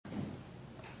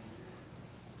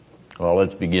Well,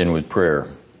 let's begin with prayer.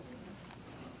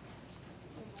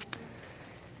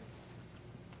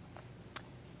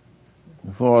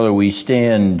 Father, we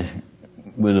stand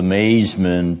with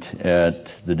amazement at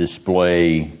the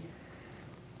display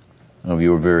of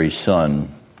your very Son,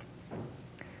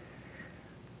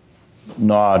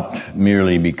 not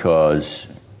merely because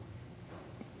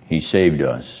he saved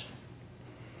us,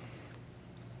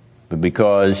 but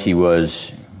because he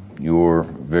was your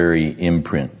very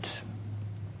imprint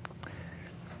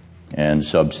and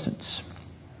substance.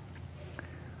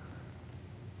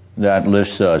 That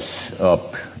lifts us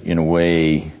up in a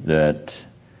way that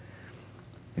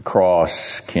the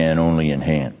cross can only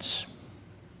enhance.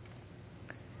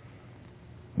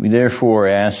 We therefore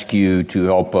ask you to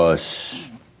help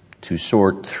us to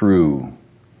sort through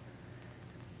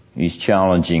these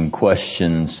challenging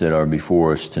questions that are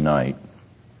before us tonight,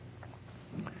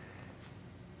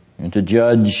 and to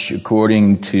judge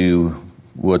according to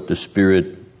what the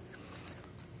Spirit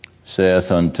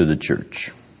saith unto the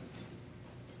church.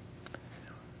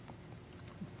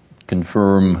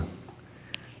 Confirm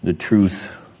the truth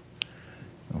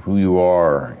of who you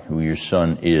are, who your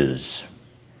Son is,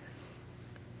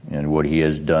 and what he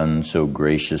has done so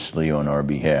graciously on our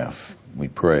behalf. We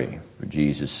pray for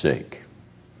Jesus' sake.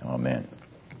 Amen.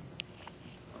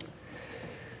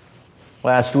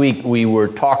 Last week we were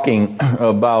talking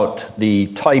about the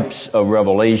types of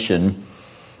revelation,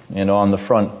 and on the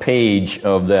front page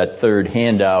of that third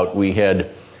handout we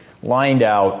had lined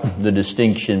out the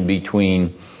distinction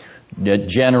between the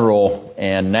general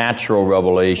and natural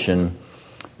revelation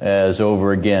as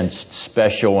over against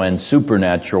special and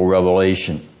supernatural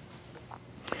revelation.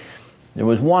 There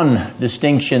was one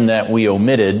distinction that we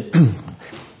omitted,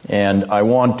 and I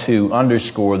want to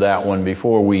underscore that one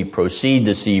before we proceed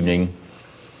this evening,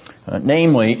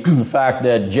 namely the fact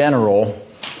that general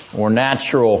or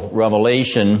natural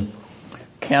revelation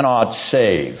cannot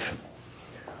save.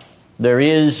 There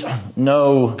is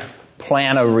no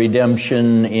plan of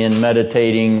redemption in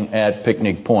meditating at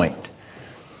Picnic Point.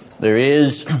 There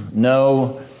is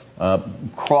no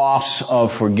cross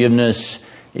of forgiveness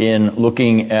in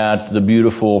looking at the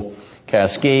beautiful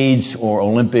Cascades or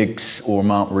Olympics or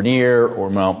Mount Rainier or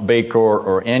Mount Baker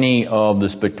or any of the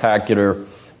spectacular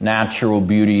natural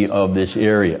beauty of this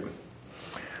area.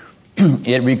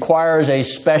 It requires a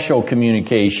special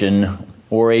communication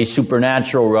or a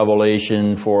supernatural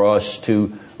revelation for us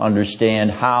to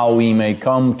understand how we may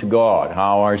come to God,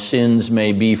 how our sins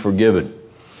may be forgiven.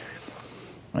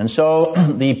 And so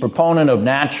the proponent of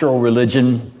natural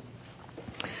religion,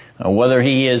 whether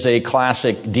he is a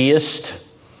classic deist,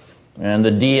 and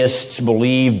the deists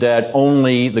believed that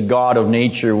only the God of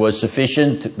nature was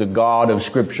sufficient, the God of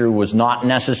Scripture was not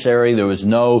necessary, there was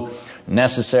no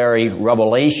necessary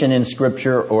revelation in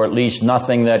Scripture, or at least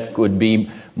nothing that could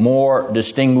be more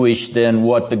distinguished than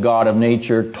what the God of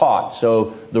nature taught.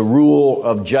 So the rule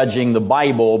of judging the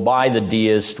Bible by the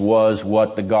deist was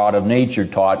what the God of nature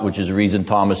taught, which is the reason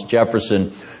Thomas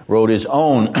Jefferson wrote his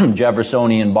own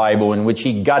Jeffersonian Bible, in which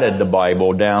he gutted the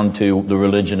Bible down to the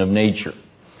religion of nature.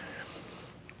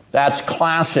 That's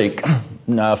classic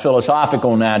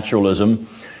philosophical naturalism.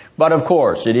 But of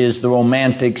course, it is the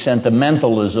romantic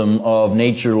sentimentalism of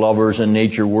nature lovers and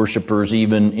nature worshipers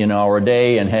even in our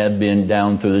day, and have been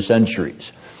down through the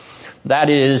centuries. That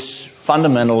is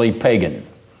fundamentally pagan.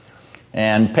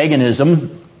 And paganism,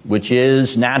 which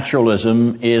is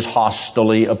naturalism, is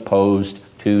hostily opposed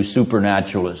to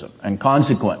supernaturalism. And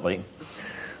consequently,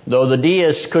 though the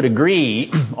deists could agree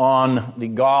on the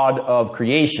God of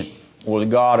creation or the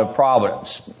God of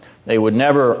providence, they would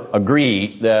never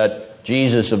agree that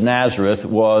Jesus of Nazareth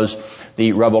was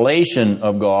the revelation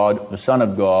of God, the Son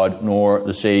of God, nor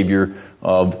the Savior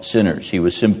of sinners. He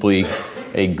was simply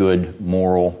a good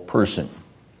moral person.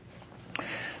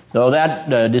 Though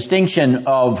that distinction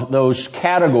of those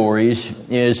categories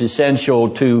is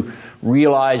essential to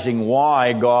realizing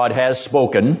why God has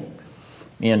spoken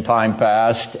in time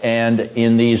past and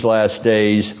in these last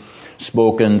days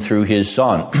spoken through His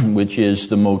Son, which is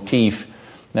the motif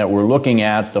that we're looking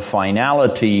at, the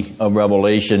finality of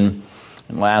revelation.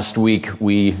 And last week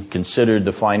we considered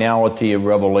the finality of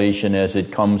revelation as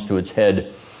it comes to its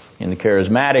head in the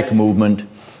charismatic movement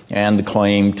and the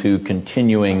claim to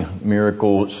continuing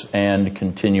miracles and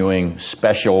continuing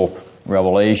special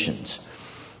revelations.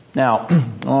 Now,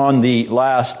 on the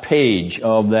last page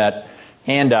of that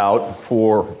handout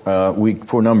for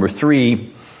number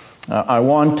 3, I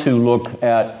want to look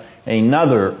at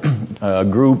another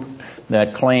group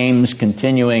that claims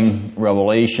continuing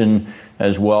revelation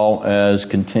as well as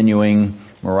continuing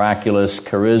miraculous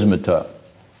charismata.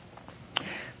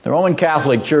 The Roman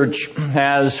Catholic Church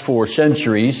has for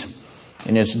centuries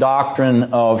in its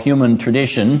doctrine of human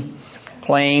tradition,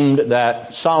 claimed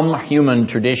that some human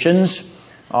traditions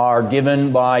are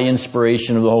given by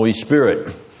inspiration of the Holy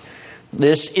Spirit.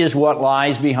 This is what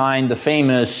lies behind the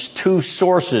famous two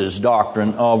sources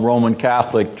doctrine of Roman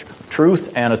Catholic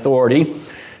truth and authority.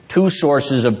 Two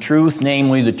sources of truth,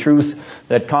 namely the truth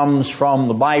that comes from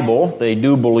the Bible. They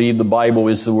do believe the Bible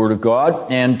is the Word of God,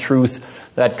 and truth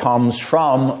that comes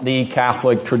from the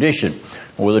Catholic tradition,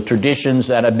 or the traditions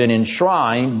that have been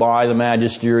enshrined by the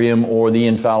magisterium or the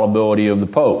infallibility of the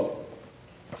Pope.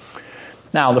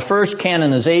 Now, the first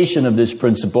canonization of this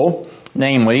principle,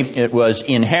 namely, it was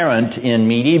inherent in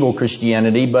medieval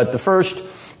Christianity, but the first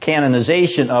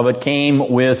canonization of it came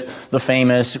with the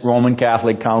famous Roman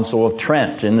Catholic Council of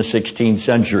Trent in the 16th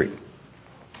century.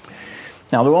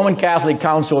 Now, the Roman Catholic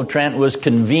Council of Trent was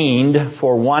convened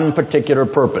for one particular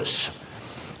purpose,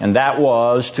 and that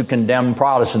was to condemn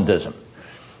Protestantism.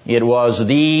 It was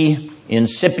the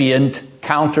incipient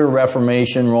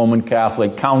Counter-Reformation Roman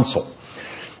Catholic Council.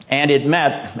 And it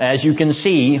met, as you can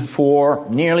see, for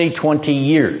nearly 20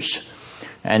 years.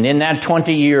 And in that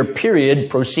 20-year period,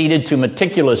 proceeded to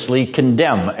meticulously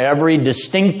condemn every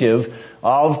distinctive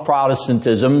of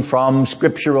Protestantism, from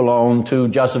Scripture alone to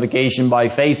justification by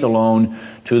faith alone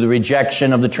to the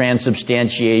rejection of the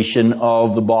transubstantiation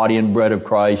of the body and blood of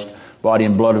Christ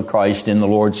in the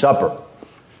Lord's Supper.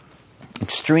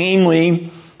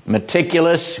 Extremely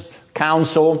meticulous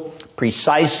council,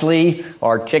 precisely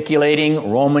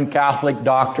articulating Roman Catholic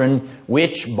doctrine,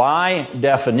 which by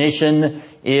definition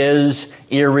is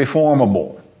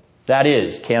irreformable. That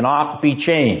is, cannot be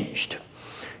changed.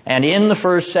 And in the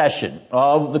first session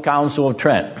of the Council of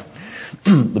Trent,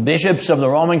 the bishops of the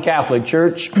Roman Catholic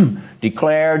Church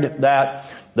declared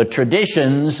that the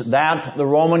traditions that the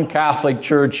Roman Catholic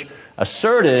Church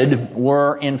asserted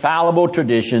were infallible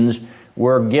traditions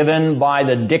were given by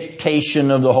the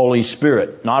dictation of the Holy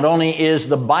Spirit. Not only is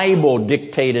the Bible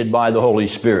dictated by the Holy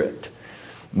Spirit,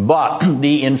 but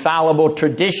the infallible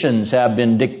traditions have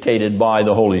been dictated by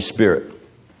the Holy Spirit.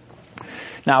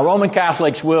 Now, Roman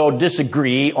Catholics will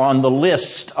disagree on the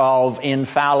list of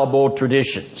infallible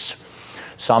traditions.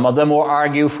 Some of them will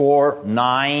argue for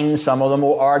 9, some of them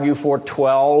will argue for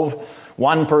 12.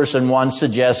 One person once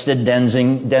suggested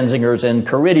Denzinger's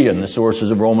Enchiridion, the sources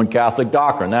of Roman Catholic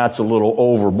doctrine. That's a little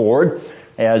overboard,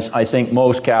 as I think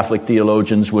most Catholic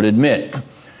theologians would admit.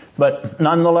 But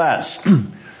nonetheless,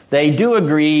 they do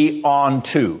agree on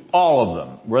 2, all of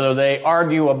them. Whether they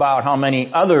argue about how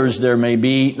many others there may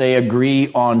be, they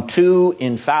agree on 2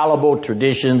 infallible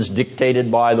traditions dictated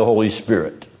by the Holy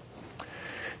Spirit.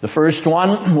 The first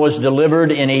one was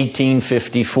delivered in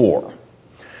 1854.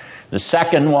 The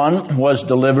second one was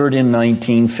delivered in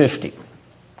 1950.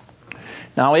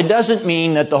 Now, it doesn't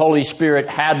mean that the Holy Spirit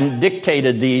hadn't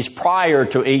dictated these prior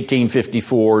to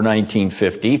 1854 or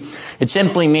 1950. It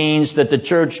simply means that the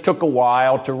Church took a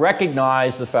while to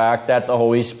recognize the fact that the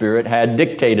Holy Spirit had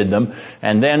dictated them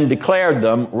and then declared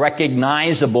them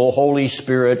recognizable Holy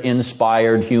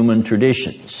Spirit-inspired human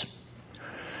traditions.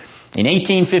 In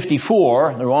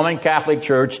 1854, the Roman Catholic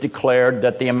Church declared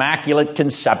that the Immaculate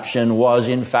Conception was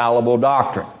infallible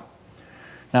doctrine.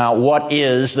 Now, what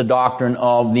is the doctrine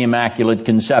of the Immaculate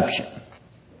Conception?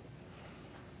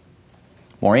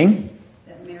 Maureen?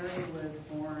 That Mary was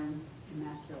born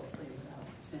immaculately without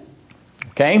sin.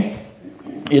 Okay?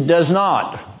 It does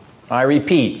not. I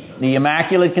repeat, the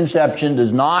Immaculate Conception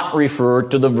does not refer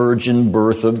to the virgin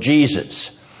birth of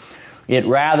Jesus. It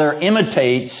rather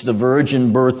imitates the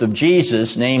virgin birth of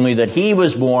Jesus, namely that he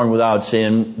was born without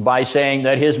sin, by saying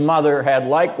that his mother had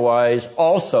likewise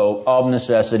also of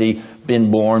necessity been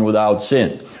born without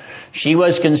sin. She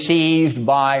was conceived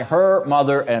by her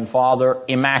mother and father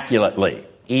immaculately,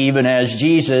 even as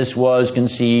Jesus was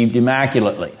conceived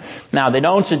immaculately. Now, they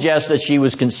don't suggest that she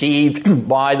was conceived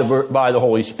by the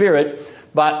Holy Spirit,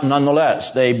 but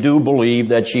nonetheless, they do believe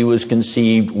that she was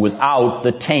conceived without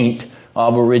the taint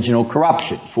of original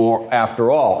corruption. For after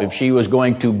all, if she was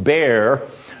going to bear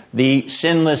the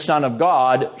sinless Son of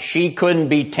God, she couldn't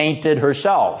be tainted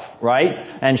herself, right?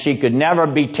 And she could never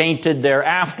be tainted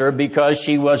thereafter because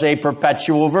she was a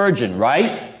perpetual virgin,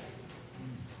 right?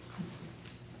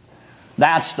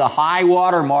 That's the high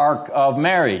watermark of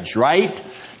marriage, right?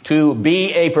 To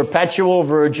be a perpetual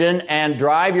virgin and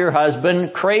drive your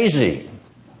husband crazy.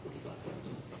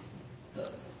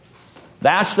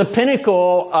 That's the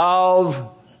pinnacle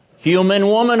of human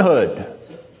womanhood.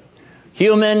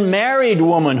 Human married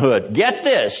womanhood. Get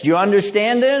this. Do you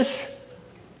understand this?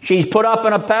 She's put up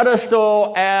on a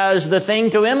pedestal as the thing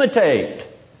to imitate.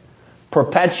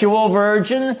 Perpetual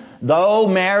virgin, though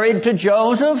married to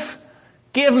Joseph?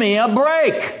 Give me a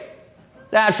break.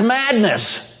 That's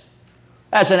madness.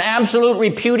 That's an absolute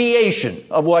repudiation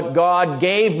of what God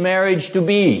gave marriage to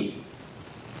be.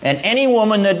 And any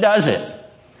woman that does it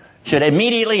should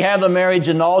immediately have the marriage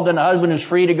annulled, and the husband is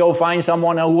free to go find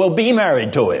someone who will be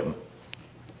married to him.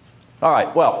 All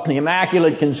right, well, the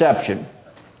Immaculate Conception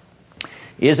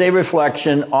is a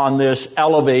reflection on this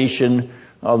elevation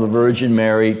of the Virgin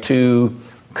Mary to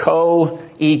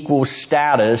co-equal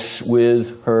status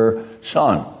with her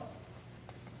Son.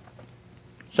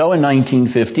 So in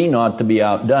 1950, not to be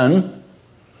outdone,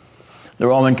 the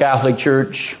Roman Catholic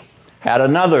Church had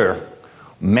another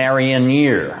Marian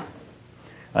year.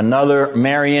 Another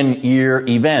Marian year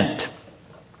event.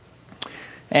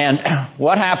 And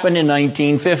what happened in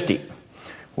 1950?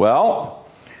 Well,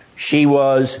 she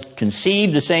was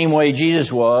conceived the same way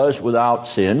Jesus was, without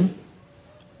sin.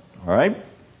 All right?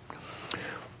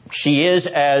 She is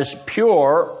as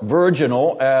pure,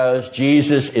 virginal as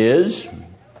Jesus is.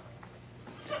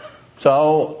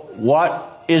 So,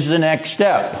 what is the next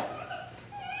step?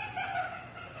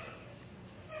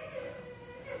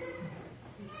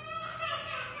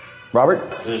 Robert?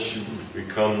 Then she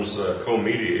becomes a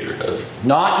co-mediator.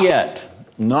 Not yet.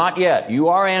 Not yet. You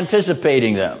are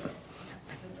anticipating them.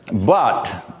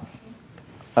 But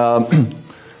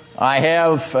I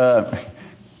have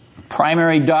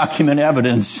primary document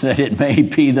evidence that it may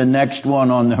be the next one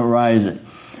on the horizon.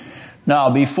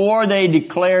 Now, before they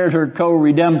declared her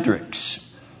co-redemptrix,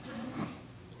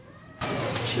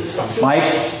 Mike?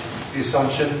 The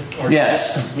Assumption?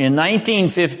 Yes. In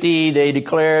 1950, they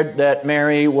declared that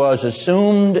Mary was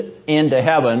assumed into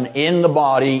heaven in the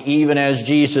body, even as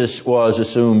Jesus was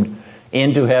assumed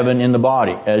into heaven in the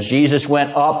body. As Jesus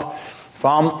went up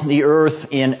from the earth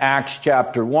in Acts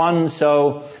chapter 1,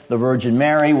 so the Virgin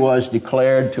Mary was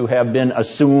declared to have been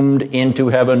assumed into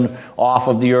heaven off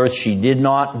of the earth. She did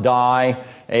not die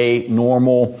a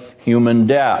normal human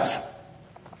death.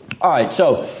 All right,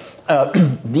 so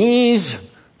these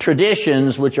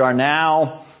traditions, which are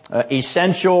now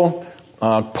essential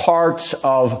parts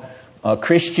of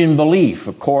Christian belief,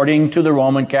 according to the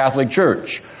Roman Catholic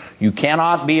Church. You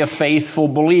cannot be a faithful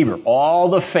believer. All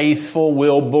the faithful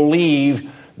will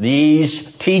believe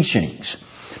these teachings.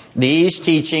 These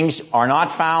teachings are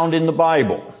not found in the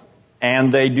Bible,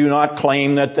 and they do not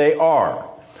claim that they are.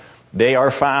 They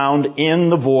are found in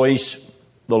the voice,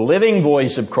 the living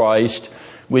voice of Christ,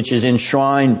 which is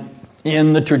enshrined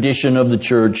in the tradition of the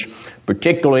Church,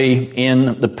 particularly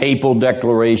in the papal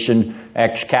declaration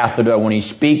ex cathedra, when he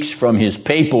speaks from his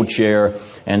papal chair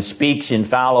and speaks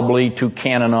infallibly to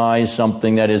canonize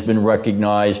something that has been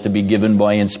recognized to be given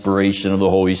by inspiration of the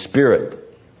Holy Spirit.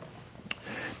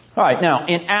 All right, now,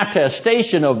 in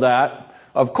attestation of that,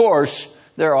 of course,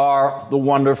 there are the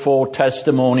wonderful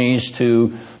testimonies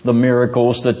to the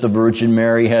miracles that the Virgin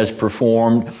Mary has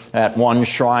performed at one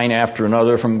shrine after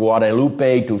another, from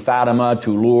Guadalupe to Fatima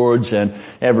to Lourdes and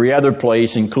every other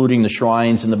place, including the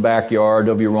shrines in the backyard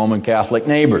of your Roman Catholic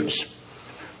neighbors.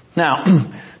 Now,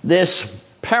 this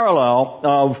parallel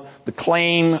of the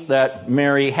claim that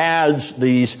Mary has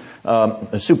these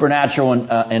supernatural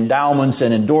endowments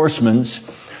and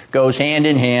endorsements goes hand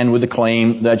in hand with the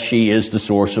claim that she is the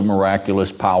source of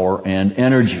miraculous power and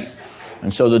energy.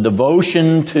 And so the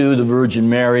devotion to the Virgin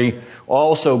Mary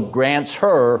also grants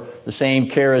her the same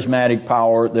charismatic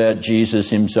power that Jesus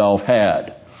himself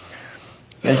had.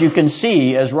 As you can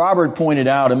see, as Robert pointed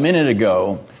out a minute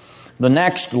ago, the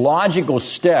next logical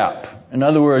step, in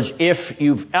other words, if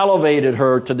you've elevated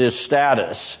her to this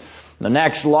status, the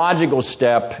next logical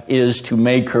step is to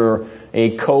make her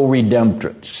a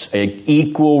co-redemptrix, an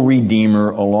equal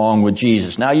redeemer along with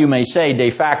Jesus. Now you may say,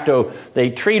 de facto, they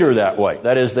treat her that way.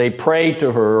 That is, they pray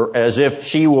to her as if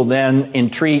she will then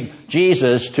entreat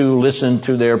Jesus to listen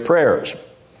to their prayers.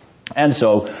 And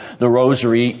so the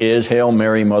rosary is, Hail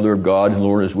Mary, Mother of God, the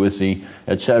Lord is with thee,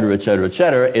 etc., etc.,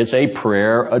 etc. It's a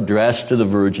prayer addressed to the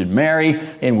Virgin Mary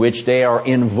in which they are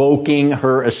invoking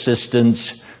her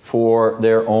assistance for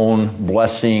their own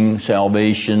blessing,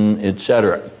 salvation,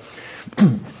 etc.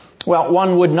 Well,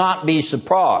 one would not be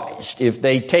surprised if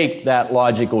they take that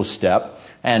logical step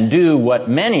and do what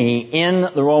many in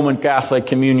the Roman Catholic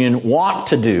Communion want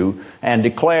to do and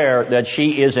declare that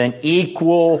she is an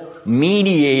equal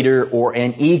mediator or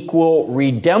an equal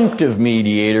redemptive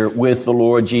mediator with the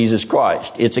Lord Jesus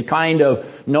Christ. It's a kind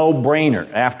of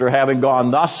no-brainer. After having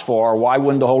gone thus far, why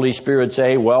wouldn't the Holy Spirit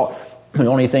say, well, the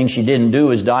only thing she didn't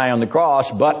do is die on the cross,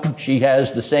 but she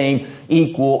has the same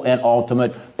equal and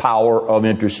ultimate power of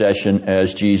intercession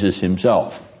as Jesus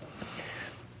himself.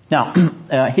 Now,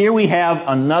 here we have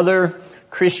another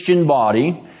Christian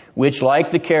body which,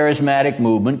 like the charismatic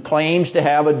movement, claims to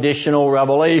have additional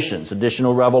revelations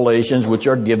which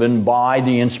are given by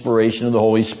the inspiration of the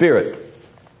Holy Spirit.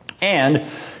 And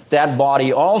that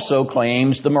body also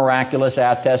claims the miraculous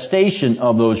attestation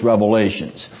of those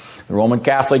revelations. The Roman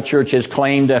Catholic Church has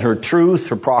claimed that her truth,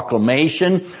 her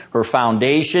proclamation, her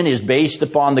foundation is based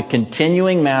upon the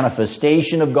continuing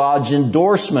manifestation of God's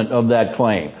endorsement of that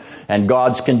claim. And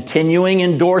God's continuing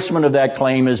endorsement of that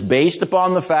claim is based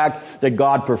upon the fact that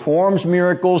God performs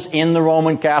miracles in the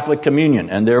Roman Catholic communion.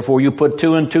 And therefore you put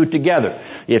two and two together.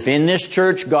 If in this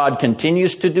church God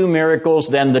continues to do miracles,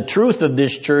 then the truth of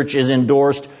this church is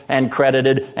endorsed and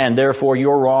credited, and therefore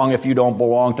you're wrong if you don't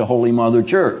belong to Holy Mother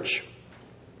Church.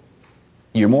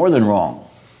 You're more than wrong.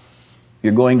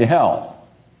 You're going to hell.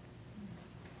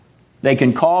 They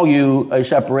can call you a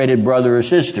separated brother or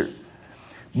sister.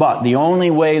 But the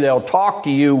only way they'll talk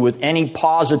to you with any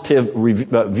positive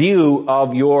view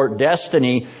of your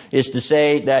destiny is to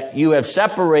say that you have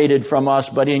separated from us,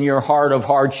 but in your heart of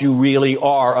hearts you really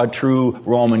are a true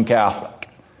Roman Catholic.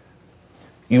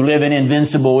 You live in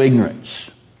invincible ignorance.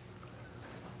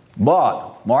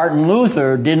 But Martin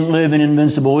Luther didn't live in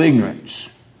invincible ignorance,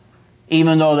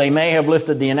 even though they may have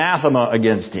lifted the anathema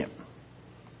against him.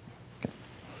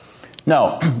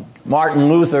 No, Martin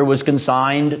Luther was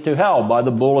consigned to hell by the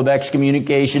bull of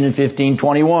excommunication in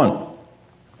 1521.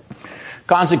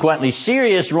 Consequently,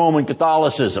 serious Roman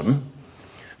Catholicism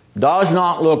does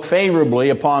not look favorably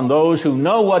upon those who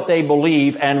know what they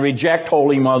believe and reject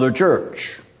Holy Mother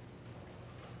Church.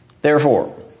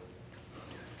 Therefore,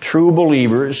 true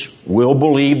believers will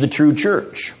believe the true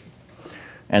church.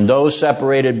 And those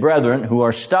separated brethren who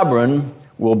are stubborn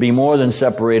will be more than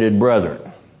separated brethren.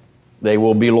 They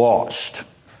will be lost.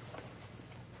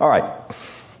 All right.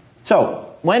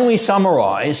 So, when we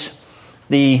summarize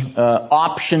the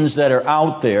options that are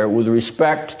out there with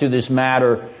respect to this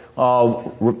matter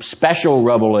of special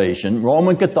revelation,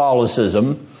 Roman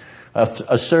Catholicism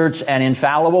asserts an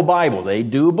infallible Bible. They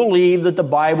do believe that the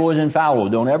Bible is infallible.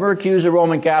 Don't ever accuse a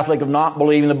Roman Catholic of not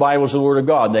believing the Bible is the Word of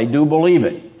God. They do believe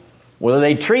it. Whether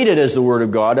they treat it as the Word of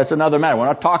God, that's another matter. We're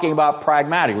not talking about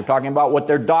pragmatic. We're talking about what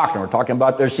their doctrine. We're talking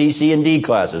about their CC and D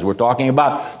classes. We're talking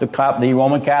about the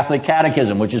Roman Catholic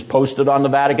Catechism, which is posted on the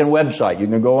Vatican website. You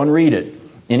can go and read it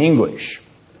in English.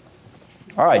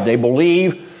 All right, they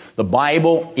believe the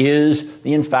Bible is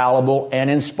the infallible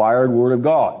and inspired Word of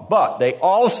God. But they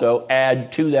also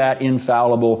add to that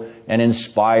infallible and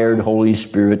inspired Holy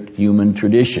Spirit human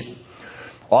tradition.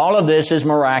 All of this is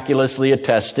miraculously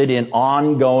attested in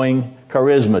ongoing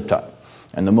charismata.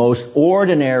 And the most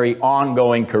ordinary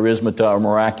ongoing charismata or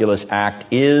miraculous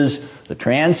act is the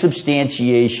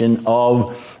transubstantiation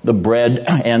of the bread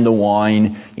and the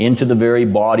wine into the very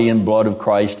body and blood of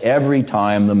Christ every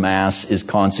time the Mass is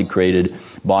consecrated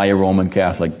by a Roman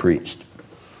Catholic priest.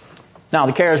 Now,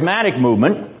 the charismatic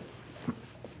movement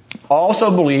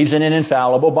also believes in an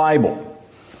infallible Bible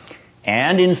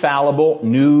and infallible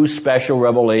new special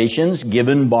revelations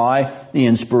given by the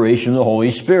inspiration of the Holy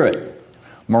Spirit,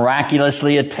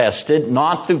 miraculously attested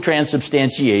not through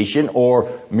transubstantiation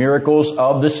or miracles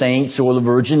of the saints or the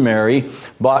Virgin Mary,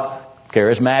 but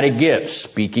charismatic gifts,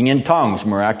 speaking in tongues,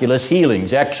 miraculous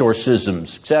healings,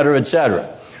 exorcisms, etc.,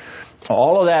 etc.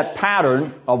 All of that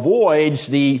pattern avoids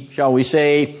the, shall we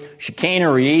say,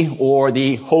 chicanery or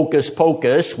the hocus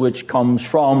pocus, which comes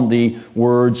from the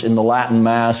words in the Latin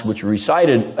Mass which are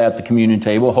recited at the communion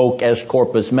table, hoc est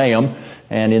corpus meum.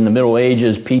 And in the Middle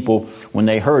Ages, people, when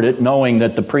they heard it, knowing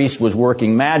that the priest was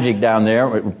working magic down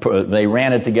there, they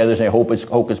ran it together and say, hocus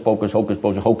pocus, hocus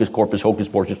pocus, hocus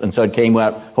corpus, and so it came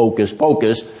out hocus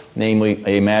pocus, namely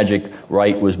a magic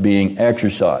rite was being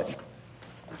exercised.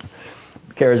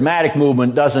 Charismatic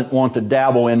movement doesn't want to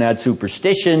dabble in that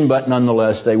superstition, but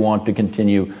nonetheless they want to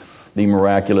continue the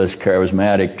miraculous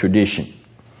charismatic tradition.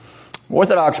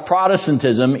 Orthodox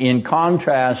Protestantism, in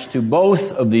contrast to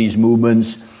both of these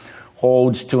movements,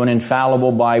 holds to an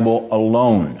infallible Bible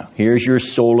alone. Here's your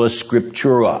sola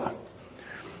scriptura.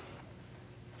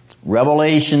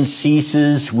 Revelation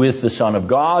ceases with the Son of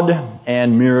God,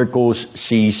 and miracles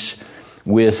cease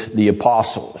with the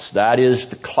apostles. That is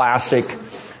the classic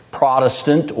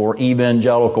Protestant or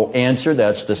evangelical answer.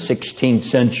 That's the 16th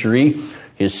century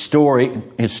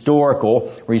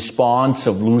historical response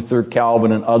of Luther,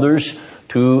 Calvin, and others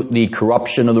to the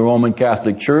corruption of the Roman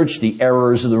Catholic Church, the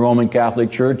errors of the Roman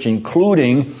Catholic Church,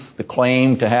 including the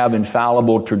claim to have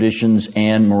infallible traditions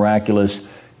and miraculous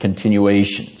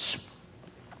continuations.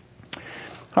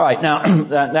 All right, now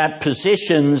that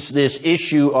positions this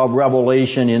issue of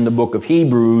revelation in the book of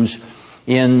Hebrews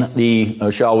in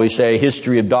the, shall we say,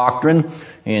 history of doctrine,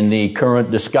 in the current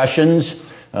discussions.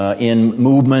 in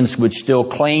movements which still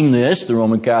claim this. The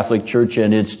Roman Catholic Church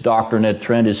and its doctrine at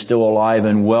Trent is still alive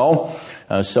and well.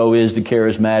 So is the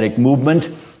charismatic movement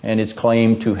and its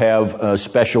claim to have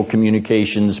special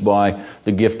communications by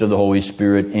the gift of the Holy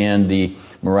Spirit and the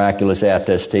miraculous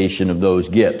attestation of those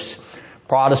gifts.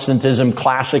 Protestantism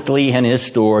classically and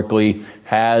historically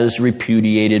has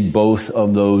repudiated both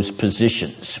of those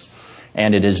positions.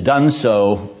 And it has done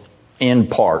so in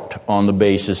part on the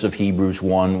basis of Hebrews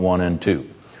 1 and 2.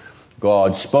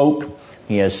 God spoke.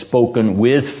 He has spoken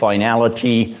with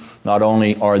finality. Not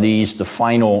only are these the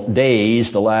final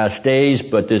days, the last days,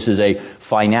 but this is a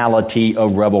finality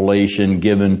of revelation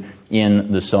given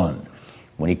in the Son.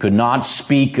 When he could not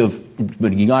speak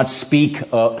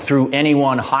through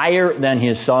anyone higher than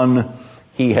his Son,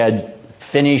 he had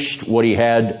finished what he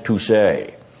had to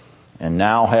say. And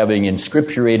now, having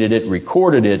inscripturated it,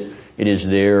 recorded it, it is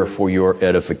there for your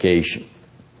edification.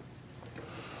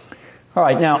 All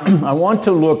right, now I want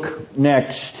to look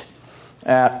next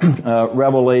at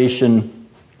Revelation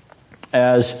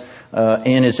as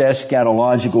in its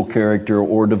eschatological character,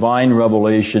 or divine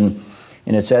revelation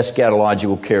in its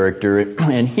eschatological character.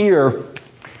 And here,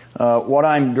 what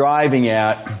I'm driving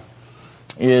at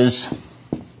is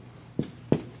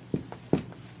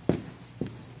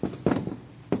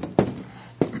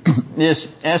this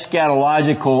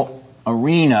eschatological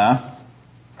arena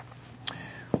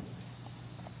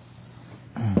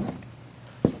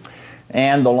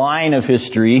and the line of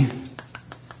history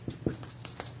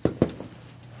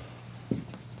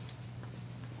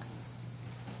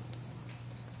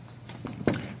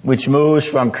which moves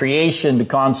from creation to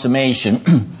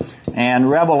consummation, and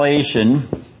Revelation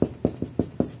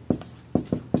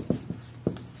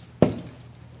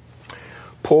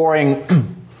pouring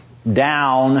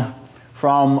down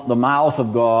from the mouth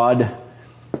of God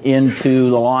into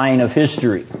the line of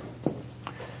history.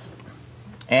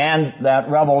 And that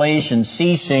revelation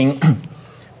ceasing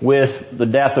with the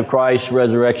death of Christ,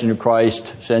 resurrection of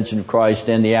Christ, ascension of Christ,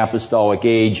 and the apostolic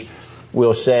age,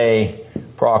 we'll say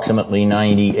approximately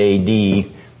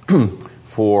 90 AD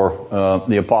for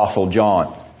the Apostle John.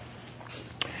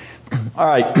 All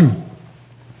right.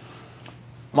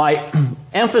 My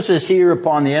emphasis here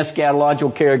upon the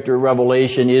eschatological character of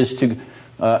Revelation is to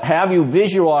have you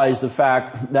visualize the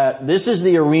fact that this is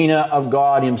the arena of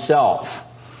God Himself.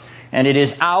 And it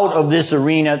is out of this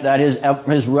arena that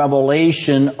His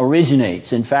revelation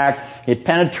originates. In fact, it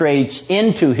penetrates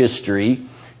into history.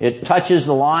 It touches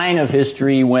the line of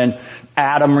history when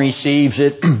Adam receives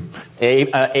it,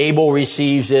 Abel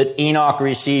receives it, Enoch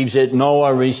receives it,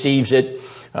 Noah receives it,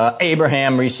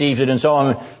 Abraham receives it, and so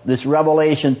on. This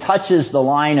revelation touches the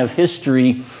line of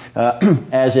history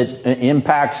as it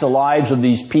impacts the lives of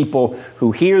these people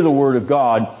who hear the Word of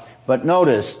God. But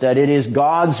notice that it is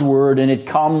God's Word and it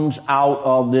comes out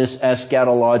of this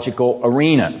eschatological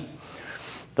arena.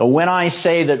 So when I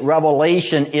say that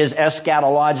Revelation is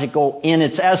eschatological in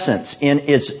its essence,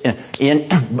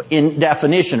 in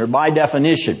definition or by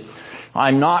definition,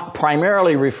 I'm not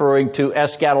primarily referring to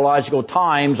eschatological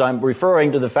times. I'm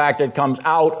referring to the fact that it comes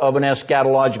out of an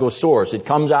eschatological source. It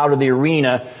comes out of the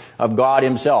arena of God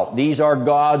Himself. These are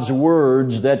God's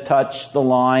words that touch the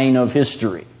line of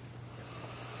history.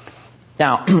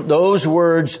 Now, those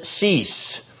words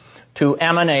cease to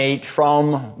emanate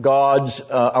from God's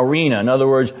arena. In other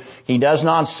words, He does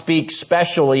not speak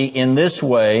specially in this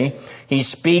way. He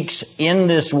speaks in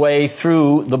this way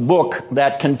through the book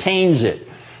that contains it.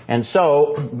 And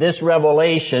so, this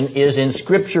revelation is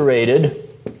inscripturated,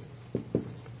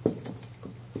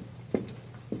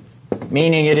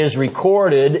 meaning it is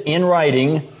recorded in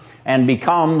writing and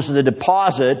becomes the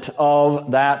deposit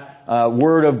of that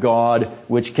Word of God,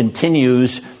 which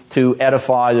continues to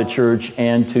edify the church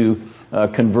and to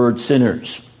convert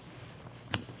sinners.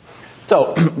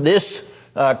 So, this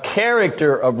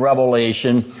character of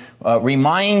Revelation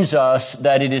reminds us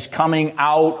that it is coming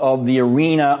out of the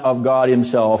arena of God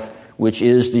Himself, which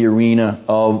is the arena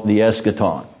of the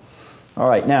eschaton. All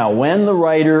right, now, when the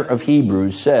writer of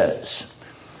Hebrews says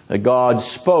that God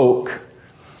spoke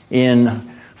in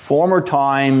former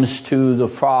times to the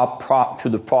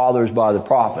fathers by the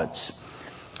prophets,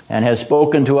 and has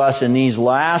spoken to us in these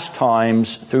last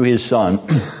times through His Son,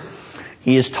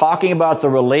 He is talking about the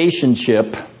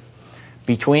relationship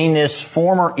between this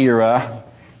former era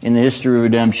in the history of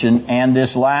redemption and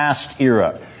this last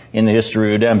era in the history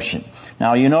of redemption.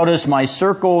 Now you notice my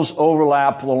circles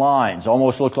overlap the lines.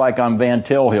 Almost look like I'm Van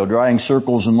Til here, drawing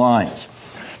circles and lines.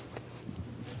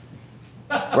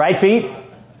 Right, Pete?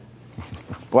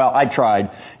 Well, I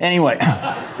tried. Anyway,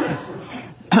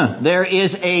 there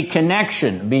is a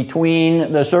connection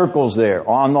between the circles there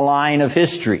on the line of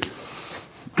history.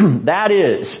 That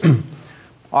is,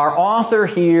 our author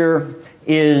here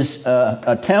is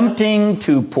attempting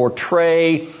to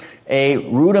portray a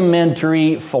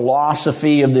rudimentary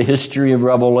philosophy of the history of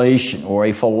Revelation, or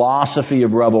a philosophy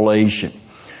of Revelation.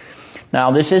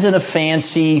 Now, this isn't a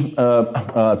fancy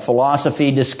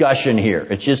philosophy discussion here.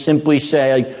 It's just simply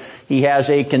saying he has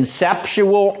a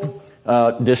conceptual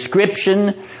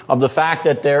description of the fact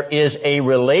that there is a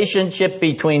relationship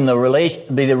between the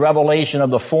revelation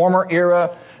of the former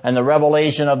era and the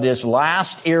revelation of this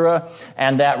last era,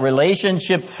 and that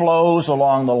relationship flows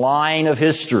along the line of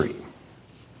history.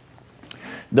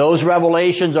 Those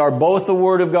revelations are both the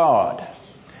Word of God,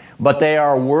 but they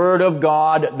are Word of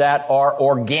God that are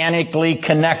organically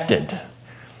connected.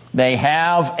 They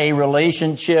have a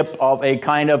relationship of a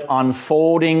kind of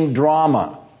unfolding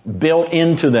drama built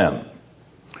into them.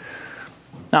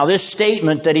 Now, this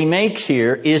statement that he makes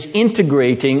here is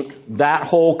integrating that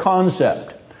whole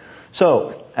concept.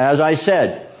 So, as I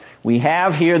said, we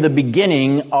have here the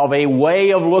beginning of a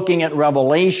way of looking at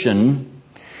Revelation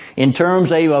in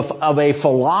terms of a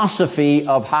philosophy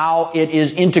of how it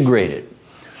is integrated,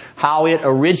 how it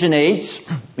originates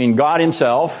in God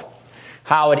Himself,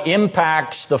 how it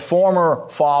impacts the former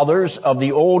fathers of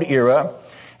the old era,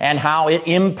 and how it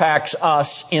impacts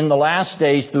us in the last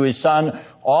days through His Son,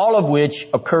 all of which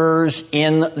occurs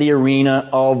in the arena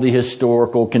of the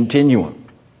historical continuum.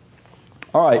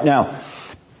 All right, now,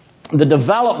 the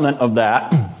development of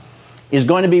that is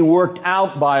going to be worked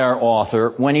out by our author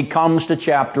when he comes to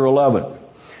chapter 11.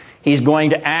 He's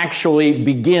going to actually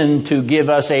begin to give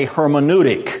us a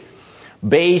hermeneutic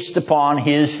based upon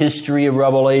his history of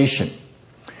Revelation.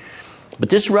 But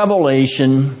this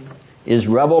revelation is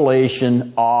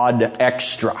revelation ad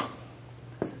extra.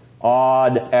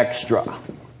 Ad extra.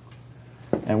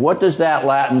 And what does that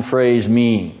Latin phrase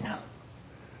mean?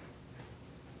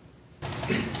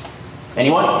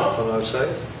 Anyone? From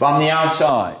outside? From the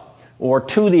outside, or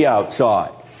to the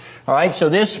outside. All right, so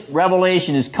this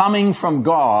revelation is coming from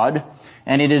God,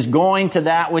 and it is going to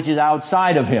that which is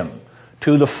outside of Him,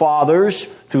 to the fathers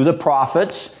through the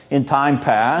prophets in time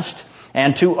past,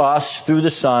 and to us through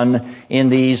the Son in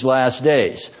these last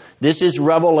days. This is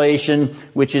revelation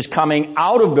which is coming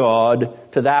out of God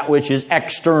to that which is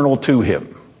external to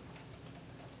Him.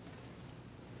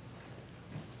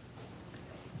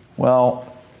 Well,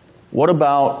 what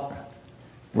about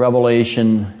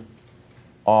revelation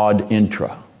ad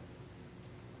intra?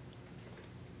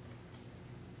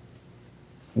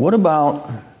 What about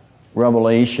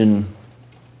revelation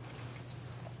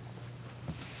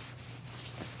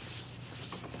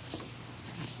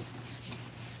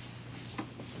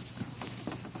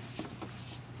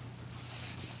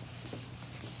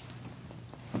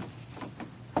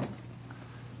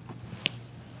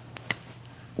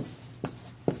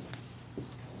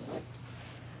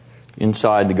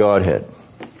inside the Godhead?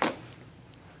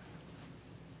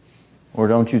 Or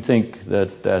don't you think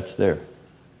that that's there?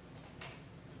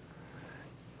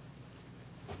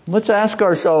 Let's ask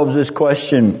ourselves this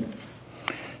question.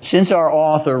 Since our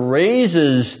author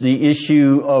raises the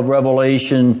issue of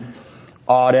revelation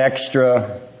ad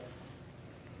extra,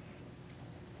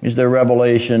 is there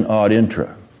revelation ad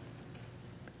intra?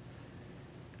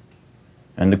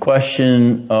 And the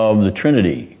question of the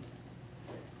Trinity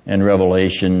and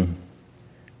revelation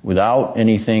without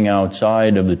anything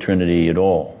outside of the Trinity at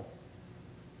all.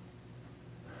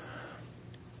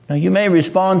 Now, you may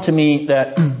respond to me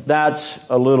that that's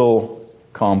a little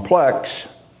complex,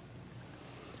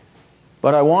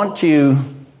 but I want you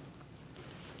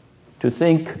to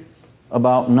think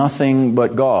about nothing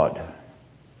but God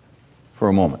for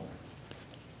a moment.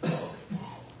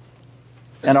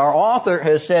 And our author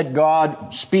has said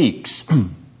God speaks.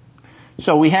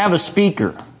 So we have a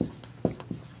speaker.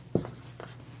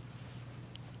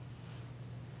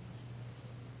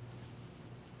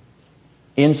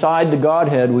 Inside the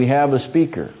Godhead, we have a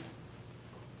speaker.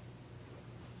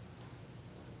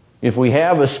 If we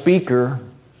have a speaker,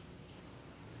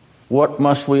 what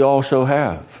must we also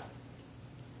have?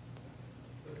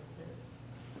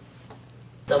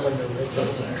 Someone who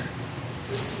listens.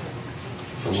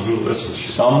 Someone who listens.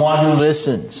 Someone who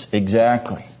listens,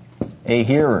 exactly. A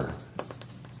hearer.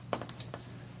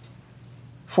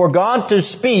 For God to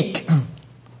speak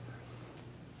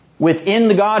within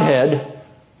the Godhead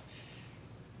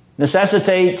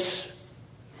necessitates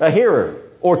a hearer.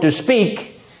 Or to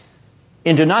speak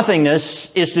into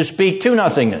nothingness is to speak to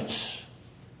nothingness.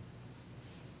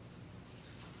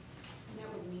 That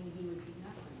would mean he would be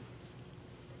nothing.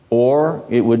 Or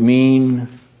it would mean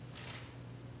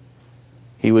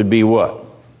he would be what?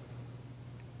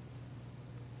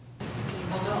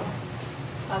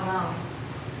 Alone,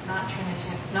 not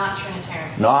Trinitarian.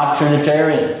 Not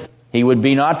Trinitarian. He would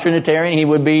be not Trinitarian. He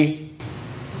would be,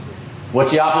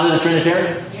 what's the opposite of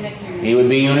Trinitarian? Unitarian. He would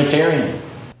be Unitarian.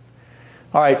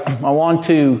 All right, I want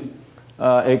to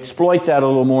exploit that a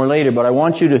little more later, but I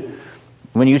want you to,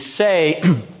 when you say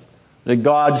that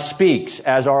God speaks,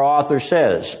 as our author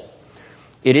says,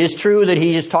 it is true that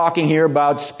he is talking here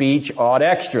about speech ad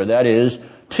extra, that is,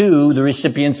 to the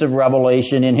recipients of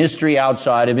revelation in history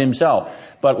outside of himself.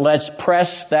 But let's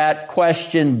press that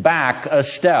question back a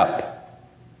step.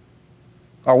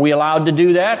 Are we allowed to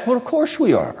do that? Well, of course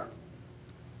we are.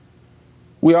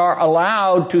 We are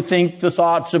allowed to think the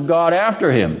thoughts of God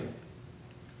after him.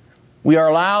 We are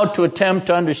allowed to attempt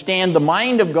to understand the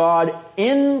mind of God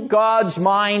in God's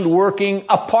mind working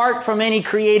apart from any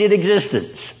created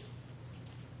existence.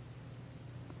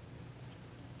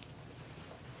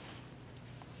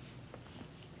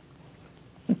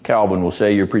 Calvin will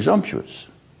say you're presumptuous.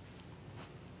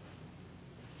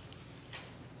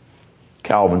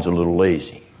 Calvin's a little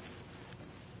lazy.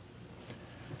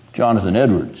 Jonathan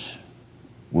Edwards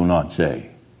will not say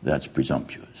that's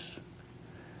presumptuous.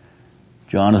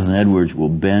 Jonathan Edwards will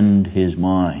bend his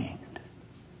mind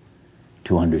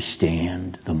to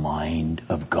understand the mind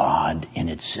of God in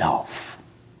itself.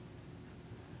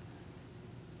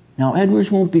 Now, Edwards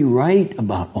won't be right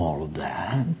about all of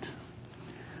that,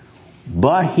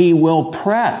 but he will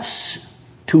press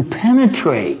to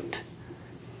penetrate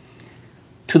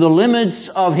to the limits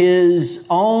of his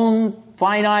own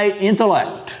finite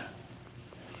intellect.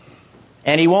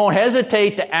 And he won't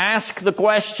hesitate to ask the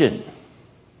question,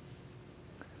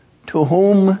 to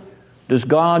whom does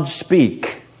God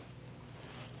speak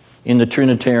in the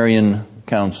Trinitarian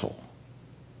Council?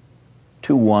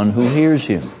 To one who hears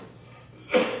him.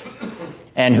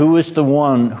 And who is the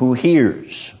one who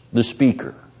hears the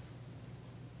speaker?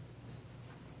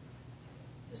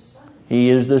 He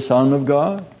is the Son of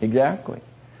God. Exactly.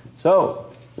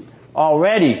 So,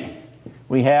 already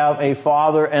we have a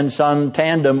father and son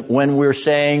tandem when we're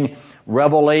saying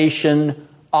revelation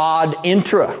ad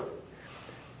intra.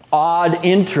 Ad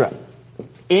intra.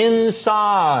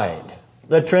 Inside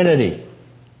the Trinity.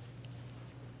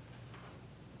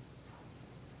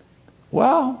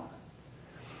 Well,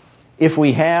 if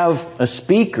we have a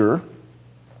speaker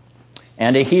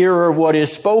and a hearer of what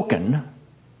is spoken,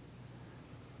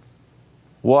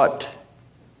 what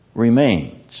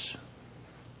remains?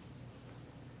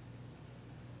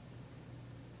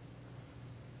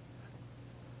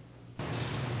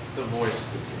 The voice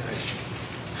that unites them.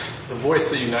 The voice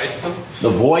that unites them? The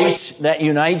voice that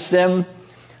unites them. It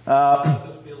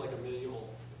does feel like a medieval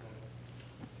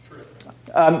trick.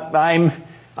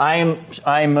 I'm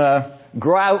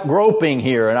groping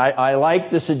here, and I like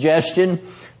the suggestion.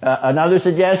 Another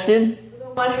suggestion? The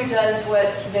one who does what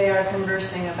they are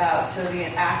conversing about, so the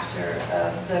actor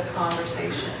of the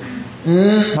conversation.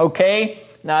 Okay.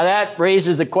 Now that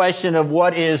raises the question of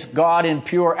what is God in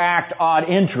pure act ad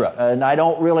intra, and I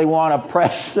don't really want to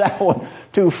press that one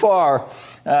too far.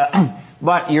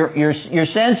 But you're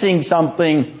sensing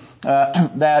something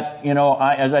that,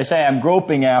 as I say, I'm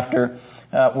groping after.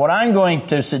 What I'm going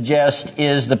to suggest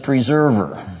is the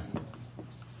preserver.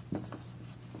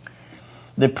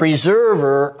 The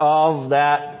preserver of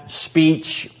that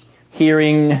speech,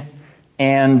 hearing,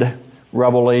 and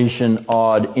revelation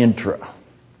ad intra.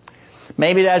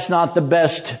 Maybe that's not the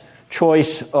best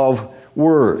choice of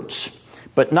words,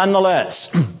 but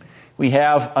nonetheless, we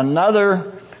have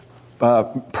another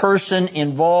person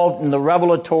involved in the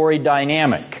revelatory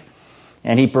dynamic,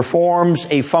 and he performs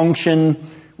a function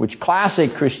which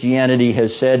classic Christianity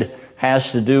has said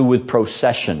has to do with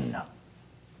procession.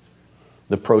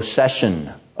 The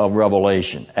procession of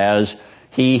revelation, as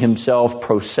he himself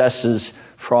processes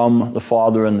from the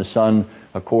Father and the Son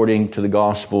according to the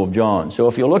Gospel of John. So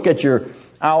if you look at your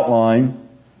outline,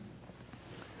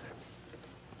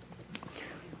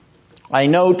 I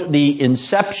note the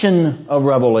inception of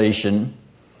revelation,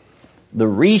 the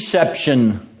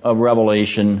reception of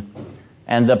revelation,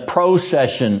 and the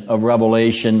procession of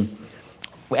revelation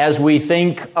as we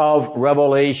think of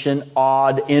revelation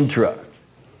ad intra.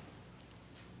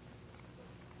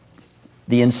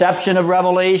 The inception of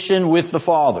revelation with the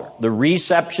Father. The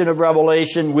reception of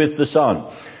revelation with the Son.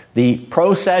 The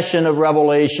procession of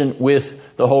revelation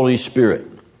with the Holy Spirit.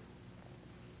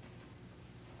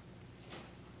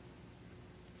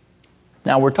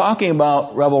 Now we're talking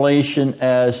about revelation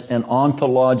as an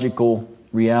ontological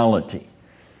reality.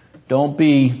 Don't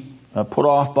be put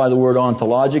off by the word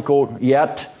ontological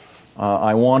yet.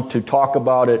 I want to talk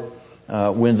about it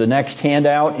with the next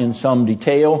handout in some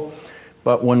detail.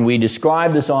 But when we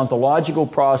describe this ontological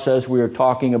process, we are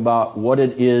talking about what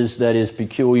it is that is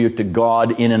peculiar to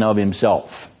God in and of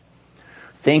Himself.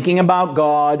 Thinking about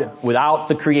God without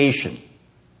the creation.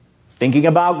 Thinking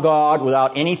about God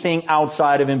without anything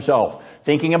outside of Himself.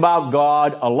 Thinking about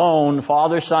God alone,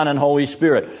 Father, Son, and Holy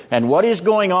Spirit. And what is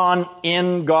going on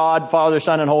in God, Father,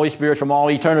 Son, and Holy Spirit from all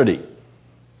eternity?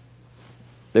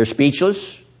 They're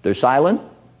speechless. They're silent.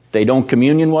 They don't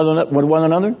communion with one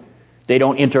another. They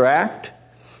don't interact.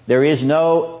 There is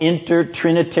no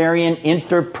inter-Trinitarian,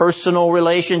 interpersonal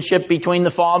relationship between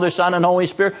the Father, Son, and Holy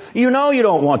Spirit. You know you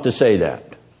don't want to say that.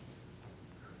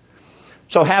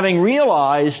 So having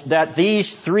realized that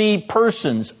these three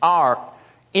persons are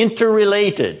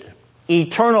interrelated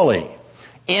eternally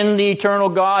in the eternal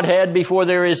Godhead before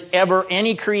there is ever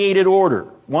any created order.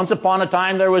 Once upon a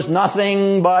time there was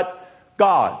nothing but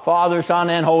God, Father, Son,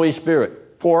 and Holy Spirit.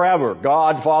 Forever.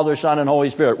 God, Father, Son, and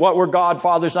Holy Spirit. What were God,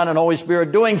 Father, Son, and Holy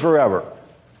Spirit doing forever?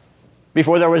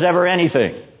 Before there was ever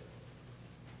anything.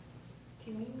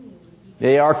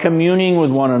 They are communing with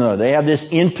one another. They have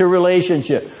this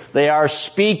interrelationship. They are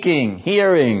speaking,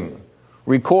 hearing,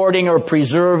 recording, or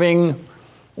preserving,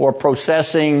 or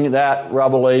processing that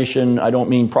revelation. I don't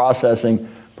mean processing.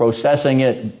 Processing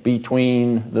it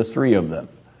between the three of them.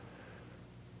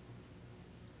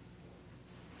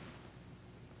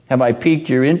 Have I piqued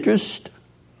your interest?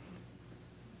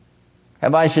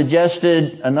 Have I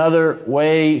suggested another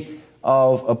way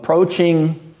of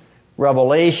approaching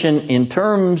revelation in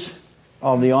terms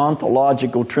of the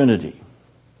ontological Trinity?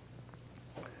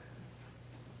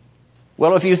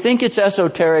 Well, if you think it's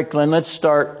esoteric, then let's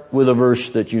start with a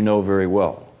verse that you know very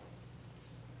well.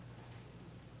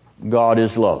 God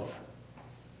is love.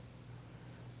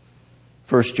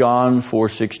 1 John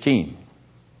 4:16.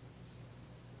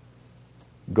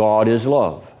 God is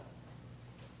love.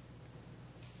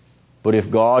 But if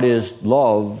God is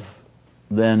love,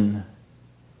 then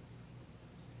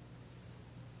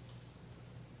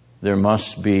there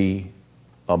must be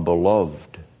a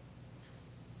beloved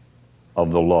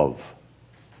of the love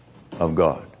of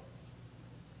God.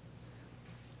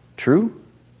 True?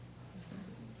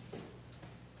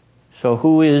 So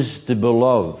who is the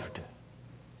beloved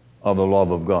of the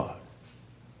love of God?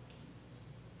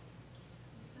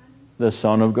 The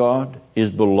Son of God is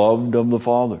beloved of the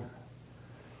Father.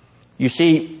 You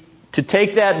see, to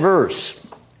take that verse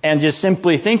and just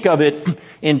simply think of it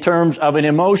in terms of an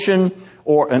emotion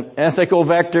or an ethical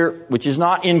vector, which is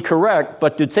not incorrect,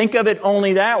 but to think of it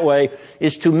only that way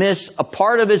is to miss a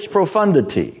part of its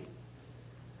profundity.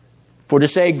 For to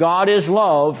say God is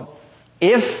love,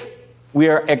 if we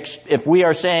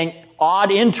are saying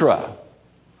ad intra,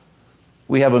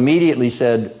 we have immediately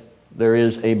said there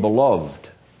is a beloved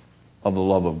of the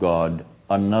love of God,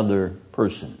 another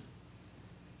person.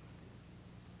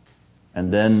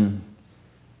 And then,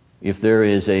 if there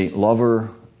is a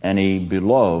lover and a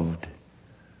beloved,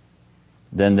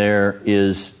 then there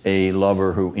is a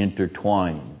lover who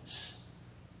intertwines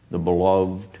the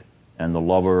beloved and the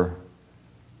lover,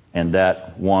 and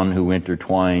that one who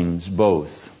intertwines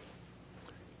both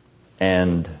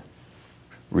and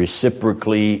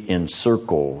reciprocally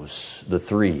encircles the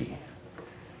three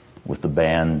with the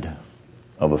band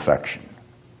of affection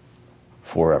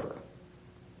forever,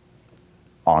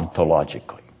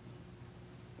 ontologically,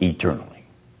 eternally.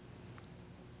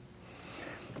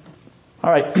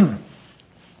 All right.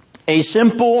 A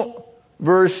simple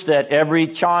verse that every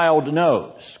child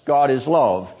knows, God is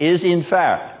love, is in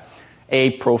fact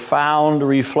a profound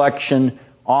reflection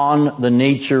on the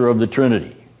nature of the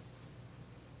Trinity.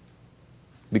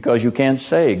 Because you can't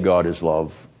say God is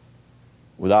love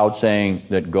without saying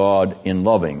that God, in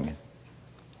loving,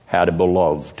 had a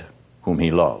beloved whom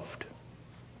He loved.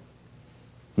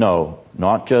 No,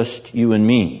 not just you and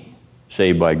me,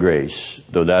 saved by grace,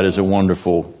 though that is a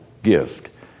wonderful gift,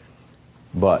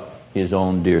 but His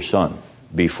own dear Son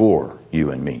before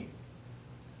you and me.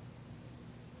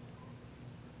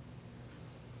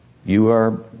 You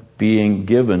are being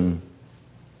given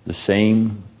the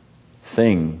same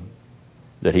thing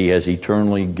that He has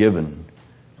eternally given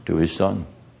to His Son.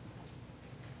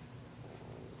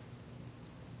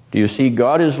 Do you see,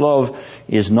 God is love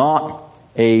is not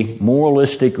a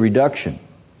moralistic reduction.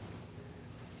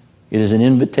 It is an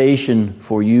invitation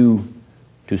for you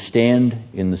to stand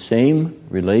in the same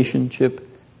relationship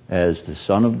as the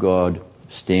Son of God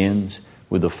stands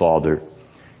with the Father,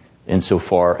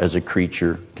 insofar as a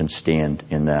creature can stand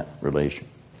in that relation.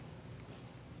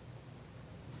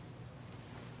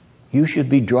 You should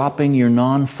be dropping your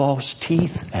non-false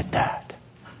teeth at that.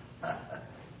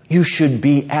 You should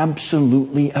be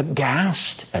absolutely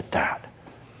aghast at that.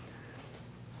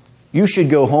 You should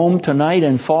go home tonight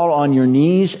and fall on your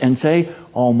knees and say,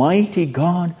 Almighty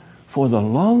God, for the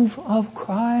love of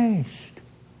Christ,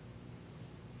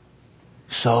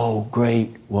 so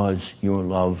great was your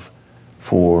love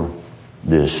for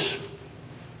this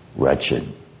wretched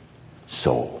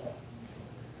soul,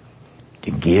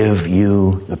 to give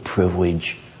you the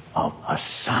privilege of a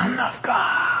son of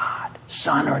God,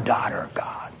 son or daughter of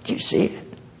God. Do you see it?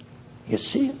 You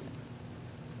see it?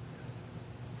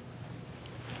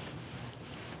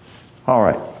 All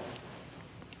right.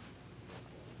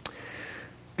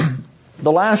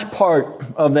 The last part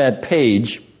of that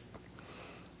page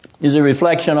is a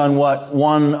reflection on what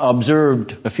one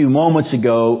observed a few moments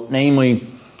ago, namely,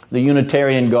 the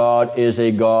Unitarian God is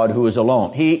a God who is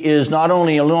alone. He is not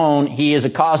only alone, he is a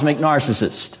cosmic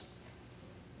narcissist.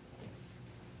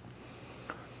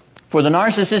 For the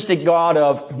narcissistic God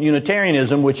of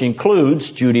Unitarianism, which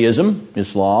includes Judaism,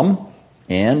 Islam,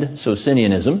 and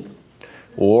Socinianism,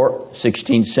 or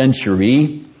 16th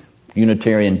century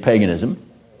Unitarian paganism,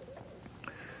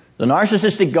 the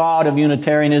narcissistic God of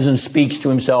Unitarianism speaks to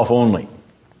himself only,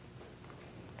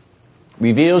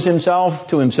 reveals himself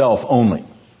to himself only,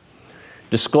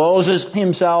 discloses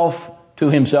himself to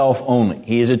himself only.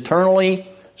 He is eternally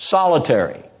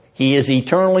solitary. He is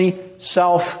eternally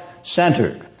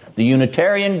self-centered. The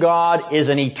Unitarian God is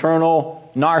an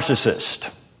eternal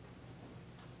narcissist.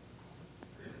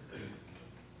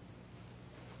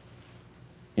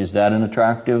 Is that an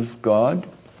attractive God?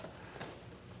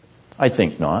 I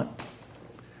think not.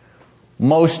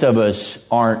 Most of us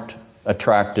aren't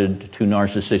attracted to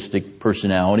narcissistic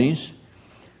personalities.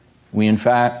 We in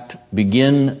fact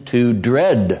begin to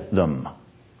dread them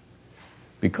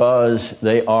because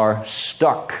they are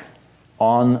stuck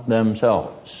on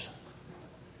themselves.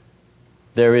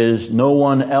 There is no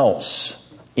one else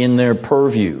in their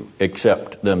purview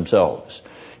except themselves.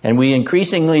 And we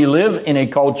increasingly live in a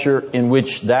culture in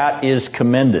which that is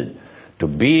commended. To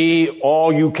be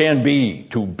all you can be.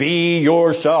 To be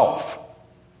yourself.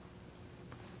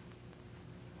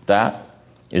 That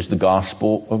is the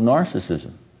gospel of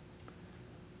narcissism.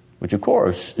 Which of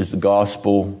course is the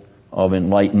gospel of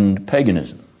enlightened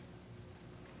paganism.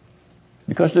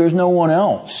 Because there's no one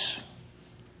else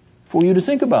for you to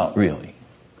think about, really.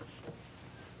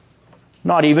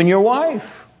 Not even your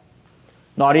wife.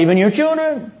 Not even your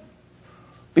children.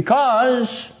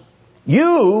 Because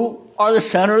you are the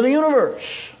center of the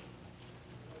universe.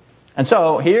 And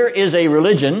so here is a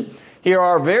religion. Here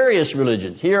are various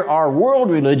religions. Here are world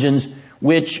religions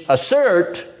which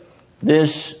assert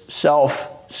this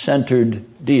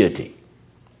self-centered deity.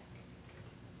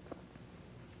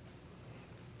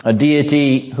 A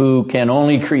deity who can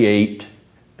only create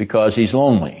because he's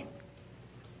lonely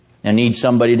and needs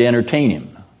somebody to entertain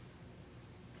him.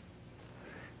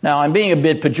 Now, I'm being a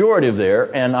bit pejorative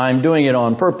there, and I'm doing it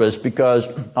on purpose because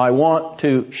I want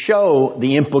to show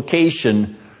the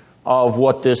implication of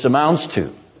what this amounts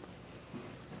to.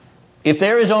 If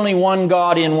there is only one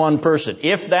God in one person,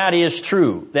 if that is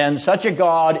true, then such a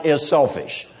God is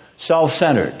selfish,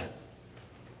 self-centered,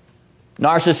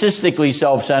 narcissistically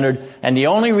self-centered, and the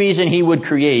only reason he would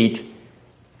create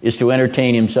is to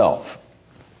entertain himself.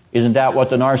 Isn't that what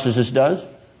the narcissist does?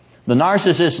 The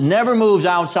narcissist never moves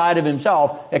outside of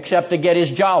himself except to get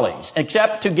his jollies,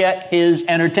 except to get his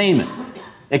entertainment,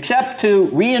 except to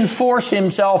reinforce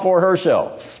himself or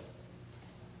herself.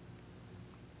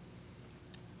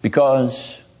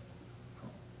 Because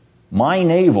my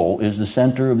navel is the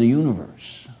center of the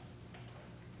universe.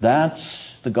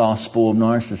 That's the gospel of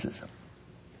narcissism.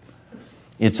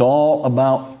 It's all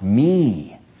about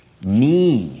me,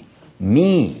 me,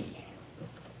 me.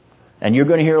 And you're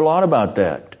going to hear a lot about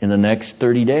that in the next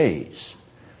 30 days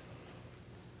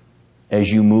as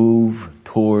you move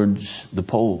towards the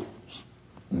polls.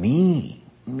 Me,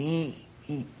 me,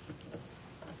 me.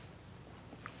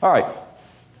 All right.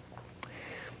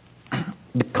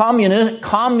 The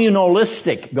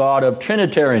communalistic God of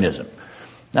Trinitarianism.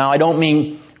 Now, I don't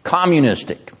mean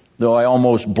communistic, though I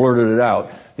almost blurted it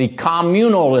out. The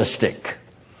communalistic,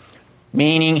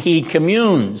 meaning he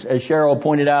communes, as Cheryl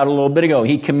pointed out a little bit ago.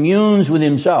 He communes with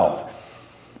himself.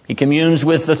 He communes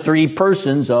with the three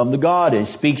persons of the God. He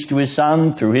speaks to his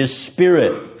Son through his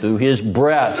Spirit, through his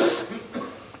breath,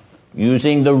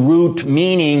 using the root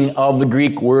meaning of the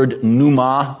Greek word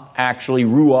pneuma, actually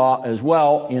ruah as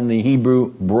well, in the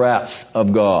Hebrew breath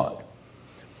of God.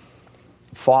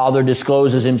 Father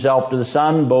discloses himself to the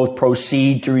Son. Both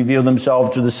proceed to reveal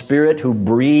themselves to the Spirit, who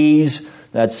breathes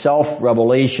that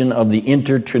self-revelation of the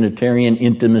inter-Trinitarian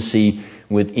intimacy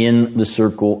within the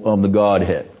circle of the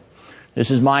Godhead. This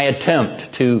is my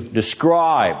attempt to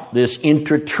describe this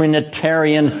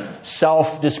inter-Trinitarian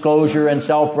self-disclosure and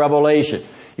self-revelation.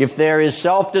 If there is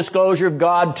self-disclosure of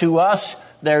God to us,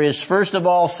 there is first of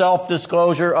all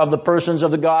self-disclosure of the persons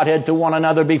of the Godhead to one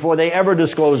another before they ever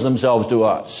disclose themselves to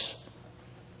us.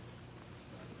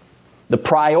 The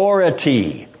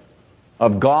priority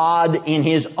of God in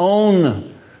His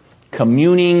own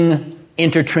communing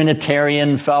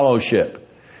inter-Trinitarian fellowship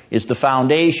is the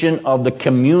foundation of the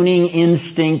communing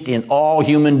instinct in all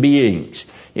human beings.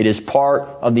 It is part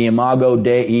of the imago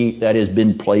Dei that has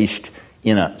been placed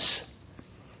in us.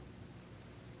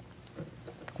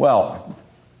 Well,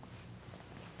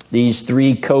 these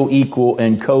three co-equal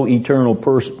and co-eternal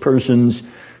persons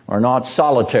are not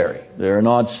solitary. They are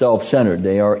not self-centered.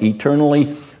 They are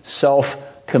eternally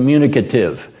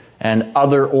self-communicative and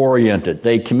other-oriented.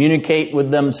 They communicate with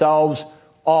themselves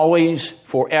always,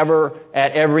 forever,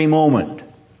 at every moment.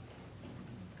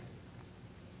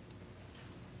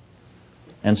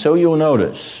 And so you'll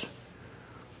notice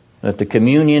that the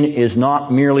communion is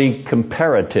not merely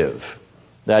comparative.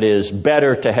 That is,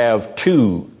 better to have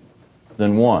two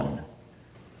than one.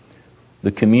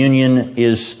 The communion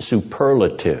is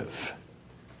superlative.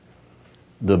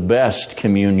 The best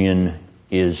communion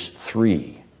is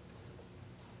three.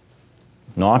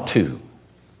 Not two.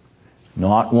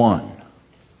 Not one.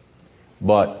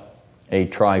 But a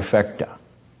trifecta.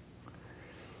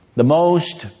 The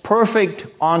most perfect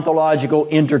ontological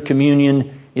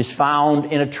intercommunion is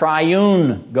found in a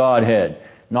triune Godhead.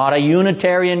 Not a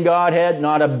Unitarian Godhead,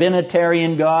 not a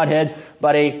Binitarian Godhead,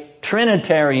 but a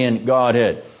Trinitarian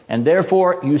Godhead. And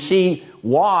therefore, you see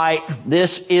why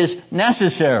this is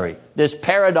necessary. This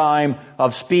paradigm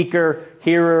of speaker,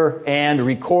 hearer, and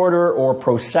recorder or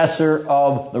processor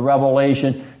of the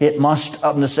revelation. It must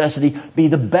of necessity be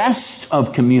the best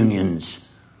of communions.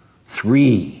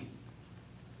 Three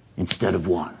instead of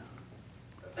one.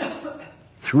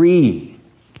 Three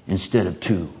instead of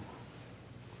two.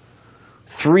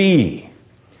 Three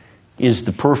is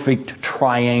the perfect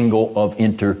triangle of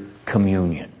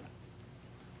intercommunion.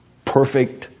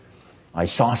 Perfect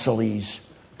isosceles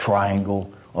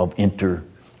triangle of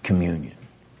intercommunion.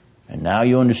 And now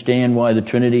you understand why the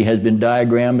Trinity has been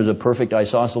diagrammed as a perfect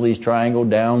isosceles triangle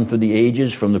down through the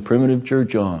ages from the primitive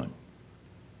church on.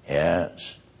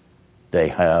 Yes, they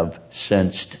have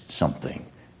sensed something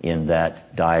in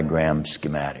that diagram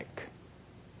schematic.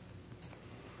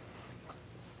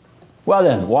 Well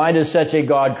then, why does such a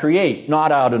God create?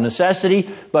 Not out of necessity,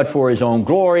 but for His own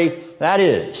glory. That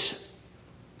is,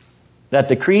 that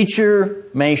the creature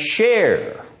may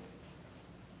share.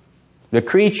 The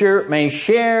creature may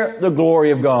share the glory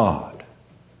of God.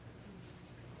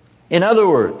 In other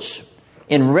words,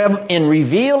 in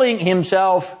revealing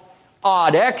Himself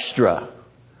ad extra,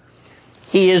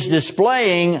 He is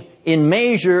displaying in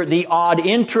measure the ad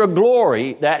intra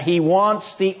glory that He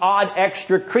wants the ad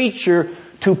extra creature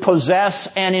to possess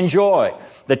and enjoy.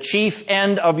 The chief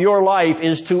end of your life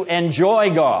is to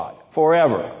enjoy God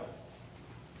forever.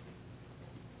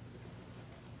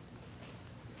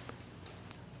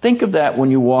 Think of that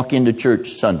when you walk into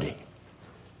church Sunday.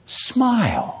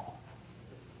 Smile.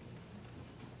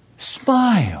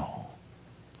 Smile.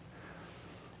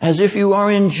 As if you are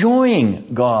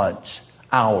enjoying God's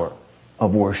hour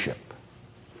of worship.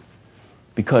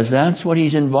 Because that's what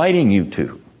He's inviting you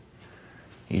to.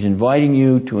 He's inviting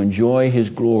you to enjoy His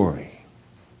glory.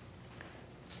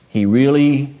 He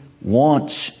really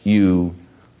wants you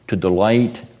to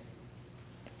delight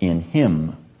in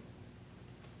Him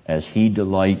as He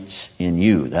delights in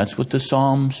you. That's what the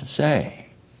Psalms say.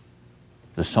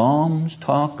 The Psalms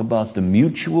talk about the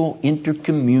mutual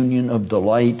intercommunion of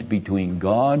delight between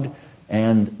God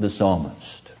and the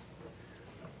psalmist.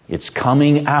 It's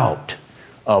coming out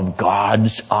of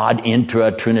God's ad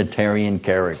intra Trinitarian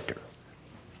character.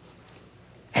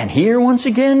 And here once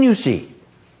again you see,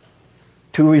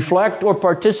 to reflect or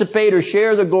participate or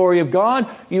share the glory of God,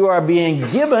 you are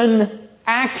being given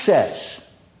access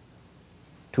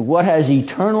to what has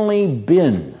eternally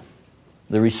been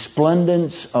the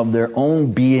resplendence of their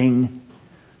own being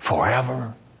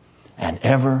forever and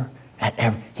ever and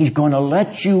ever. He's going to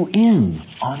let you in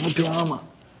on the drama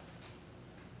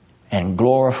and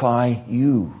glorify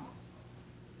you.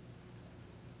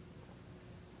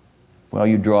 Well,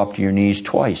 you dropped to your knees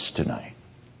twice tonight.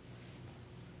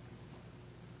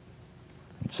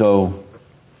 So,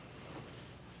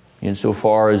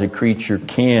 insofar as a creature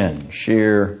can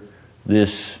share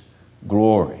this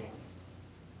glory,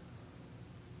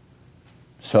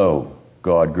 so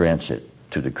God grants it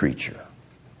to the creature.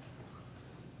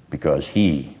 Because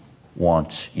He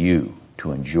wants you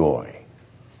to enjoy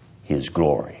His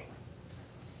glory.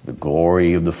 the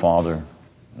glory of the Father,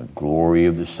 the glory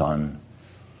of the Son,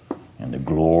 and the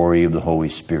glory of the Holy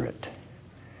Spirit.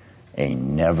 A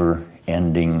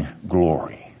never-ending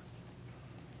glory.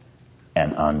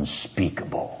 An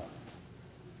unspeakable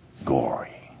glory.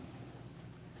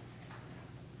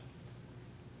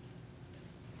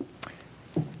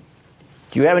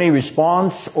 Do you have any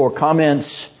response or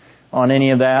comments on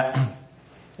any of that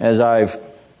as I've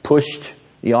pushed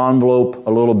the envelope a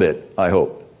little bit, I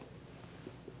hope?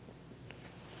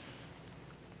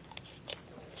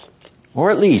 Or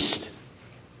at least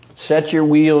set your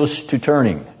wheels to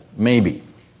turning, maybe.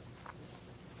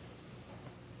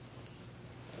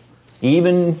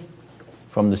 Even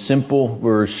from the simple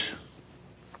verse,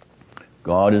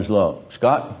 God is love.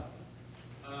 Scott?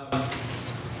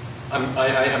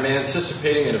 I'm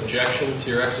anticipating an objection to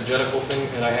your exegetical thing,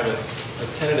 and I have a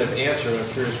tentative answer, and I'm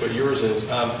curious what yours is.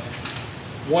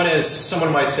 One is,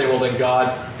 someone might say, well, then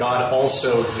God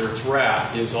also exerts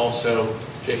wrath. He is also,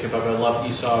 Jacob have I loved,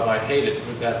 Esau have I hated.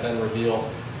 Would that then reveal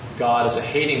God as a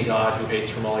hating God who hates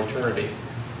from all eternity?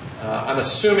 I'm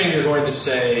assuming you're going to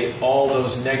say all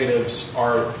those negatives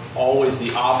are always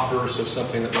the obverse of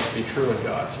something that must be true in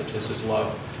God, such as his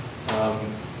love.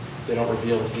 They don't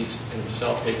reveal that he's in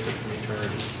himself hatred from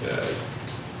eternity.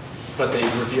 But they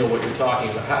reveal what you're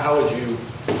talking about. How would you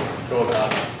go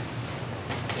about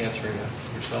answering that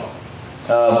yourself?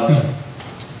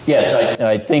 Yes,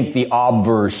 I think the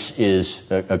obverse is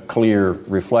a clear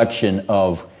reflection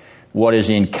of what is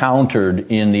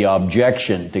encountered in the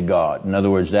objection to God. In other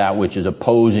words, that which is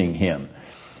opposing him.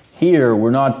 Here,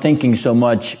 we're not thinking so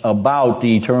much about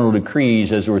the eternal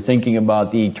decrees as we're thinking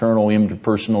about the eternal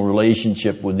interpersonal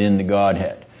relationship within the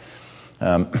Godhead.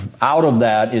 Out of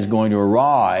that is going to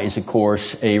arise, of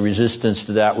course, a resistance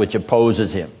to that which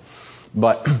opposes him.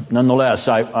 But nonetheless,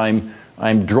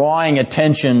 I'm drawing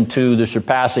attention to the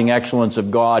surpassing excellence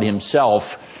of God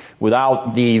himself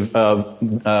without the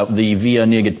via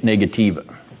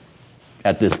negativa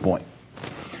at this point.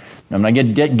 When I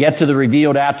get to the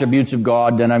revealed attributes of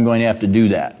God, then I'm going to have to do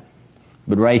that.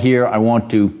 But right here, I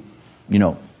want to,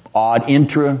 ad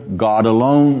intra, God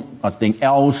alone, nothing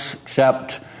else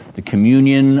except the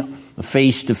communion, the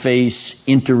face-to-face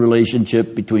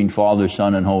interrelationship between Father,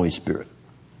 Son, and Holy Spirit.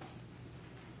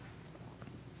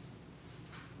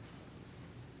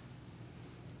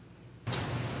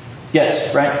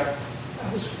 Yes, right?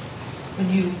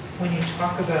 When you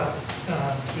talk about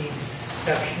the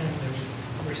exception, there's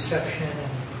reception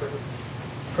and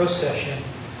procession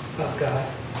of God.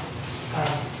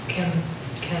 Can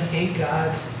a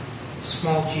God,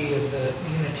 small g of the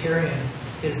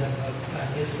Unitarianism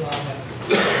of Islam,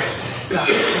 God,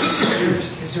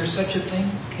 is there such a thing?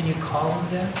 Can you call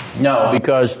him that? No,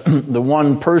 because the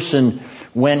one person,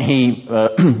 when he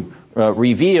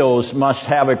reveals, must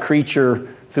have a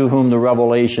creature through whom the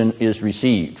revelation is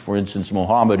received. For instance,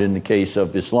 Muhammad in the case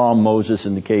of Islam, Moses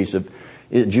in the case of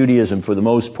Judaism for the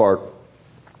most part.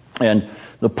 And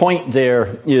the point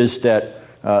there is that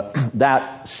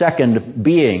that second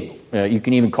being, you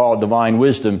can even call it divine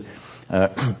wisdom,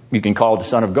 you can call it the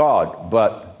Son of God,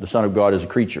 but the Son of God is a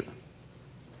creature.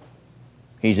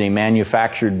 He's a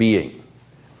manufactured being.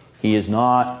 He is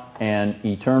not an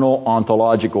eternal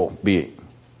ontological being.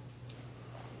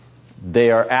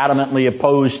 They are adamantly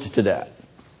opposed to that.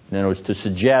 In other words, to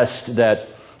suggest that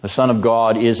the Son of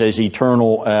God is as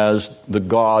eternal as the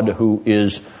God who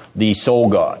is the sole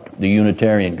God, the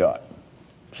Unitarian God.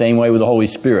 Same way with the Holy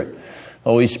Spirit. The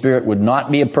Holy Spirit would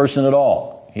not be a person at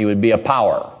all. He would be a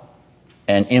power,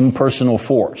 an impersonal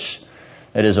force.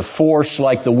 That is a force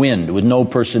like the wind with no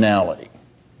personality.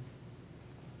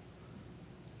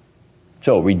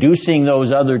 So reducing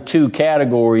those other two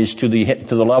categories to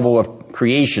the level of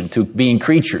creation, to being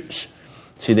creatures.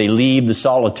 See, they leave the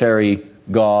solitary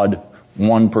God,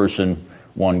 one person,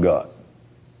 one God.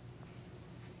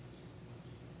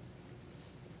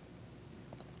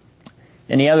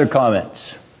 Any other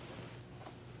comments?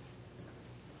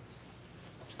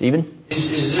 Stephen?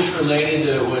 Is this related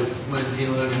to what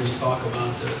theologians talk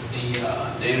about,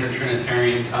 the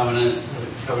inter-Trinitarian covenant,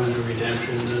 the covenant of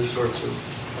redemption, those sorts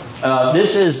of...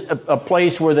 This is a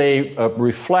place where they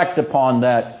reflect upon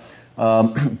that,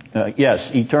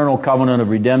 yes, eternal covenant of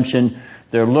redemption.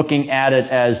 They're looking at it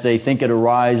as they think it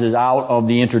arises out of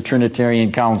the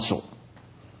inter-Trinitarian council.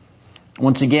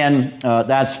 Once again,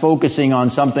 that's focusing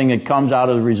on something that comes out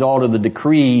of the result of the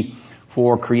decree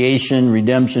for creation,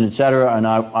 redemption, etc. And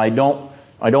I don't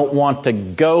want to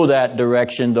go that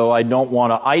direction, though I don't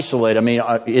want to isolate. I mean,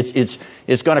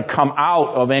 it's going to come out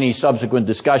of any subsequent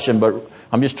discussion, but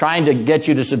I'm just trying to get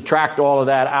you to subtract all of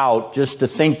that out, just to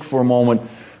think for a moment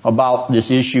about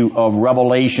this issue of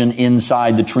revelation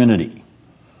inside the Trinity.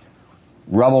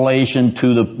 Revelation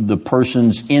to the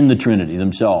persons in the Trinity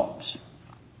themselves.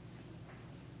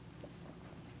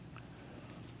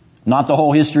 Not the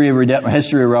whole history of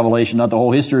revelation, not the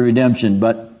whole history of redemption,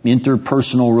 but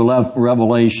interpersonal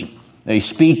revelation. They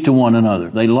speak to one another.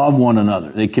 They love one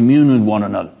another. They commune with one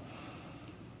another.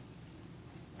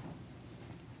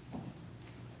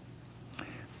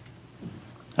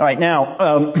 All right,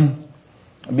 now,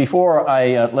 before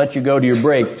I let you go to your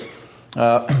break,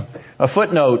 a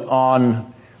footnote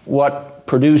on what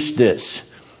produced this.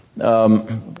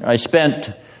 I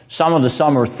spent some of the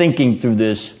summer thinking through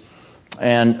this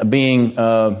and being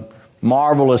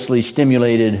marvelously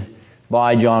stimulated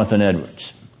by Jonathan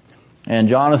Edwards. And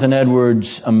Jonathan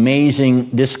Edwards'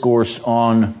 amazing discourse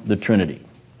on the Trinity.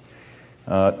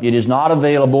 It is not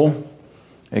available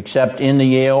except in the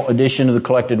Yale edition of the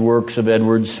collected works of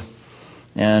Edwards.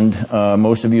 And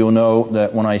most of you will know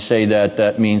that when I say that,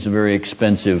 that means a very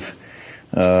expensive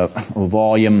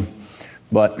volume.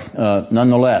 But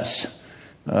nonetheless,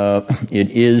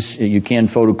 it is, you can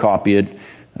photocopy it.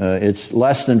 It's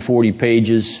less than 40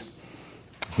 pages.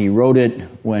 He wrote it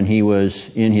when he was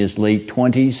in his late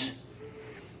 20s.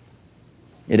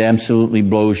 It absolutely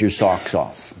blows your socks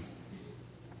off.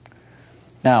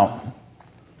 Now,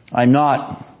 I'm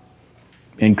not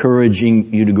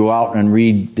encouraging you to go out and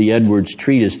read the Edwards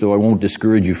treatise, though I won't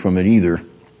discourage you from it either,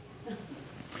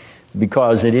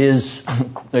 because it is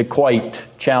quite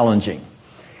challenging.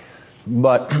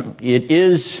 But it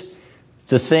is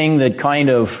the thing that kind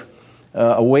of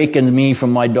awakened me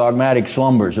from my dogmatic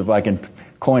slumbers, if I can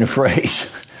coin a phrase,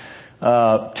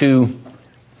 to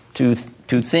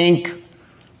think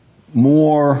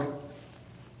more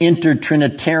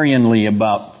intertrinitarianly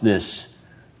about this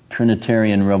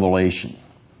Trinitarian revelation.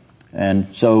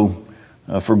 And so,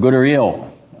 for good or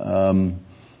ill,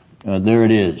 there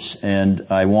it is. And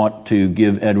I want to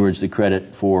give Edwards the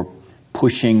credit for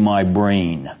pushing my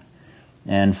brain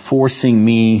and forcing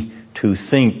me to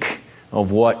think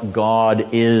of what God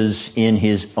is in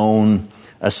His own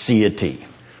aseity,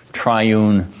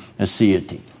 triune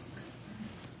aseity.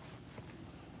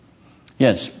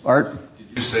 Yes, Art?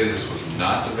 Did you say this was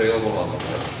not available on the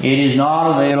website? It is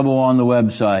not available on the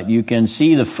website. You can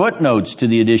see the footnotes to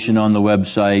the edition on the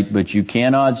website, but you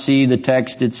cannot see the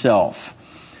text itself.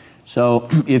 So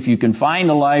if you can find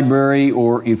the library,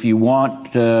 or if you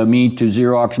want me to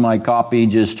Xerox my copy,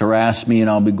 just harass me and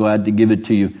I'll be glad to give it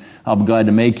to you. I'll be glad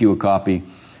to make you a copy.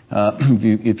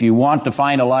 If you want to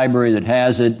find a library that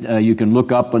has it, you can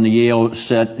look up on the Yale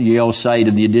site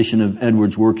of the edition of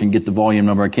Edwards' work and get the volume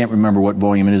number. I can't remember what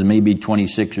volume it is, maybe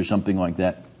 26 or something like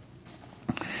that.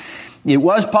 It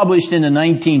was published in the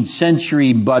 19th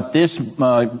century, but this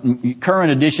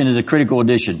current edition is a critical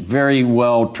edition, very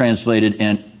well translated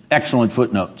and excellent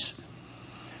footnotes.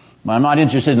 I'm not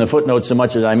interested in the footnotes so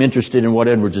much as I'm interested in what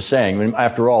Edwards is saying. I mean,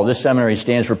 after all, this seminary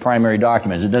stands for primary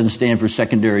documents. It doesn't stand for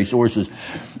secondary sources.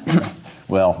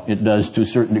 Well, it does to a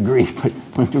certain degree,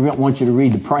 but I want you to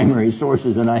read the primary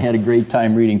sources, and I had a great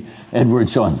time reading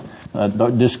Edwards on the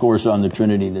discourse on the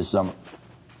Trinity this summer.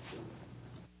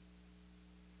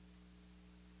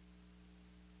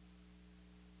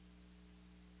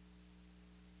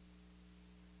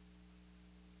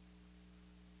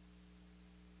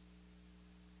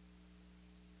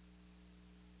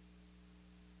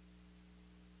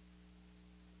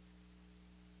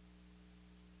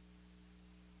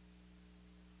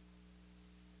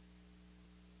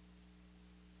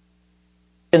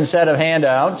 Set of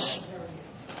handouts.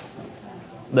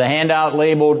 The handout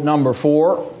labeled number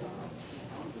 4.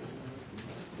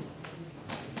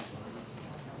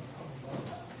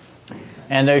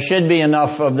 And there should be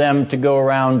enough of them to go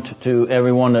around to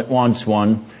everyone that wants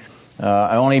one.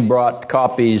 I only brought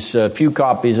copies, a few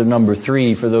copies of number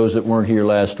 3 for those that weren't here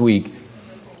last week.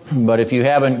 But if you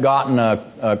haven't gotten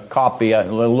a copy, it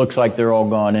looks like they're all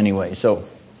gone anyway. So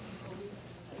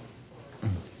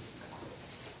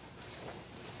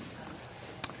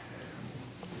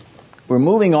we're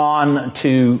moving on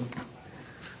to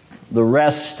the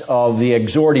rest of the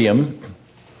exordium,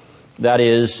 that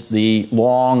is the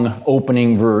long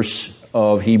opening verse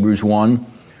of Hebrews 1,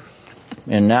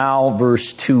 and now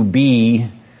verse 2b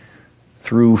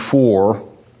through 4.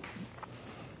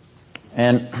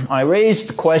 And I raised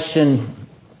the question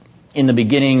in the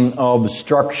beginning of the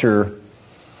structure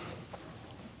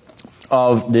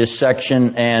of this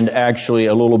section, and actually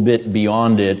a little bit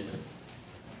beyond it,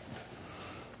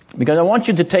 because I want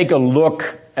you to take a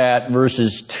look at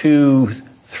verses 2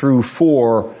 through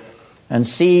 4 and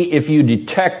see if you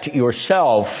detect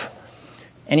yourself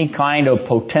any kind of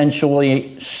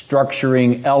potentially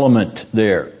structuring element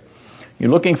there.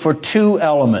 You're looking for two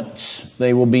elements.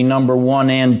 They will be number 1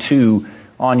 and 2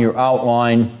 on your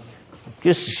outline.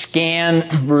 Just scan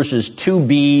verses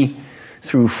 2b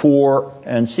through 4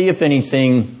 and see if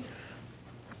anything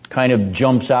kind of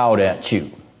jumps out at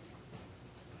you.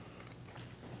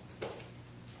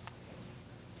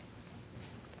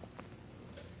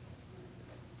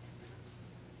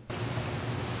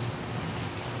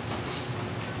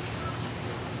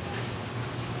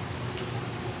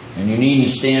 And you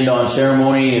needn't stand on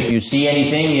ceremony if you see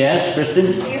anything. Yes, Kristen?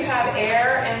 You have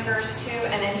heir in verse 2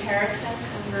 and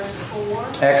inheritance in verse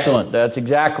 4. Excellent. That's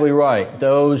exactly right.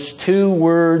 Those two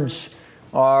words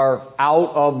are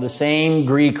out of the same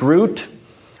Greek root.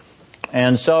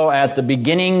 And so at the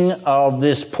beginning of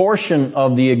this portion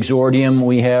of the exordium,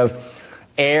 we have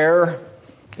heir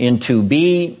in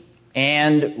 2b,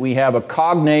 and we have a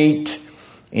cognate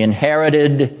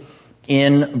inherited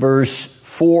in verse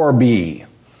 4b.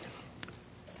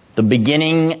 The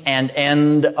beginning and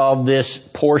end of this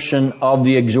portion of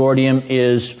the exordium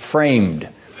is framed.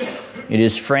 It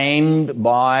is framed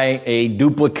by a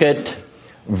duplicate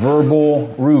verbal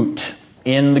root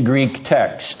in the Greek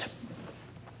text.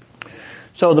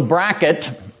 So the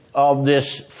bracket of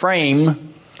this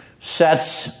frame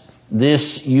sets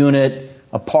this unit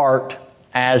apart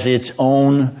as its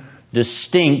own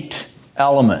distinct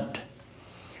element.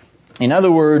 In other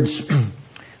words,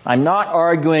 I'm not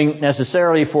arguing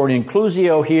necessarily for an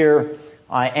inclusio here.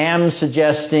 I am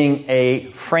suggesting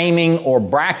a framing or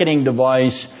bracketing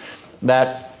device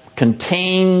that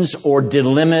contains or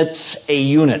delimits a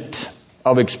unit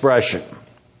of expression.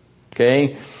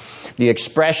 Okay? The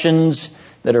expressions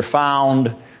that are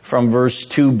found from verse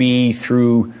 2b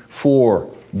through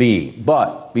 4b.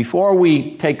 But before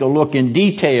we take a look in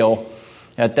detail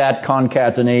at that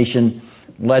concatenation,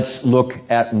 let's look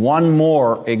at one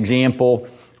more example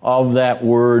of that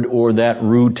word or that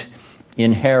root,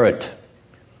 inherit.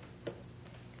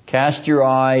 Cast your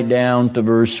eye down to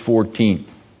verse 14.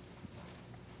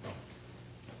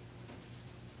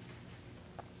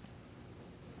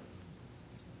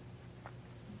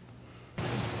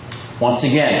 Once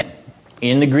again,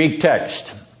 in the Greek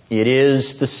text, it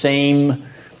is the same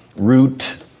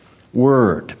root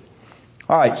word.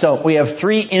 All right, so we have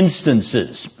 3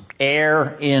 instances.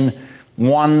 Heir in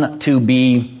 1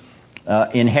 2b,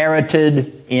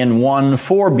 inherited in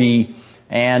 1:4b,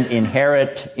 and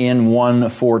inherit in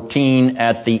 1:14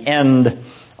 at the end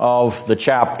of the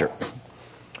chapter.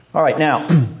 All right, now,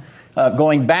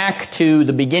 going back to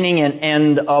the beginning and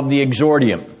end of the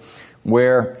exordium,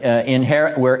 where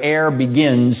heir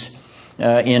begins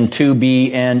in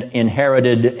 2b and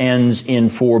inherited ends in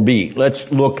 4b.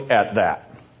 Let's look at that.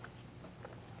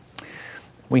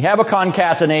 We have a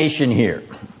concatenation here.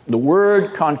 The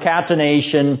word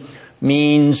concatenation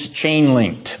means chain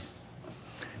linked.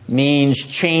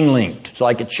 It's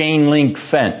like a chain link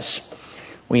fence.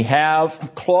 We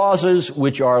have clauses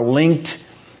which are linked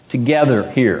together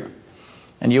here.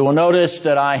 And you will notice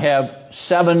that I have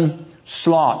 7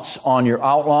 slots on your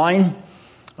outline.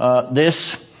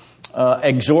 This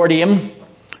exordium,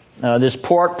 this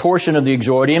portion of the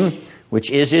exordium,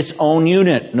 which is its own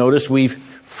unit. Notice we've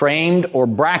framed or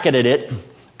bracketed it.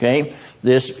 Okay,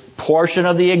 this portion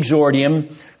of the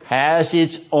exordium has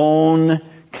its own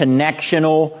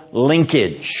connectional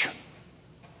linkage.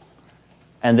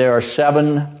 And there are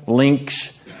 7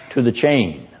 links to the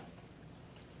chain.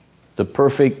 The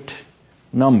perfect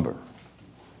number.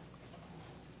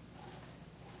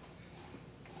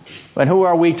 But who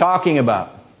are we talking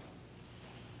about?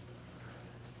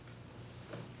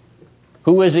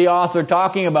 Who is the author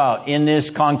talking about in this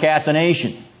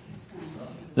concatenation?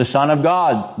 The Son of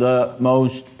God, the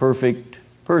most perfect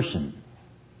person.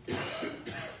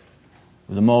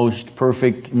 The most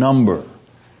perfect number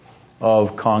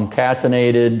of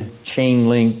concatenated,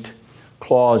 chain-linked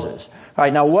clauses. All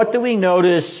right, now what do we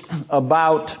notice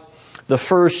about the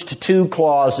first 2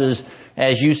 clauses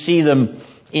as you see them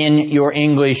in your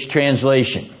English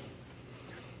translation?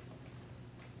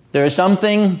 There is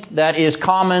something that is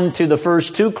common to the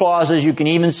first 2 clauses. You can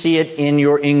even see it in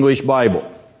your English Bible.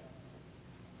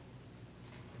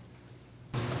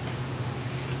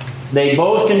 They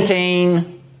both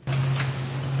contain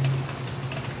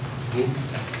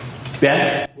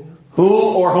Ben? Who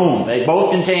or whom? They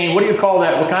both contain, what do you call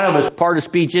that? What kind of a part of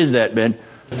speech is that, Ben?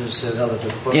 It is a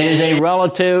relative pronoun. It is a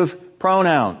relative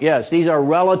pronoun. Yes, these are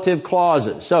relative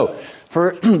clauses. So,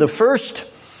 for the first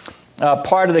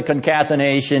part of the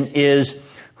concatenation is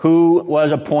who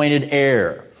was appointed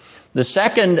heir. The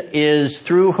second is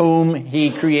through whom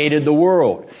he created the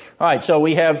world. All right, so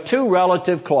we have 2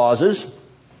 relative clauses.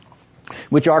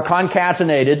 which are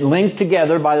concatenated, linked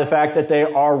together by the fact that they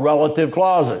are relative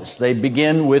clauses. They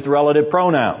begin with relative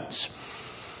pronouns.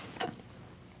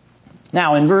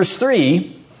 Now, in verse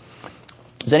 3,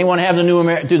 does anyone have the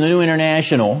New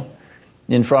International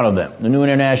in front of them? The New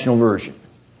International Version.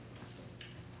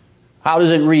 How does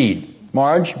it read?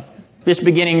 Marge? This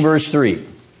beginning verse 3.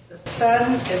 The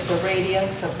sun is the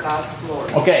radiance of God's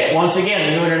glory. Okay, once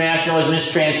again, the New International has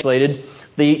mistranslated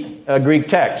the Greek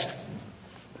text.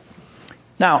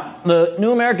 Now, the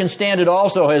New American Standard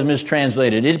also has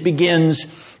mistranslated. It begins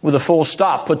with a full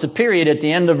stop, puts a period at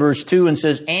the end of verse 2 and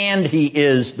says, and he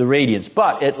is the radiance.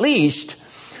 But at least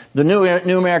the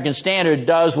New American Standard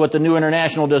does what the New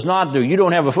International does not do. You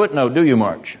don't have a footnote, do you,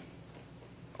 Marge?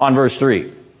 On verse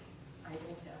 3.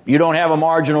 You don't have a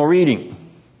marginal reading,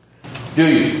 do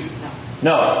you?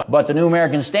 No. But the New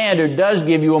American Standard does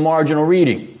give you a marginal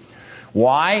reading.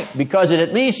 Why? Because it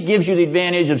at least gives you the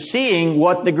advantage of seeing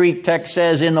what the Greek text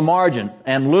says in the margin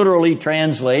and literally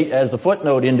translate, as the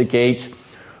footnote indicates,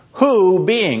 who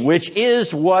being, which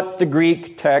is what the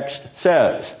Greek text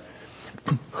says.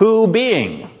 Who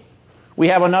being. We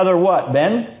have another what,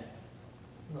 Ben?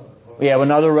 We have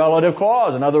another relative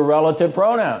clause, another relative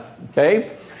pronoun.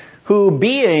 Okay? Who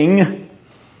being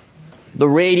the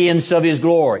radiance of his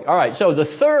glory. All right, so the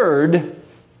third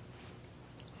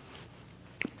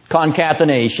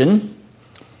concatenation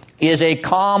is a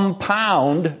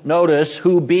compound, notice,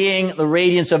 who being the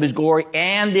radiance of his glory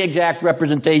and the exact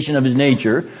representation of his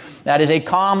nature. That is a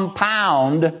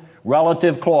compound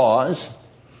relative clause.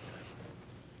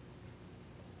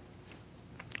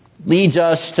 Leads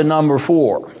us to number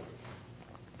 4.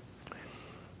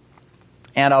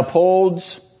 And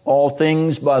upholds all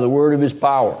things by the word of his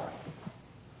power.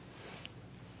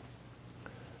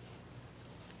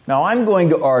 Now I'm going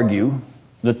to argue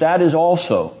that is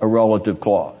also a relative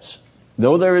clause,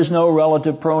 though there is no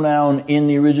relative pronoun in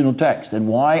the original text. And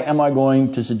why am I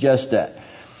going to suggest that?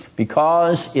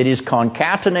 Because it is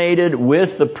concatenated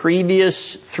with the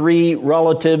previous 3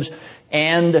 relatives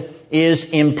and is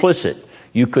implicit.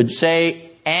 You could say,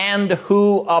 and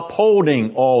who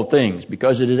upholding all things,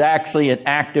 because it is actually an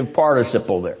active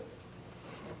participle there.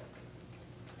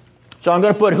 So I'm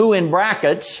going to put who in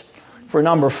brackets for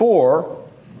number 4,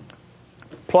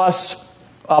 plus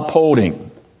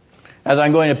upholding. As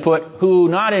I'm going to put who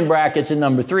not in brackets in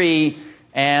number 3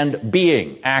 and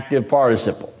being, active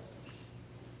participle.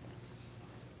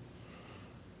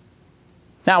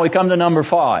 Now we come to number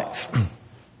 5.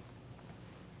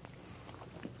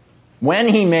 When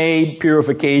he made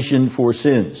purification for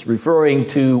sins, referring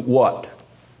to what?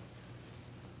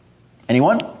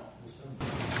 Anyone?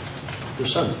 The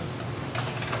Son.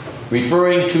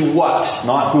 Referring to what?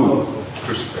 Not who.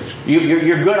 Crucifixion.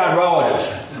 You're good on relatives.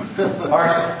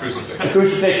 Crucifixion.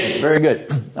 Crucifixion. Very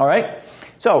good. All right.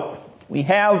 So we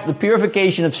have the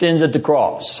purification of sins at the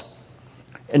cross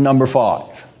in number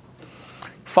 5.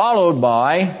 Followed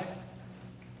by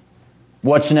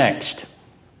what's next?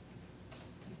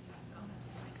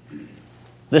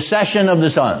 The session of the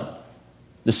Son.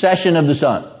 The session of the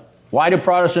Son. Why do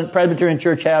Protestant Presbyterian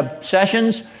Church have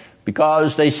sessions?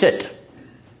 Because they sit.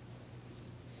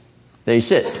 They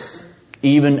sit.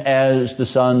 Even as the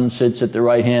Son sits at the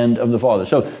right hand of the Father.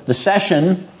 So the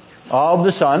session of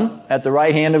the Son at the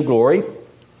right hand of glory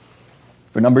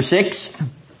for number 6.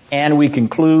 And we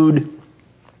conclude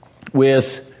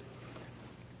with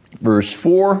verse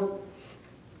 4.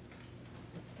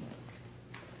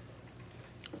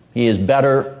 He is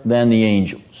better than the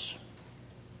angels.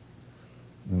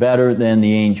 Better than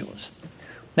the angels.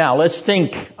 Now let's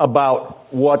think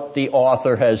about what the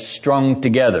author has strung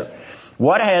together.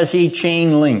 What has he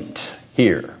chain linked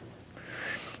here?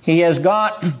 He has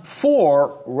got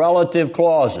 4 relative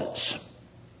clauses.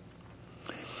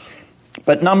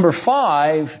 But number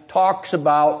 5 talks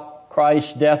about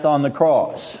Christ's death on the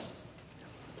cross.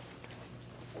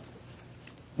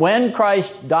 When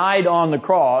Christ died on the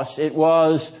cross, it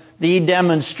was the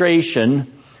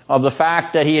demonstration of the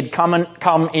fact that he had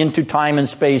come into time and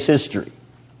space history.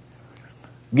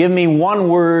 Give me one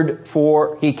word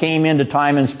for he came into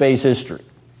time and space history.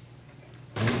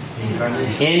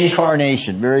 Incarnation.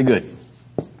 Incarnation. Very good.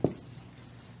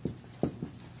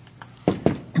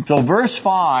 So verse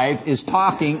 5 is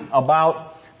talking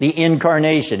about the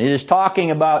incarnation. It is talking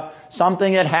about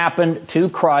something that happened to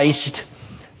Christ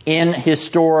in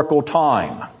historical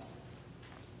time.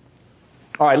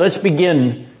 All right, let's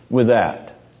begin with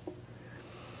that.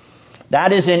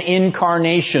 That is an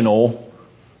incarnational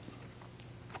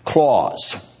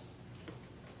clause.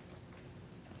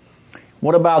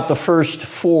 What about the first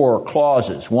 4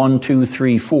 clauses? 1, 2,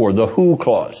 3, 4, the who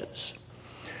clauses?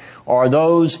 are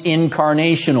those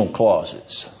incarnational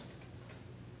clauses?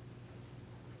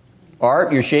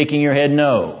 Art, you're shaking your head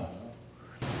no.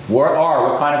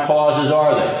 What kind of clauses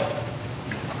are they?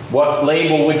 What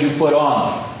label would you put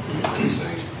on them? I'd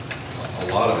say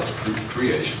a lot of it's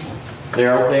creational. They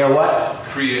are what?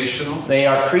 Creational. They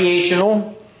are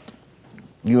creational.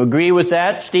 You agree with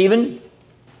that, Stephen?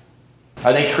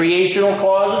 Are they creational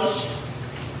clauses?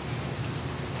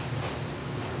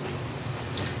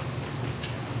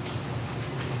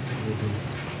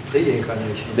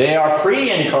 Pre-incarnational. They are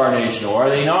pre-incarnational, are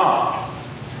they not?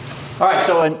 All right,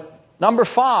 so in number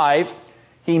 5,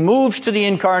 he moves to the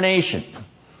incarnation.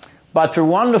 But through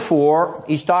 1 to 4,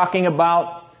 he's talking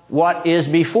about what is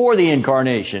before the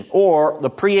incarnation, or the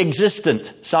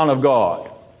pre-existent Son of God.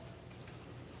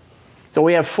 So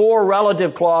we have 4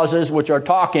 relative clauses which are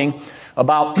talking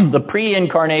about the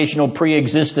pre-incarnational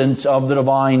pre-existence of the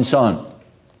divine Son.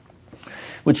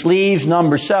 Which leaves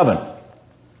number 7.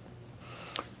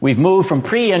 We've moved from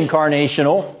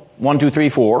pre-incarnational, 1, 2, 3,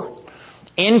 4,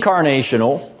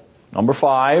 incarnational, number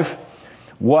 5.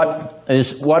 What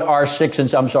are 6 and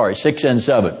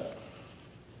 7?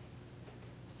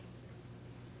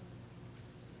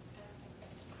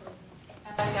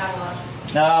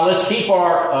 Now let's keep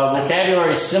our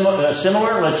vocabulary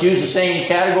similar. Let's use the same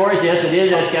categories. Yes, it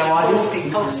is eschatological.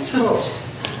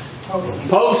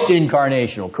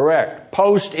 Post-incarnational, correct.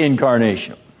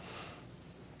 Post-incarnational.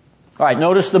 All right,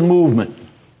 notice the movement.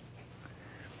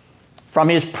 From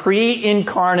his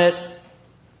pre-incarnate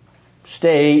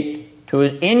state to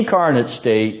his incarnate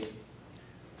state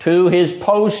to his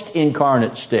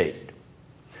post-incarnate state.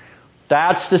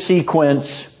 That's the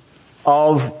sequence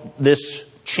of this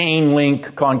chain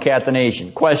link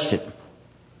concatenation. Question?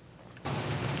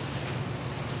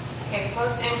 Okay,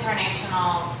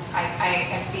 post-incarnational,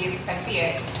 I see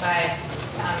it, but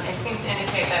it seems to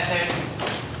indicate that there's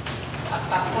a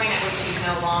point at which he's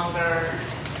no longer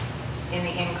in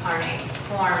the incarnate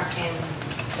form in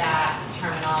that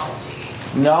terminology.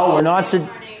 No, we're not.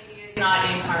 Incarnate, he is not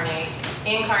incarnate.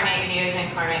 Incarnate, he is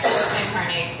incarnate.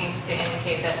 Post-incarnate seems to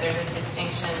indicate that there's a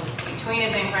distinction between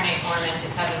his incarnate form and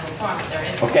his heavenly form, but there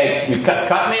is. Okay, you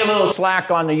cut me a little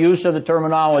slack on the use of the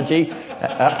terminology.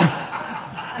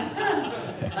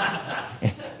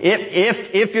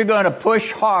 If you're going to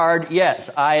push hard, yes,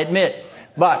 I admit.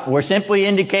 But we're simply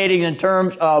indicating in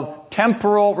terms of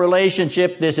temporal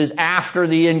relationship, this is after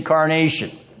the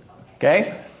incarnation.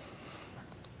 Okay?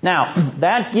 Now,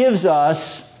 that gives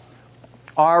us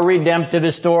our redemptive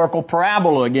historical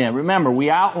parabola again. Remember, we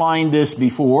outlined this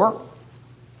before.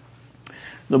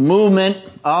 The movement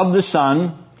of the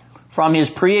Son from his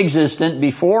pre-existent,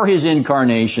 before his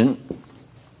incarnation,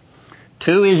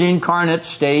 to his incarnate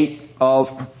state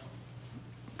of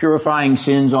purifying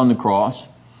sins on the cross,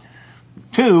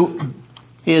 to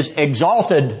his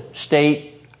exalted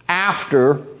state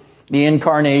after the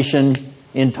incarnation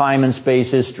in time and space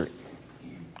history.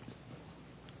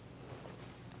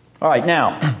 All right,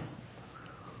 now,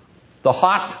 the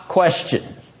hot question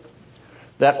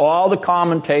that all the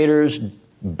commentators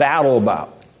battle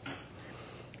about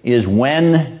is,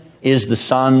 when is the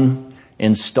Son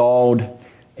installed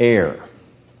heir?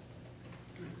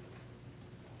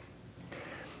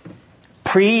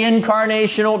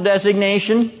 Pre-incarnational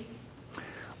designation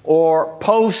or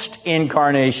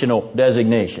post-incarnational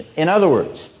designation? In other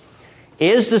words,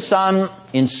 is the Son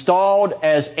installed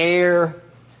as heir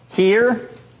here,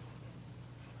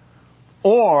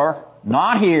 or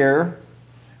not here,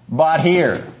 but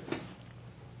here?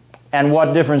 And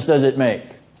what difference does it make?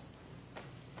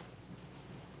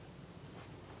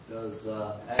 Does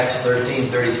Acts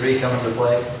 13:33 come into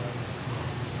play?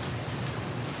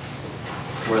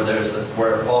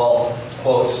 Where Paul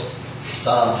quotes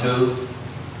Psalm 2?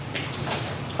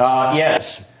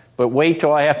 Yes, but wait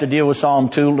till I have to deal with Psalm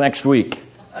 2 next week.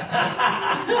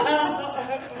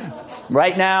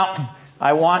 Right now,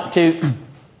 I want to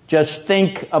just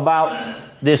think about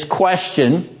this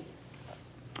question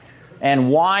and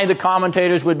why the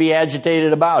commentators would be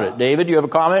agitated about it. David, do you have a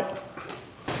comment?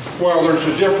 Well, there's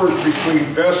a difference between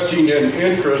vesting in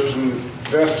interest and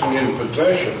vesting in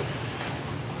possession.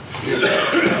 In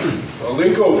a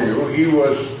legal view, he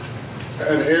was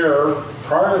an heir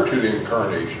prior to the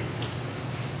incarnation.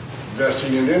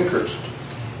 Vesting in interest.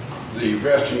 The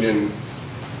vesting in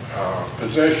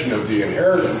possession of the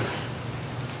inheritance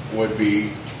would be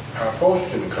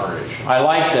post-incarnation. I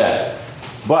like that.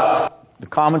 But the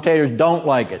commentators don't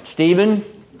like it. Stephen?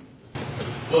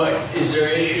 Well, is there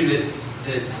an issue that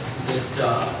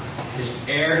his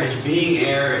heir, his being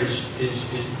heir, is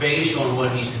based on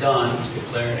what he's done? He's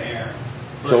declared heir.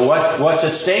 So what's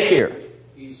at stake here?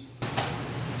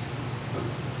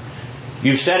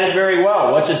 You said it very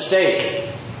well. What's at stake?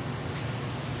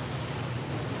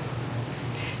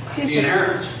 The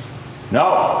inheritance.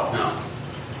 No. No.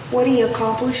 What he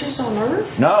accomplishes on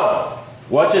earth? No.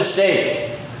 What's at stake?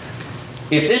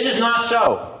 If this is not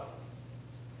so,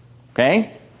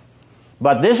 okay,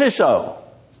 but this is so,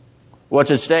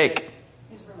 what's at stake?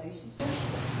 His relationship.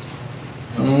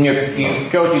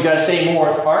 Coach, you got to say more.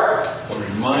 Art? What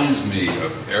reminds me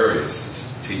of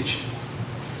Arius' teaching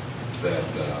that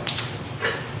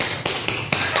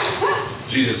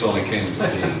Jesus only came into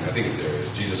being. I think it's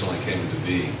Arius. Jesus only came into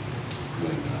being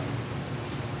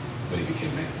when he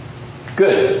became man.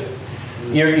 Good.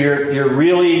 You're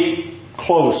really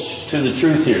close to the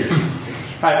truth here.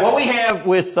 All right, what we have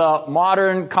with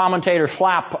modern commentator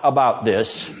flap about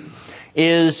this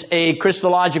is a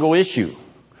Christological issue.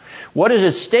 What is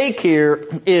at stake here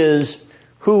is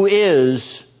who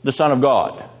is the Son of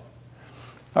God.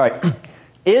 All right.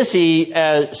 Is he,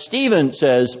 as Stephen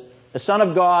says, the Son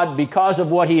of God because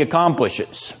of what he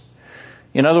accomplishes?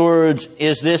 In other words,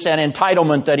 is this an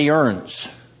entitlement that he earns?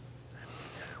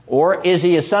 Or is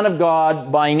he a Son of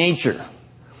God by nature,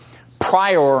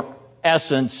 prior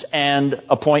essence and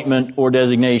appointment or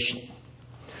designation?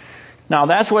 Now,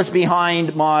 that's what's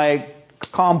behind my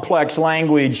complex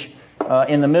language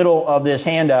in the middle of this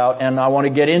handout, and I want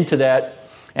to get into that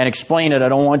and explain it. I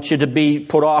don't want you to be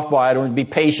put off by it. I want you to be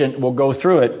patient. We'll go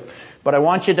through it. But I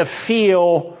want you to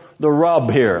feel the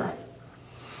rub here.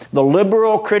 The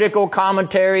liberal critical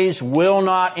commentaries will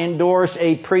not endorse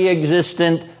a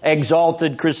pre-existent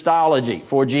exalted Christology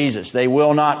for Jesus. They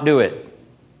will not do it.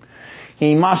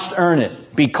 He must earn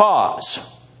it because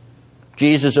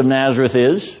Jesus of Nazareth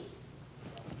is?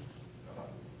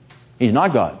 He's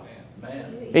not God.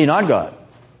 He's not God.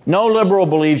 No liberal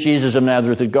believes Jesus of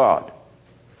Nazareth is God.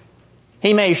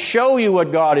 He may show you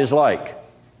what God is like,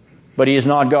 but he is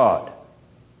not God.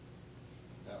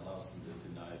 That allows them to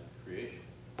deny creation.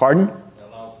 Pardon? That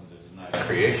allows them to deny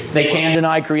creation. They can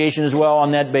deny creation as well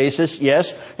on that basis,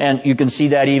 yes, and you can see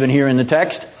that even here in the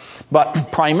text.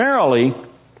 But primarily,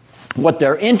 what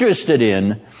they're interested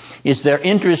in is they're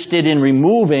interested in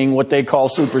removing what they call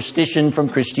superstition from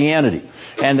Christianity.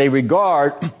 And they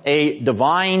regard a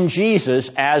divine Jesus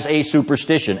as a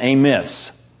superstition, a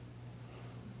myth.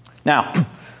 Now,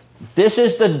 this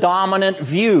is the dominant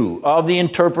view of the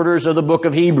interpreters of the book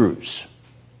of Hebrews.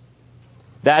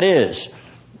 That is,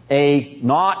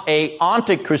 not a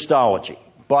ontic Christology,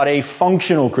 but a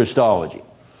functional Christology.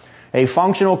 A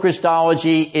functional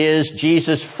Christology is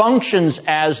Jesus functions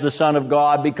as the Son of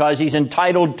God because he's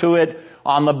entitled to it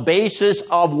on the basis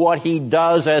of what he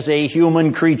does as a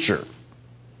human creature.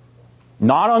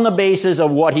 Not on the basis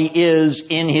of what he is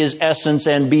in his essence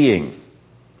and being.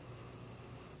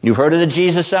 You've heard of the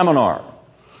Jesus Seminar.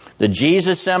 The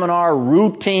Jesus Seminar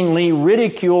routinely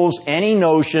ridicules any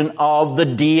notion of the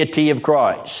deity of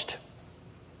Christ.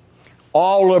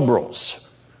 All liberals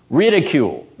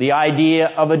ridicule the idea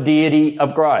of a deity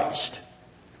of Christ.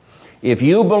 If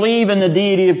you believe in the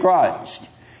deity of Christ,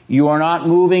 you are not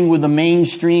moving with the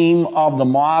mainstream of the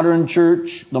modern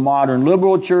church, the modern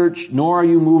liberal church, nor are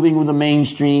you moving with the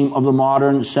mainstream of the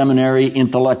modern seminary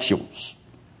intellectuals.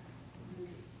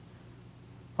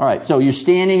 All right, so you're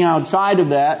standing outside of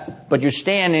that, but you're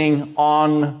standing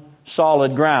on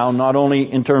solid ground, not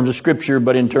only in terms of Scripture,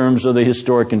 but in terms of the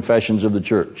historic confessions of the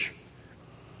church.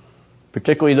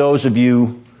 Particularly those of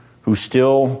you who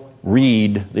still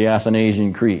read the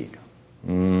Athanasian Creed.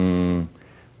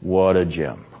 What a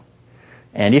gem.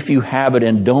 And if you have it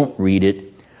and don't read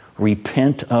it,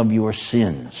 repent of your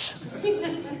sins.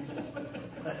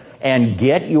 And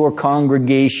get your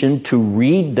congregation to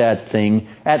read that thing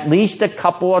at least a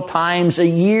couple of times a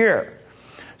year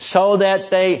so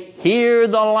that they hear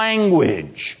the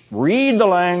language, read the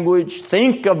language,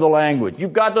 think of the language.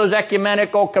 You've got those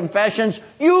ecumenical confessions,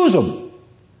 use them.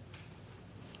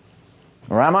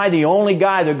 Or am I the only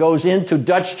guy that goes into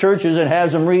Dutch churches and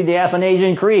has them read the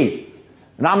Athanasian Creed?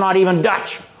 And I'm not even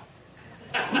Dutch.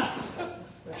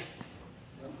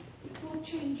 We'll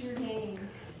change your name.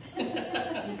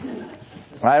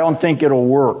 I don't think it'll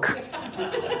work.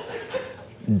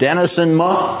 Dennison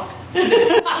monk?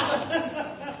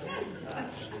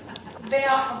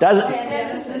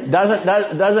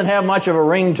 Doesn't have much of a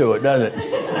ring to it, does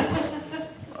it?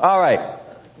 All right.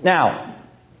 Now,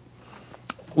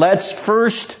 let's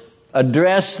first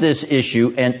address this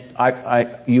issue, and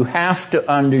you have to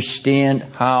understand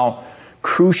how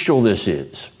crucial this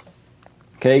is.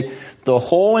 Okay? The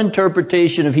whole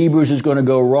interpretation of Hebrews is going to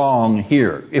go wrong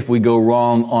here if we go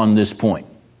wrong on this point.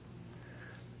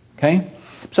 Okay?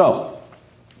 So,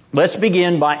 let's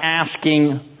begin by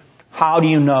asking, how do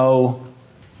you know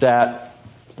that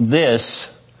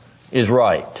this is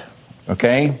right.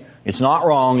 Okay? It's not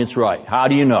wrong, it's right. How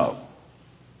do you know?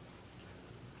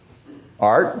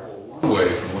 Art? One way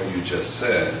from what you just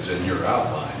said is in your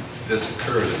outline. This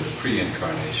occurred in the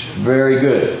pre-incarnation. Very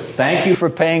good. Thank you for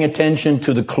paying attention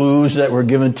to the clues that were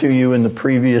given to you in the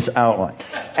previous outline.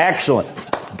 Excellent.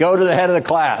 Go to the head of the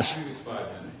class.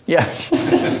 Yes.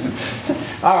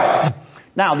 All right.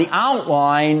 Now, the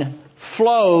outline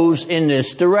flows in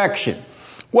this direction.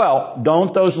 Well,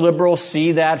 don't those liberals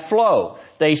see that flow?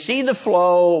 They see the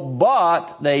flow,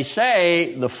 but they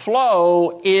say the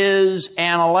flow is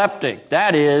analeptic.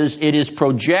 That is, it is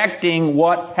projecting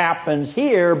what happens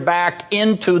here back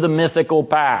into the mythical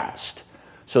past.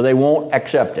 So they won't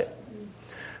accept it.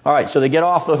 All right, so they get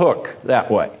off the hook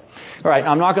that way. All right,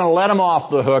 I'm not going to let them off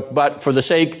the hook, but for the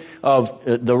sake of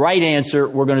the right answer,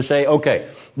 we're going to say, okay,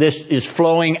 this is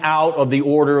flowing out of the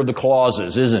order of the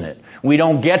clauses, isn't it? We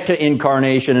don't get to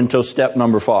incarnation until step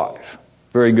number 5.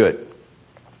 Very good.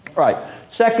 All right.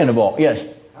 Second of all, yes,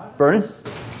 Vernon?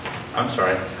 I'm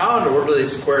sorry. How in the world do they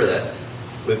square that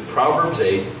with Proverbs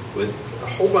 8, with a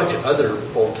whole bunch of other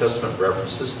Old Testament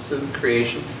references to the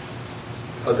creation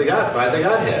of the God, by the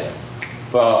Godhead?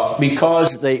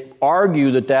 Because they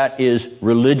argue that that is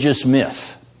religious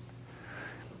myth.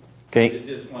 Okay. They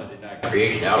just want to deny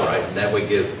creation outright, and that way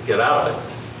get out of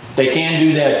it. They can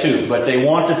do that too, but they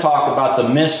want to talk about the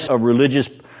myths of religious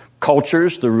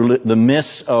cultures, the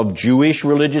myths of Jewish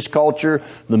religious culture,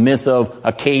 the myth of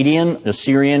Akkadian,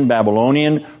 Assyrian,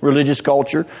 Babylonian religious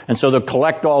culture. And so they'll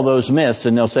collect all those myths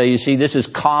and they'll say, you see, this is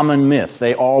common myth.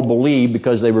 They all believe,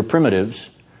 because they were primitives,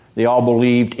 they all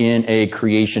believed in a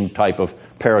creation type of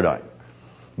paradigm.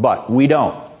 But we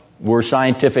don't. We're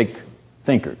scientific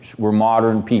thinkers. We're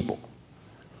modern people.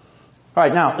 All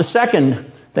right, now, the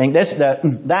second thing,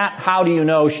 that how do you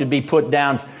know should be put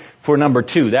down for number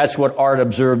 2. That's what Art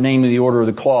observed, namely the order of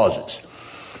the clauses.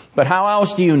 But how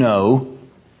else do you know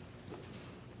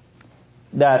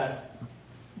that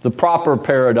the proper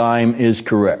paradigm is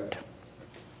correct?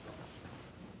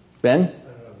 Ben?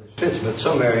 Fits, but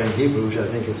somewhere in Hebrews, I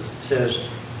think it says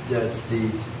that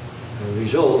the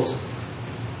results,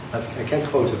 I can't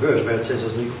quote the verse, but it says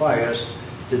it requires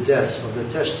the death of the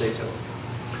testator.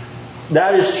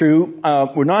 That is true.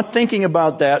 We're not thinking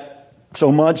about that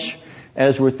so much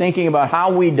as we're thinking about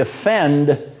how we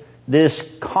defend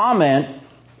this comment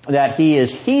that he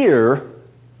is here,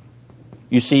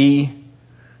 you see,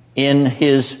 in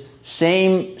his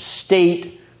same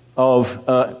state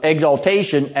of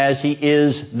exaltation as he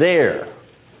is there.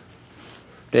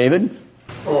 David?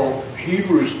 Oh,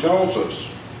 Hebrews tells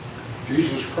us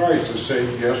Jesus Christ is the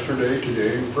same yesterday,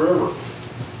 today, and forever.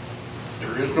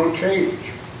 There is no change.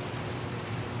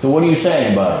 So what are you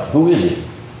saying about it? Who is he?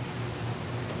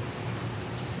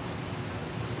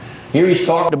 Here he's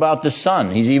talked about the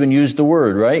Son. He's even used the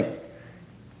word, right?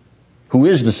 Who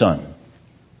is the Son?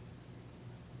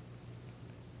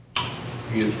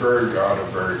 He is very God and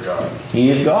very God. He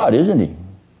is God, isn't he?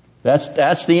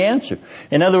 That's the answer.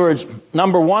 In other words,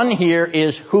 number 1 here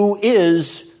is, who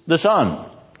is the Son?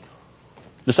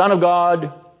 The Son of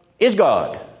God is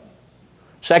God.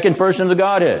 Second person of the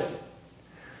Godhead.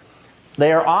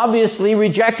 They are obviously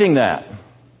rejecting that.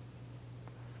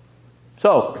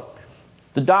 So,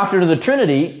 the doctrine of the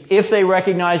Trinity, if they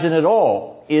recognize it at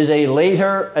all, is a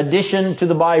later addition to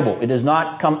the Bible. It does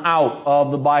not come out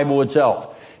of the Bible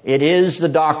itself. It is the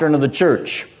doctrine of the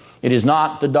church. It is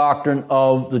not the doctrine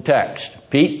of the text.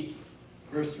 Pete?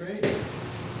 Verse 3.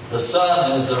 The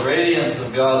Son is the radiance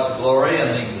of God's glory and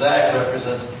the exact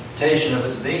representation of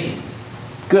His being.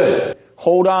 Good.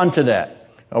 Hold on to that.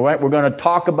 All right, we're going to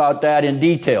talk about that in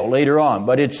detail later on.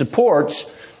 But it supports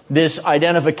this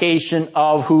identification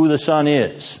of who the Son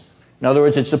is. In other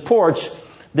words, it supports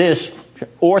this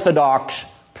orthodox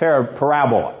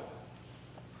parabola.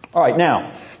 All right,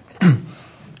 now,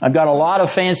 I've got a lot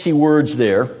of fancy words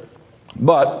there,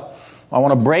 but I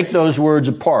want to break those words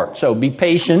apart. So be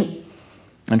patient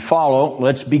and follow.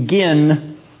 Let's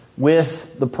begin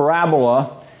with the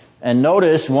parabola. And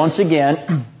notice, once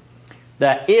again,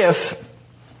 that if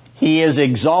he is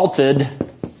exalted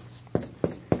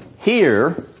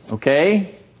here,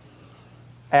 okay,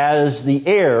 as the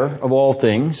heir of all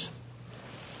things,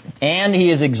 and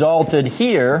he is exalted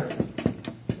here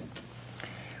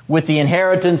with the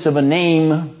inheritance of a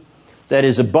name that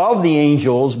is above the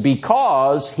angels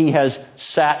because he has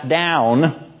sat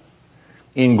down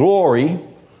in glory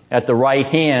at the right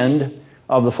hand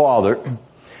of the Father,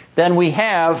 then we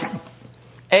have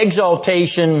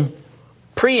exaltation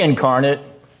pre-incarnate,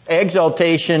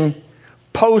 exaltation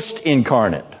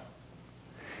post-incarnate.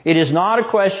 It is not a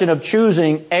question of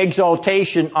choosing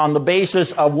exaltation on the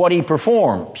basis of what he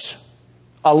performs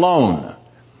alone.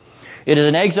 It is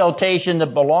an exaltation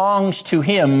that belongs to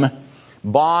him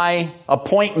by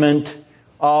appointment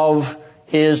of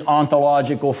his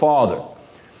ontological Father.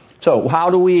 So how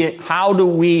do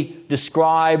we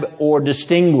describe or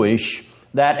distinguish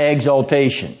that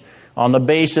exaltation? On the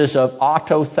basis of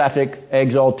autothetic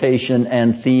exaltation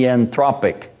and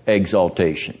theanthropic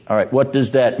exaltation. All right, what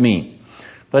does that mean?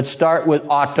 Let's start with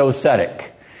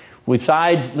autothetic.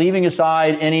 Leaving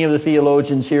aside any of the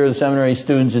theologians here, the seminary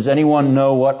students, does anyone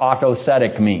know what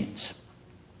autothetic means?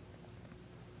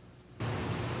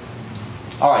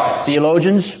 All right,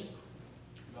 theologians?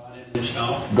 God in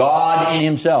himself. God in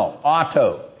himself.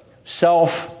 Auto.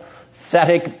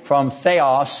 Self-thetic from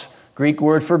theos, Greek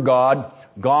word for God.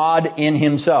 God in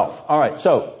himself. All right,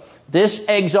 so this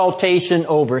exaltation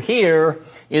over here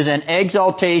is an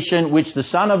exaltation which the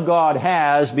Son of God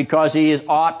has because he is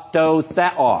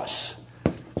autotheos.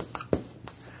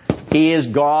 He is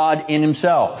God in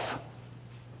himself.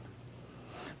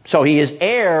 So he is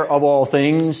heir of all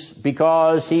things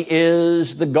because he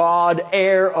is the God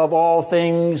heir of all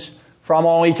things from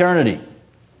all eternity.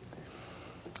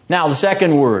 Now the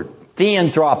second word,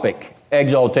 theanthropic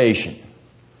exaltation.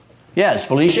 Yes,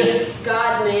 Felicia?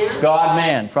 God-man.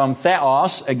 God-man. From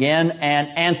theos, again,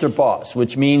 and anthropos,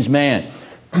 which means man.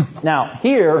 Now,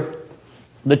 here,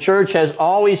 the church has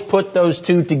always put those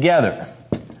two together.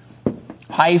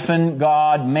 Hyphen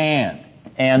God-man.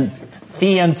 And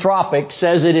theanthropic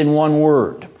says it in one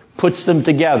word. Puts them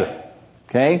together.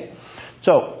 Okay?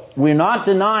 So, we're not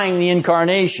denying the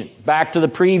incarnation. Back to the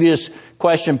previous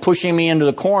question, pushing me into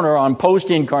the corner on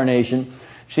post-incarnation.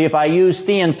 See, if I use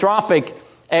theanthropic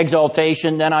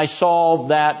exaltation, then I solve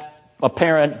that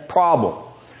apparent problem.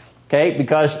 Okay?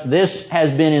 Because this has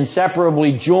been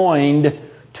inseparably joined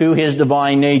to his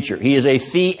divine nature. He is a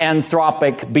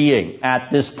theanthropic being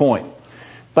at this point.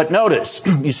 But notice,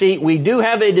 you see, we do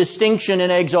have a distinction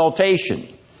in exaltation.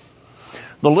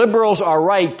 The liberals are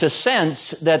right to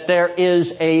sense that there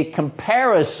is a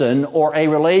comparison or a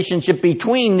relationship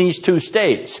between these two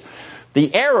states.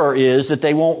 The error is that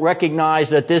they won't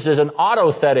recognize that this is an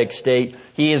autothetic state.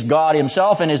 He is God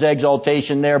himself in his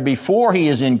exaltation there before he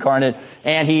is incarnate,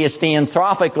 and he is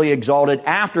theanthropically exalted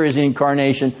after his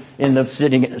incarnation in the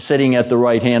sitting at the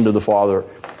right hand of the Father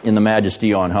in the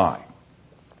majesty on high.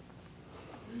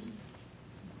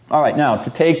 All right, now to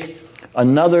take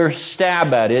another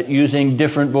stab at it using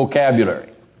different vocabulary.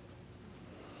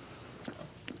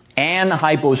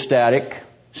 Anhypostatic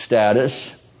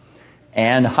status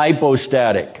and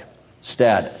hypostatic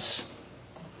status.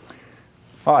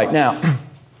 All right, now,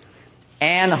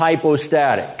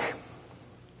 anhypostatic.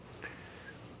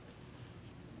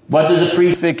 What does the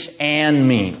prefix "an"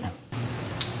 mean?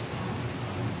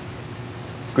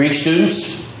 Greek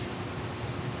students?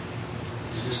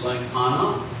 Is this like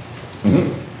ana?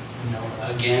 Mm-hmm.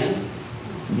 No, again?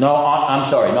 No, I'm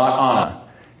sorry, not ana.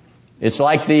 It's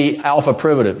like the alpha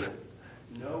privative.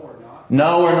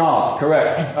 No or not,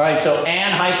 correct. All right, so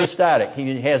anhypostatic.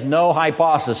 He has no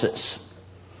hypostasis.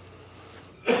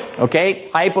 Okay,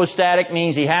 hypostatic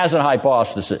means he has a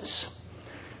hypostasis.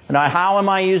 Now, how am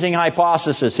I using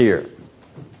hypostasis here?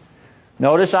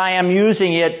 Notice I am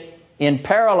using it in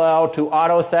parallel to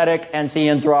autothetic and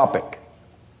theanthropic.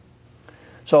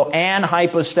 So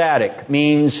anhypostatic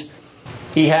means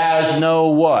he has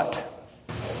no what?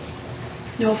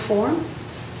 No form?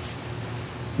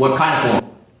 What kind of form?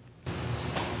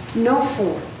 No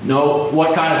form. No,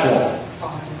 what kind of form?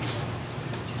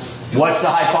 What's the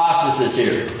hypostasis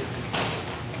here?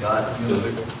 God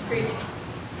human.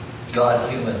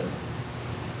 God human.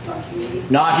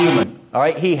 Not human. All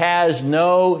right, he has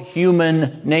no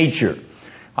human nature.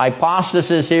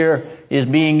 Hypostasis here is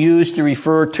being used to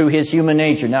refer to his human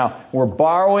nature. Now, we're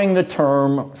borrowing the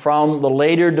term from the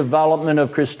later development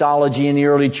of Christology in the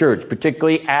early church,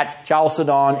 particularly at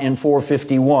Chalcedon in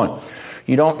 451.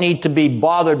 You don't need to be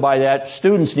bothered by that.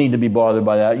 Students need to be bothered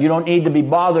by that. You don't need to be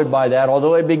bothered by that,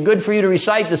 although it'd be good for you to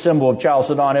recite the symbol of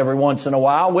Chalcedon every once in a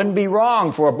while. Wouldn't be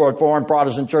wrong for a foreign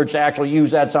Protestant church to actually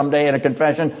use that someday in a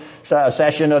confession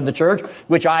session of the church,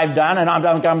 which I've done, and I'm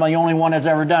the only one that's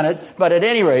ever done it. But at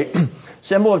any rate,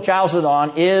 symbol of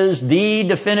Chalcedon is the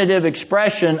definitive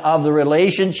expression of the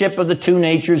relationship of the two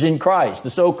natures in Christ, the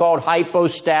so-called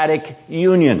hypostatic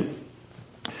union.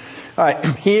 All right,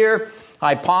 here,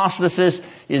 hypostasis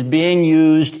is being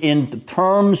used in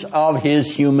terms of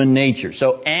his human nature.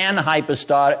 So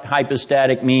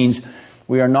hypostatic means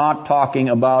we are not talking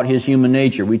about his human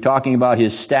nature. We're talking about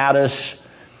his status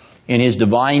in his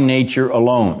divine nature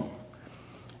alone.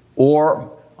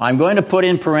 Or, I'm going to put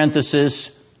in parenthesis,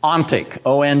 ontic,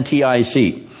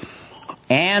 O-N-T-I-C,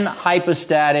 and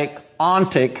hypostatic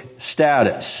ontic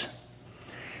status.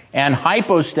 And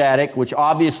hypostatic, which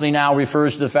obviously now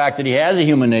refers to the fact that he has a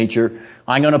human nature,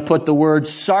 I'm going to put the word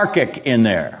sarkic in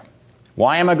there.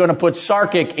 Why am I going to put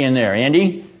sarkic in there,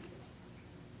 Andy?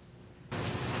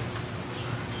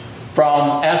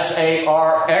 From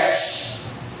S-A-R-X.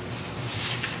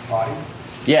 Body.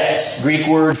 Yes, Greek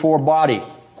word for body.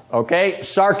 Okay,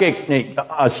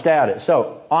 sarkic status.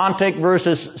 So, ontic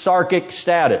versus sarkic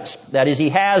status. That is, he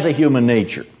has a human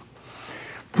nature.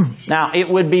 Now, it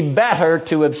would be better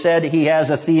to have said he has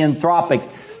a theanthropic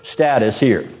status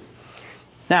here.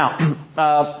 Now,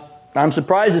 I'm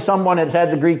surprised that someone that's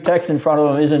had the Greek text in front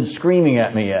of them isn't screaming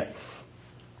at me yet.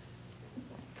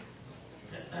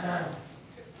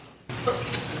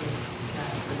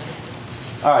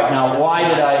 All right, now why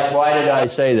did I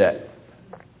say that?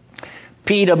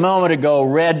 Pete a moment ago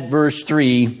read verse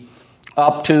 3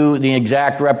 up to the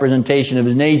exact representation of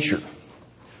his nature.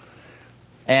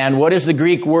 And what is the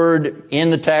Greek word in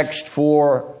the text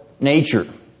for nature?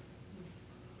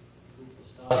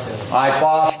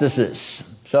 Hypostasis.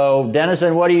 So,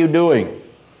 Dennison, what are you doing?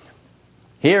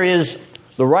 Here is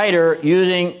the writer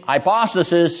using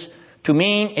hypostasis to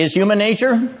mean his human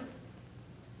nature.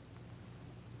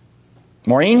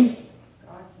 Maureen?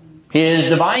 His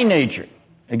divine nature.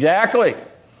 Exactly.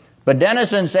 But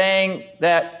Dennison saying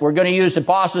that we're going to use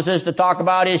hypostasis to talk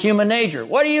about his human nature.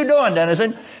 What are you doing,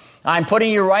 Dennison? I'm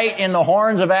putting you right in the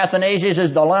horns of Athanasius'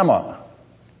 dilemma.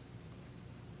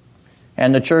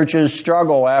 And the church's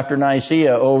struggle after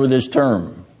Nicaea over this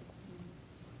term.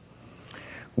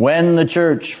 When the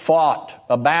church fought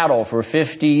a battle for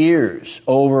 50 years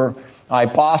over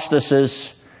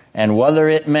hypostasis and whether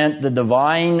it meant the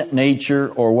divine nature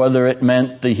or whether it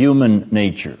meant the human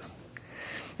nature.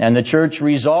 And the church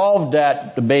resolved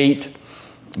that debate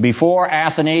before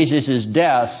Athanasius'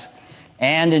 death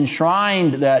and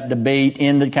enshrined that debate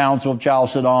in the Council of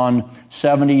Chalcedon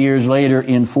 70 years later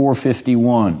in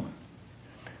 451.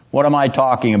 What am I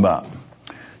talking about?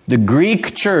 The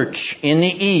Greek church in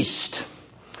the East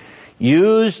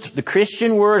used the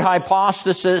Christian word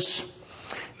hypostasis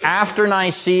after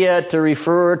Nicaea to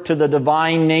refer to the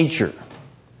divine nature.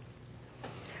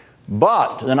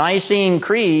 But the Nicene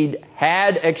Creed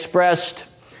had expressed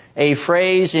a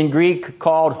phrase in Greek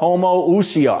called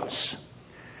homoousios.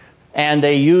 And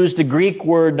they used the Greek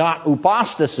word not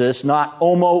upostasis, not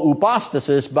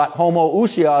homoupostasis, but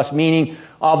homoousios, meaning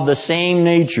of the same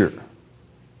nature.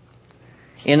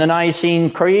 In the Nicene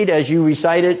Creed, as you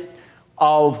recite it,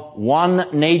 of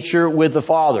one nature with the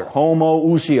Father,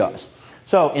 homoousios.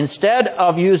 So instead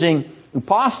of using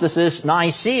upostasis,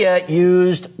 Nicaea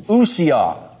used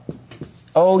ousia,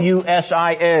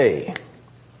 O-U-S-I-A.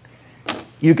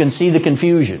 You can see the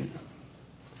confusion.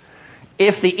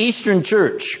 If the Eastern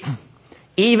Church,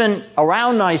 even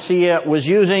around Nicaea, was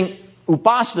using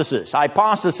upostasis,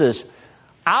 hypostasis,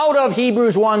 out of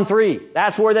Hebrews 1:3,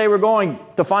 that's where they were going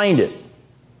to find it.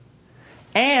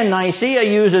 And Nicaea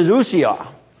uses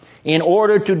ousia in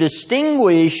order to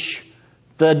distinguish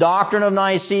the doctrine of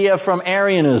Nicaea from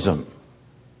Arianism.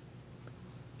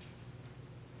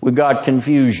 We've got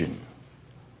confusion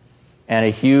and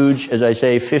a huge, as I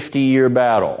say, 50-year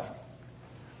battle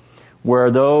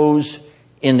where those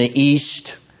in the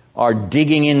East are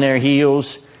digging in their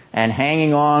heels and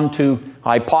hanging on to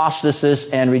hypostasis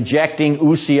and rejecting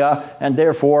ousia and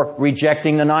therefore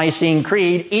rejecting the Nicene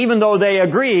Creed, even though they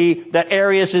agree that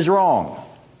Arius is wrong.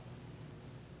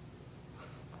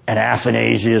 And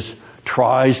Athanasius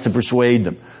tries to persuade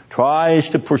them, tries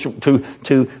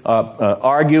to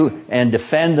argue and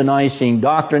defend the Nicene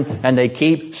doctrine, and they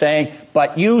keep saying,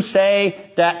 but you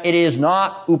say that it is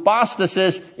not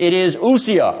upostasis, it is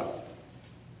ousia.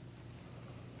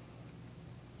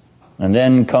 And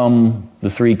then come the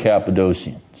three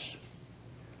Cappadocians.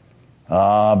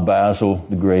 Basil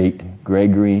the Great,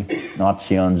 Gregory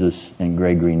Nazianzus, and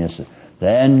Gregory Nyssa.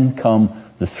 Then come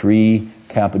the three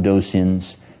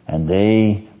Cappadocians, and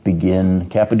they begin,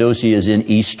 Cappadocia is in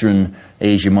eastern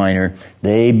Asia Minor,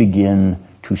 they begin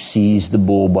to seize the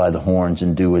bull by the horns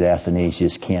and do what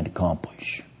Athanasius can't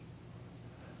accomplish.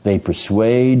 They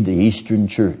persuade the Eastern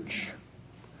Church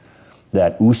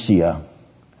that ousia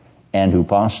and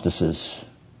hypostasis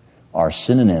are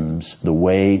synonyms the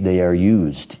way they are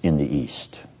used in the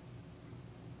East.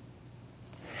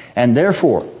 And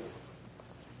therefore,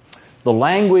 the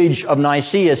language of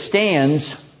Nicaea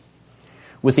stands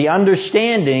with the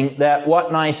understanding that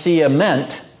what Nicaea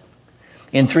meant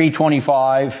in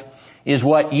 325 is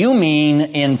what you mean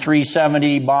in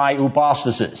 370 by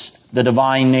hypostasis, the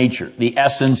divine nature, the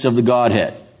essence of the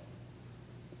Godhead.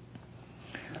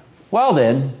 Well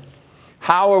then,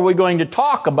 how are we going to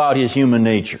talk about his human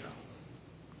nature?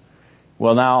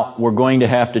 Well, now we're going to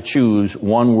have to choose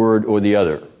one word or the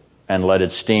other and let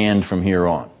it stand from here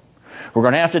on. We're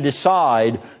going to have to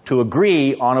decide to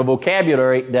agree on a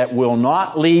vocabulary that will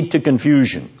not lead to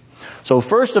confusion. So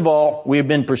first of all, we have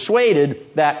been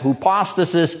persuaded that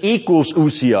hypostasis equals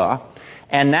ousia,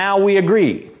 and now we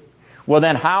agree. Well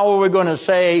then, how are we going to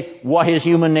say what his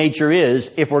human nature is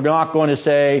if we're not going to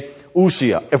say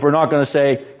ousia? If we're not going to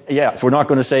say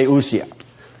ousia.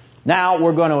 Now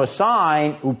we're going to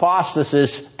assign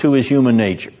hypostasis to his human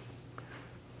nature.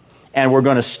 And we're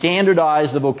going to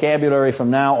standardize the vocabulary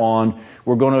from now on.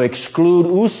 We're going to exclude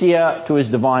ousia to his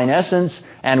divine essence,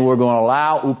 and we're going to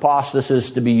allow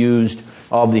hypostasis to be used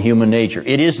of the human nature.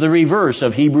 It is the reverse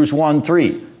of Hebrews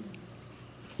 1:3.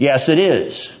 Yes, it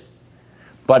is.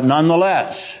 But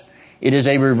nonetheless, it is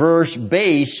a reverse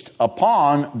based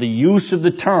upon the use of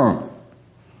the term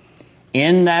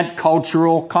in that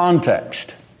cultural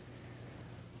context.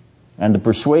 And the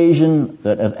persuasion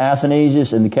that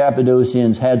Athanasius and the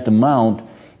Cappadocians had to mount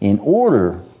in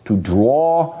order to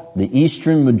draw the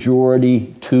Eastern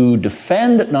majority to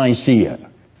defend Nicaea.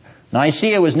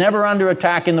 Nicaea was never under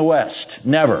attack in the West,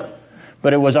 never.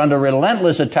 But it was under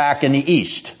relentless attack in the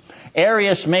East.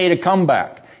 Arius made a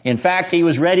comeback. In fact, he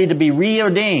was ready to be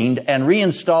reordained and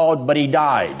reinstalled, but he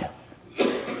died.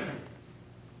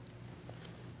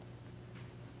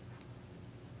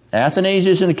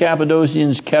 Athanasius and the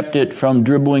Cappadocians kept it from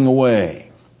dribbling away.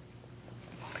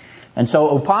 And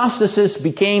so hypostasis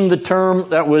became the term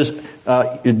that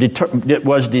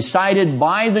was decided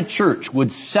by the church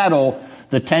would settle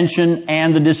the tension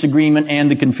and the disagreement and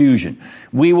the confusion.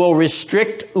 We will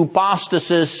restrict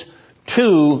hypostasis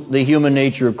to the human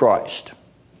nature of Christ.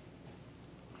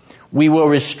 We will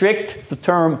restrict the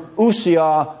term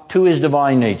ousia to his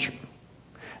divine nature.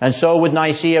 And so with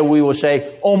Nicaea we will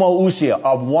say homoousia,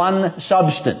 of one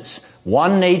substance,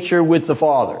 one nature with the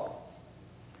Father.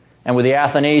 And with the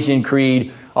Athanasian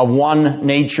Creed, of one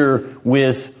nature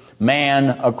with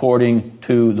man according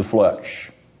to the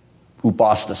flesh.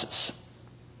 Hypostasis.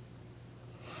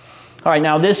 All right,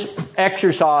 now this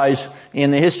exercise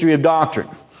in the history of doctrine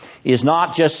is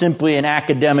not just simply an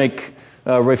academic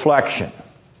reflection.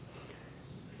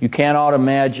 You cannot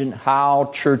imagine how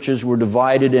churches were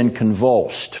divided and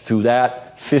convulsed through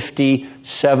that 50,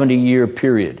 70-year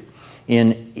period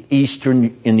in the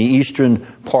eastern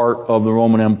part of the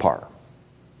Roman Empire.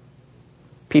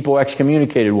 People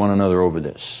excommunicated one another over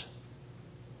this.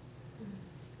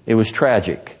 It was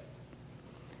tragic.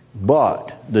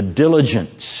 But the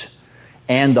diligence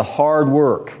and the hard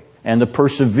work and the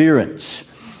perseverance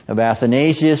of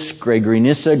Athanasius, Gregory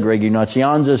Nyssa, Gregory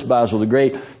Nazianzus, Basil the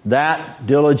Great, that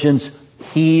diligence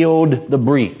healed the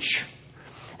breach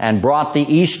and brought the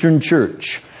Eastern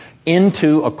Church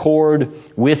into accord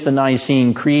with the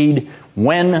Nicene Creed.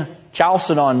 When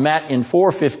Chalcedon met in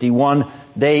 451,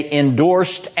 they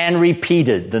endorsed and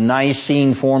repeated the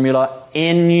Nicene formula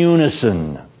in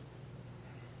unison.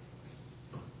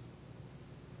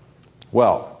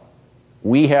 Well,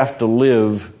 we have to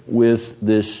live with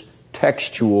this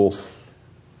textual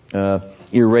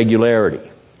irregularity.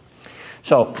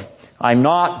 So, I'm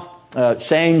not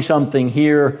saying something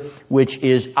here which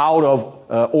is out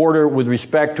of order with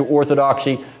respect to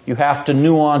orthodoxy. You have to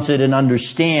nuance it and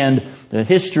understand the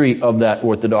history of that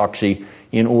orthodoxy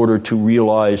in order to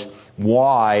realize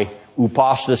why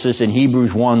hypostasis in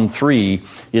Hebrews 1:3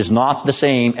 is not the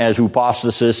same as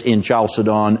hypostasis in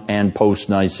Chalcedon and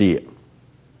post-Nicaea.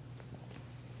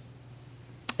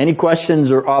 Any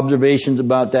questions or observations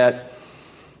about that?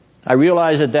 I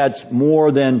realize that that's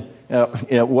more than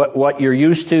what you're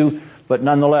used to, but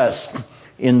nonetheless,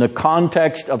 in the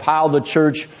context of how the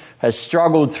church has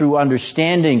struggled through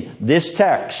understanding this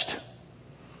text,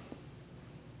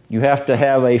 you have to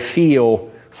have a feel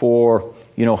for,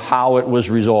 how it was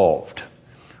resolved.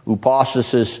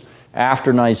 Hypostasis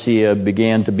after Nicaea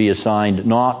began to be assigned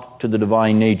not to the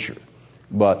divine nature,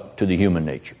 but to the human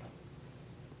nature,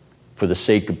 for the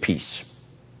sake of peace.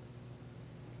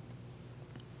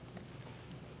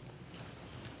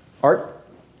 Art?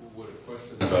 Would a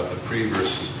question about the pre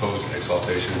versus post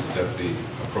exaltation that be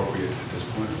appropriate at this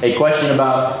point? A question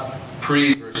about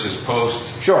pre versus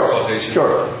post exaltation?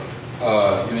 Sure.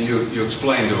 You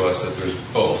explained to us that there's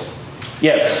both.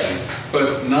 Yes.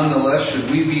 But nonetheless,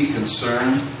 should we be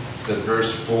concerned that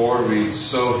verse 4 reads,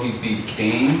 "So he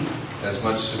became as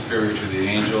much superior to the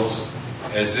angels,"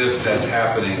 as if that's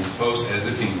happening post, as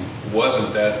if he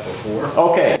wasn't that before?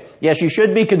 Okay. Yes, you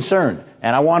should be concerned.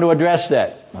 And I want to address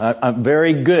that.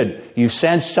 Very good. You've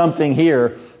sensed something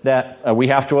here that we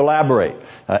have to elaborate.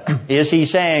 Is he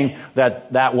saying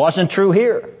that that wasn't true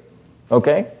here?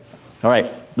 Okay? All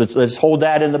right. Let's hold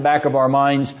that in the back of our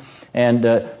minds and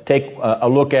take a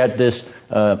look at this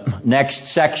next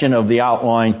section of the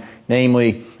outline,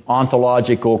 namely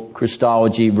ontological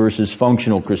Christology versus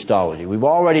functional Christology. We've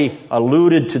already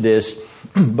alluded to this,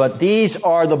 but these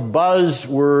are the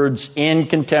buzzwords in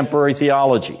contemporary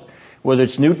theology. Whether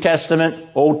it's New Testament,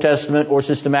 Old Testament, or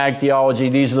systematic theology,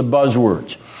 these are the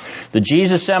buzzwords. The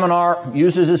Jesus Seminar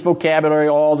uses this vocabulary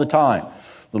all the time.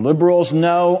 The liberals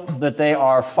know that they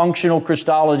are functional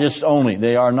Christologists only.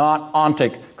 They are not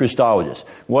ontic Christologists.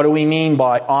 What do we mean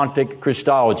by ontic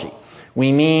Christology?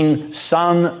 We mean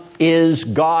Son is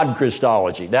God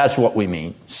Christology. That's what we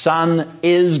mean. Son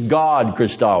is God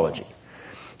Christology.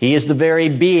 He is the very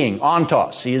being,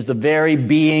 ontos. He is the very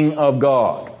being of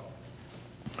God.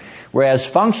 Whereas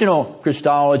functional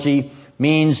Christology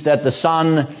means that the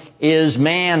Son is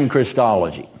man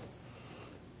Christology.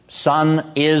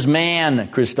 Son is man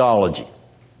Christology.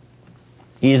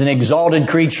 He is an exalted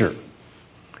creature.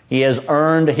 He has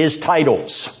earned his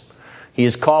titles. He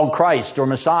is called Christ or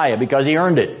Messiah because he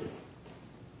earned it.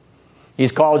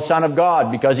 He's called Son of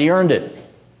God because he earned it.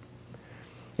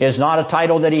 It's not a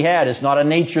title that he had. It's not a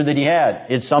nature that he had.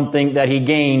 It's something that he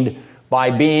gained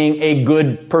by being a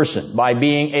good person, by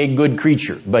being a good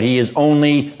creature. But he is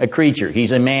only a creature.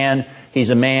 He's a man. He's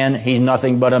a man. He's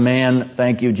nothing but a man.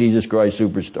 Thank you, Jesus Christ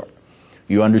Superstar.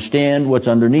 You understand what's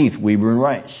underneath Weber and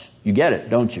Rice. You get it,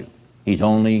 don't you? He's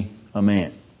only a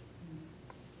man.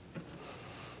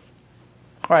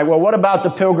 All right, well, what about the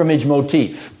pilgrimage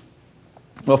motif?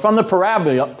 Well, from the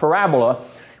parabola,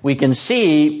 we can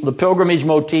see the pilgrimage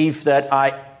motif that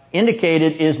I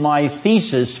indicated is my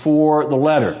thesis for the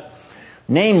letter.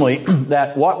 Namely,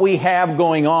 that what we have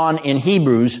going on in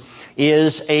Hebrews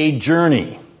is a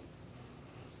journey.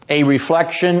 A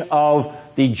reflection of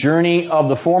the journey of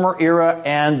the former era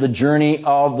and the journey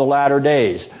of the latter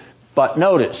days. But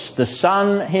notice, the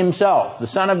Son himself, the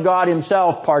Son of God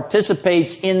himself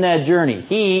participates in that journey.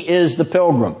 He is the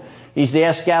pilgrim. He's the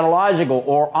eschatological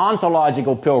or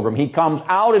ontological pilgrim. He comes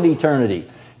out of eternity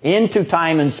into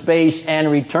time and space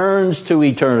and returns to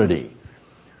eternity.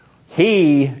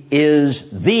 He is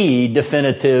the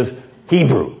definitive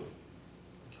Hebrew,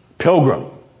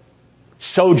 pilgrim,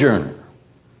 sojourner.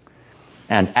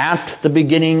 And at the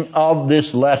beginning of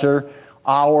this letter,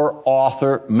 our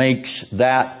author makes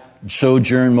that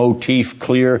sojourn motif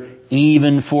clear,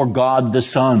 even for God the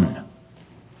Son.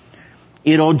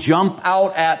 It'll jump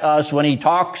out at us when he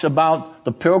talks about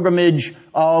the pilgrimage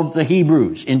of the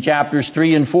Hebrews in chapters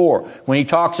 3 and 4, when he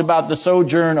talks about the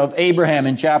sojourn of Abraham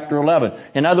in chapter 11.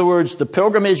 In other words, the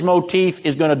pilgrimage motif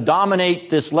is going to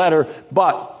dominate this letter,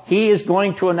 but he is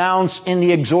going to announce in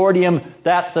the exordium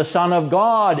that the Son of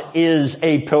God is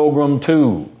a pilgrim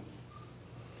too.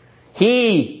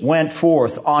 He went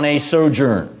forth on a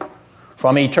sojourn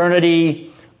from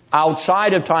eternity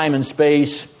outside of time and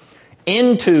space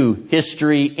into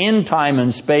history in time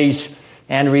and space,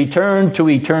 and returned to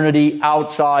eternity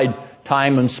outside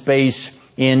time and space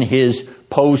in his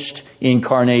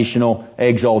post-incarnational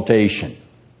exaltation.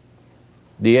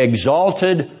 The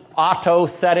exalted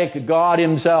autothetic God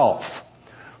himself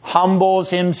humbles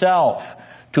himself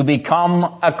to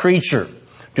become a creature,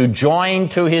 to join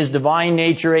to his divine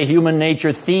nature a human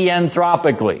nature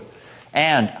theanthropically,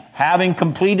 and having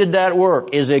completed that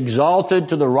work is exalted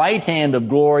to the right hand of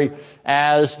glory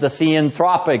as the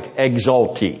theanthropic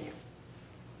exaltee.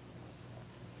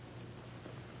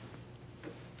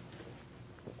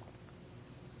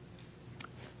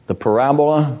 The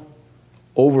parabola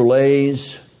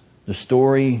overlays the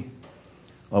story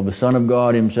of the Son of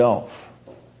God himself.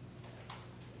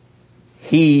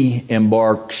 He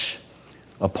embarks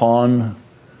upon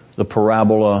the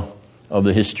parabola of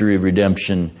the history of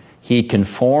redemption. He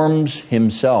conforms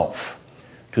himself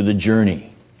to the journey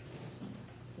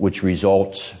which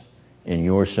results in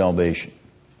your salvation.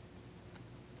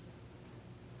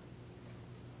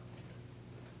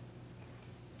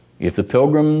 If the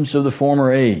pilgrims of the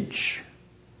former age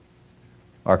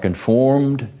are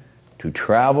conformed to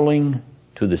traveling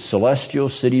to the celestial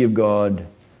city of God,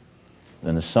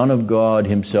 then the Son of God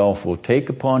himself will take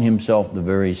upon himself the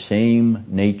very same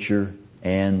nature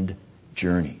and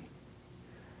journey.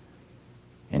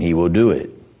 And he will do it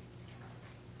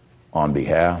on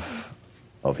behalf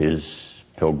of his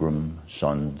pilgrim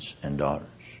sons and daughters.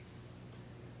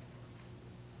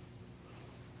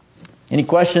 Any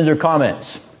questions or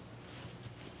comments?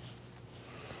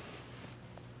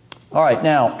 All right,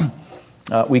 now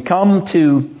we come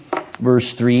to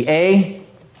verse 3a,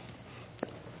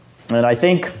 and I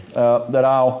think that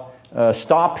I'll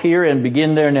stop here and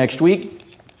begin there next week.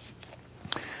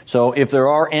 So if there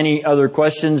are any other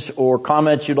questions or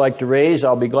comments you'd like to raise,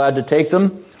 I'll be glad to take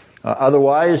them.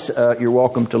 Otherwise, you're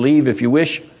welcome to leave if you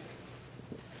wish.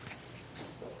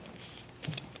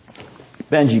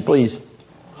 Benji, please.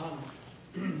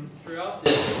 Throughout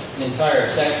this entire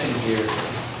section here,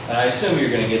 and I assume you're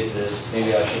going to get to this,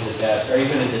 maybe I should just ask, are you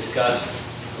going to discuss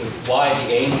why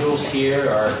the angels here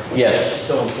are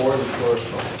so important for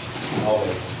all of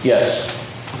it? Yes.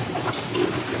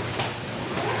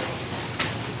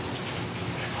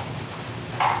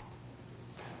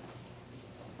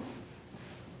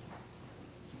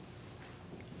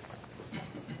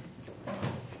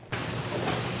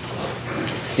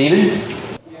 Stephen?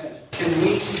 Can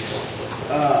we, is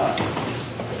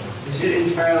it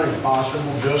entirely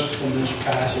possible just from this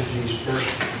passage, these first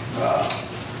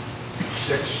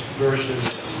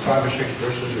 5 or 6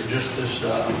 verses, or just this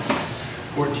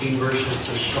 14 verses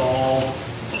to solve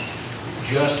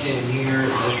just in here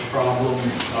this problem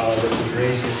that was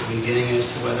raised at the beginning as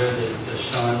to whether the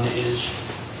Son is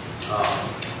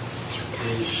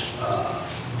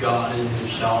God in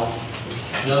himself?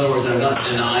 In other words, I'm not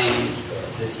denying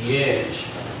that he is.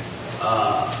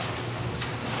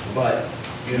 But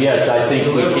yes, I think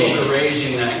the we liberals can. are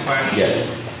raising that question. Yes,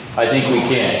 I think we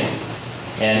can.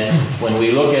 And when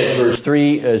we look at verse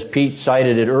 3, as Pete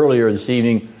cited it earlier this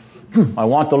evening, I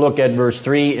want to look at verse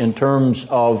 3 in terms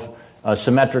of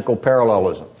symmetrical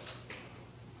parallelism.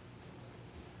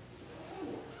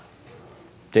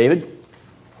 David?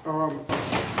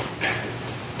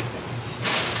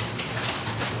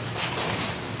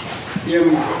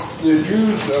 In the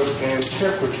Jews of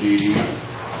antiquity,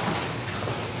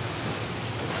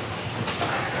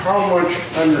 how much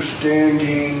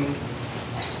understanding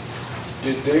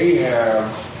did they have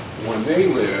when they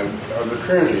lived of the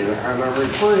Trinity? And I'm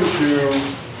referring to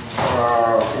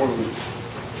when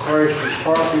Christ was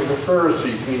talking to the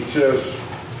Pharisees, and he says,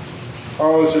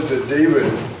 how is it that David,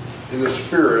 in the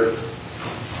Spirit,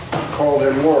 called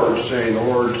him Lord, saying, the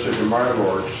Lord said to my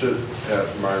Lord, sit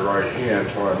at my right hand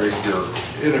till I make your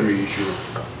enemies your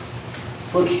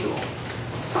footstool.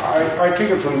 I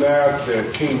take it from that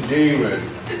King David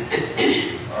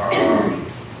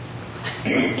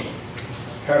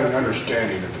had an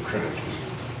understanding of the Trinity.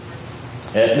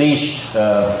 At least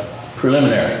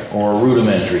preliminary or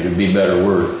rudimentary would be a better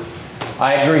word.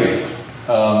 I agree.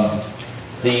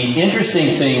 The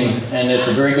interesting thing, and it's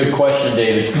a very good question,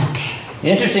 David, the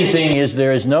interesting thing is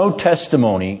there is no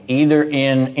testimony either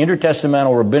in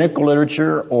intertestamental rabbinical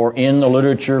literature or in the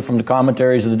literature from the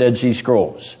commentaries of the Dead Sea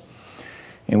Scrolls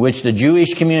in which the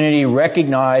Jewish community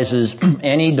recognizes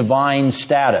any divine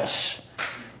status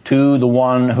to the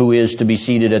one who is to be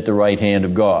seated at the right hand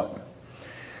of God.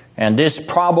 And this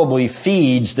probably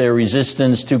feeds their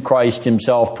resistance to Christ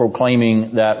himself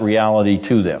proclaiming that reality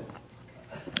to them.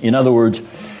 In other words,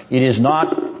 it is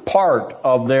not part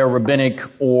of their rabbinic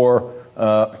or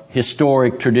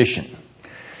historic tradition.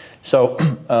 So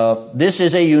this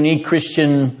is a unique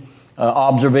Christian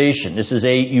observation. This is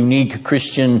a unique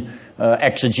Christian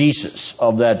exegesis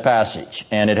of that passage.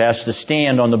 And it has to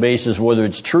stand on the basis of whether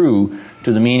it's true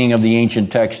to the meaning of the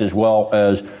ancient text as well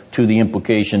as to the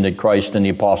implication that Christ and the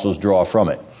apostles draw from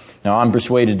it. Now, I'm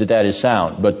persuaded that that is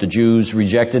sound, but the Jews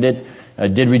rejected it,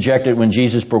 did reject it when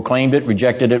Jesus proclaimed it,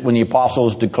 rejected it when the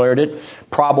apostles declared it.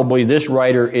 Probably this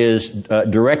writer is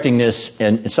directing this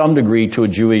in some degree to a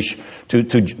Jewish,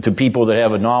 to people that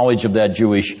have a knowledge of that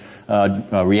Jewish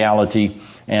reality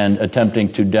and attempting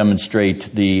to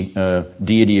demonstrate the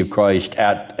deity of Christ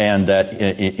and that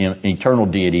eternal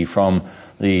deity from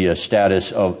the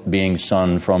status of being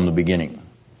Son from the beginning.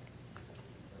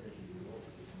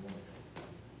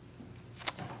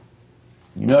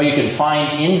 You know, you can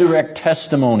find indirect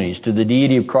testimonies to the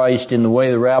deity of Christ in the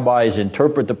way the rabbis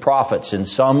interpret the prophets in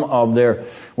some of their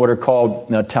what are called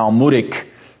Talmudic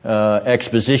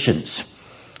expositions,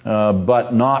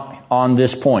 but not on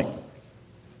this point,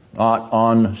 not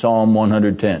on Psalm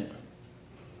 110.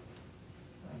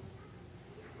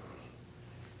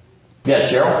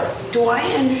 Yes, Cheryl? Do I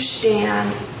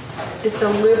understand that the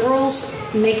liberals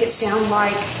make it sound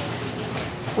like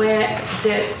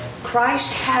that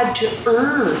Christ had to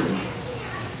earn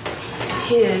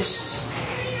his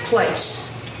place?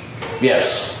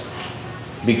 Yes,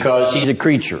 because he's a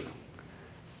creature.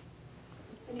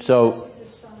 So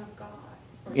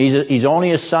he's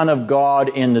only a son of God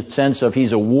in the sense of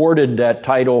he's awarded that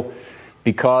title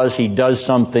because he does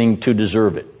something to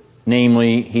deserve it.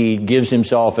 Namely, he gives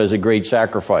himself as a great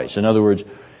sacrifice. In other words,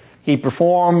 he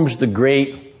performs the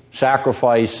great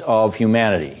sacrifice of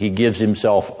humanity. He gives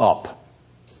himself up.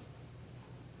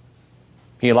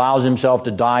 He allows himself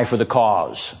to die for the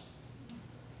cause.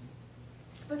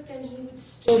 But then he would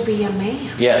still be a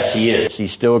man. Yes, he is.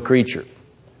 He's still a creature.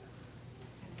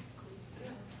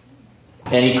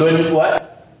 And he couldn't what?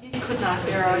 He could not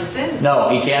bear our sins. No,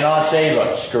 he cannot save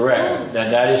us. Correct.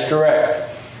 That is correct.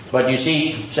 But you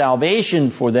see, salvation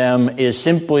for them is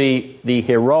simply the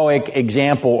heroic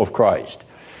example of Christ.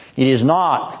 It is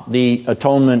not the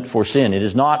atonement for sin. It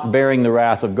is not bearing the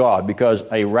wrath of God, because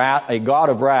a God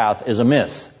of wrath is a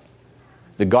myth.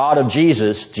 The God of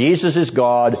Jesus, Jesus is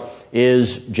God,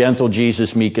 is gentle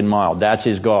Jesus, meek and mild. That's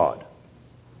his God.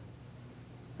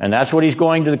 And that's what he's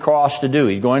going to the cross to do.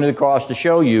 He's going to the cross to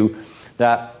show you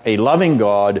that a loving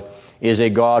God is a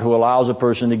God who allows a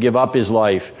person to give up his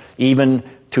life, even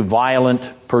to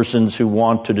violent persons who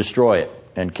want to destroy it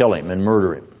and kill him and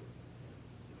murder him.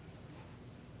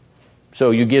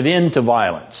 So you give in to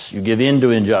violence. You give in to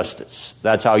injustice.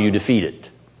 That's how you defeat it.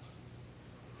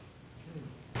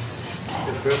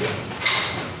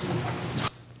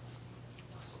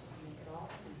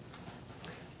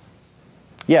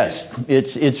 Yes,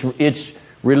 it's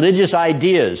religious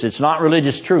ideas. It's not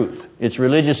religious truth. It's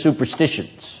religious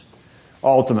superstitions,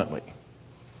 ultimately.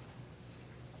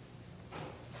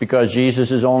 Because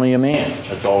Jesus is only a man.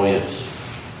 That's all he is.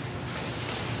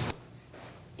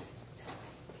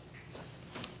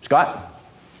 Scott?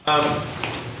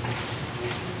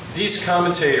 These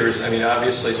commentators,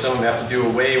 obviously some of them have to do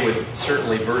away with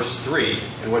certainly verse 3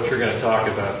 and what you're going to talk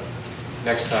about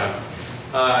next time.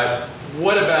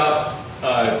 What about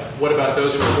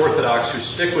those who are Orthodox, who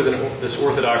stick with this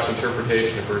Orthodox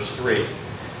interpretation of verse 3,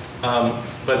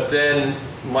 but then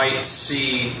might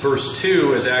see verse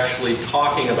 2 as actually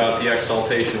talking about the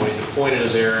exaltation when he's appointed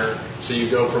as heir? So you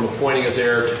go from appointing as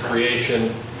heir to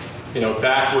creation,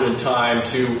 backward in time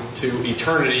to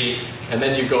eternity, and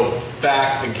then you go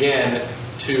back again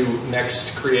to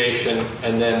next creation,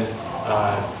 and then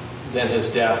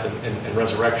his death and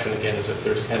resurrection again, as if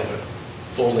there's kind of a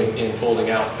folding in, folding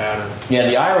out pattern. Yeah,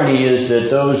 the irony is that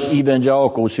those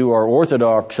evangelicals who are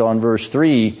orthodox on verse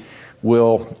 3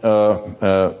 will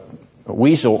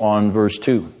weasel on verse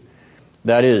 2.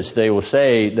 That is, they will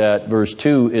say that verse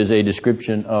 2 is a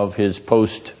description of his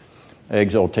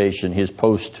post-exaltation, his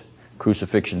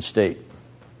post-crucifixion state.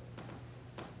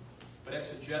 But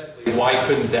exegetically, why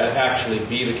couldn't that actually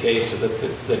be the case,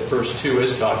 that verse 2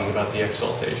 is talking about the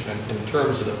exaltation in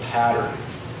terms of the pattern?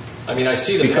 I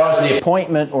see the because the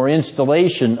appointment or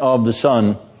installation of the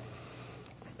Son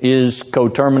is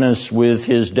coterminous with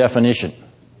his definition.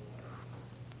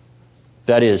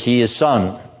 That is, he is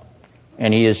Son,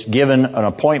 and he is given an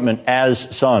appointment as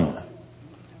Son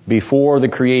before the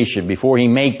creation, before he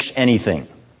makes anything.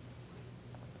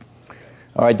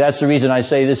 All right, that's the reason I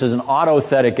say this is an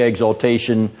autothetic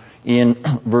exaltation in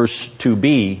verse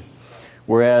 2b,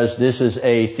 whereas this is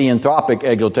a theanthropic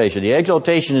exaltation. The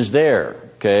exaltation is there,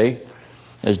 okay?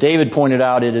 As David pointed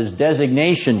out, it is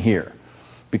designation here,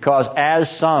 because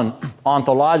as Son,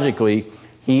 ontologically,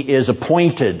 he is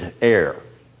appointed heir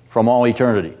from all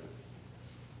eternity.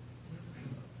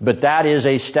 But that is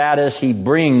a status he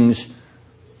brings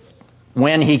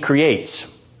when he creates,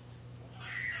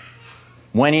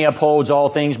 when he upholds all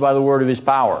things by the word of his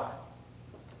power.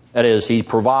 That is, he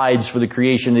provides for the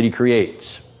creation that he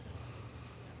creates.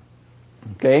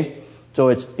 Okay? So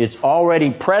it's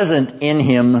already present in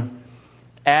him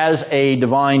as a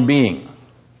divine being.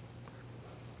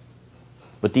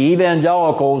 But the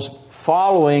evangelicals,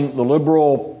 following the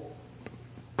liberal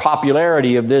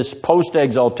popularity of this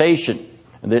post-exaltation,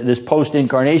 this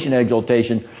post-incarnation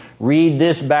exaltation, read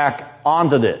this back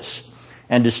onto this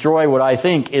and destroy what I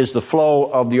think is the flow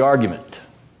of the argument.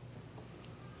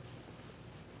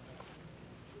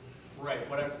 Right.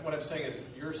 What I'm saying is,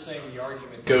 you're saying the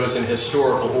argument goes in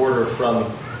historical order from,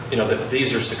 that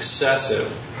these are successive.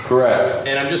 Correct.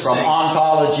 And I'm just from saying,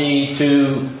 ontology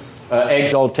to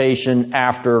exaltation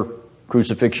after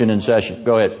crucifixion and session.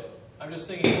 Go ahead. I'm just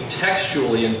thinking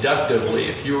textually, inductively,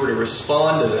 if you were to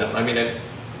respond to them,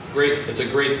 it's a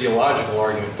great theological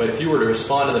argument, but if you were to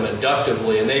respond to them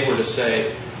inductively and they were to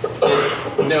say,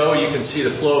 no, you can see the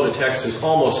flow of the text is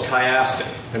almost chiastic,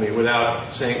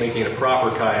 without making it a proper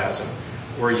chiasm,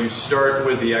 where you start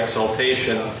with the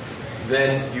exaltation,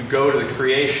 then you go to the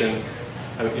creation,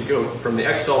 you go from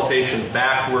the exaltation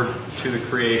backward to the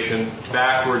creation,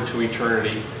 backward to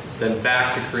eternity, then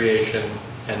back to creation,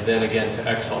 and then again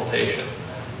to exaltation.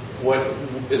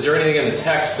 Is there anything in the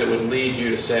text that would lead you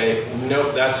to say,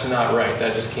 nope, that's not right,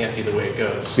 that just can't be the way it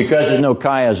goes? Because there's no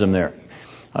chiasm there.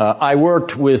 I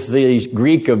worked with the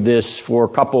Greek of this for a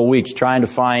couple of weeks trying to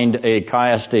find a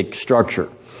chiastic structure.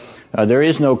 There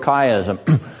is no chiasm.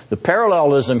 The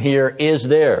parallelism here is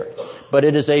there, but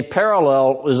it is a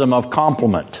parallelism of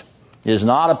complement. It is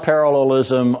not a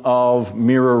parallelism of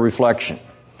mirror reflection.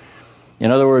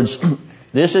 In other words,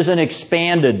 this is an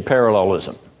expanded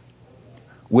parallelism,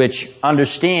 which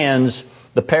understands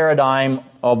the paradigm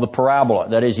of the parabola.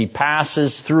 That is, he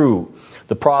passes through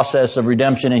the process of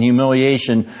redemption and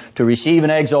humiliation to receive an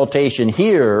exaltation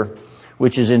here,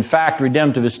 which is in fact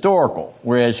redemptive historical,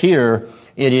 whereas here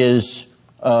it is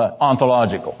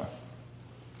ontological,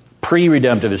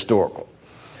 pre-redemptive historical.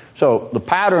 So the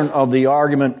pattern of the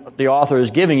argument the author is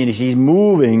giving is he's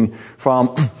moving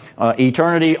from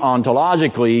eternity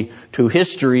ontologically to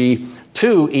history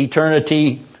to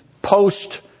eternity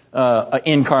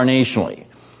post-incarnationally.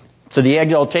 So the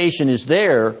exaltation is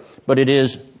there, but it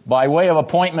is by way of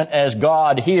appointment as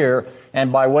God here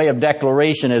and by way of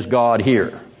declaration as God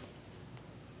here.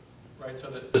 Right, so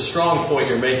the strong point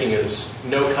you're making is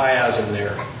no chiasm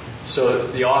there. So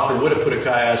the author would have put a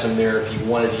chiasm there if he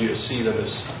wanted you to see them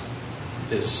as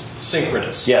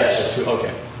synchronous. Yes.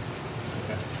 Okay.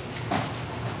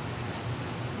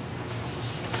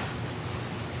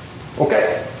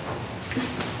 Okay.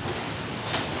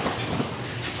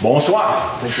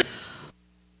 Bonsoir.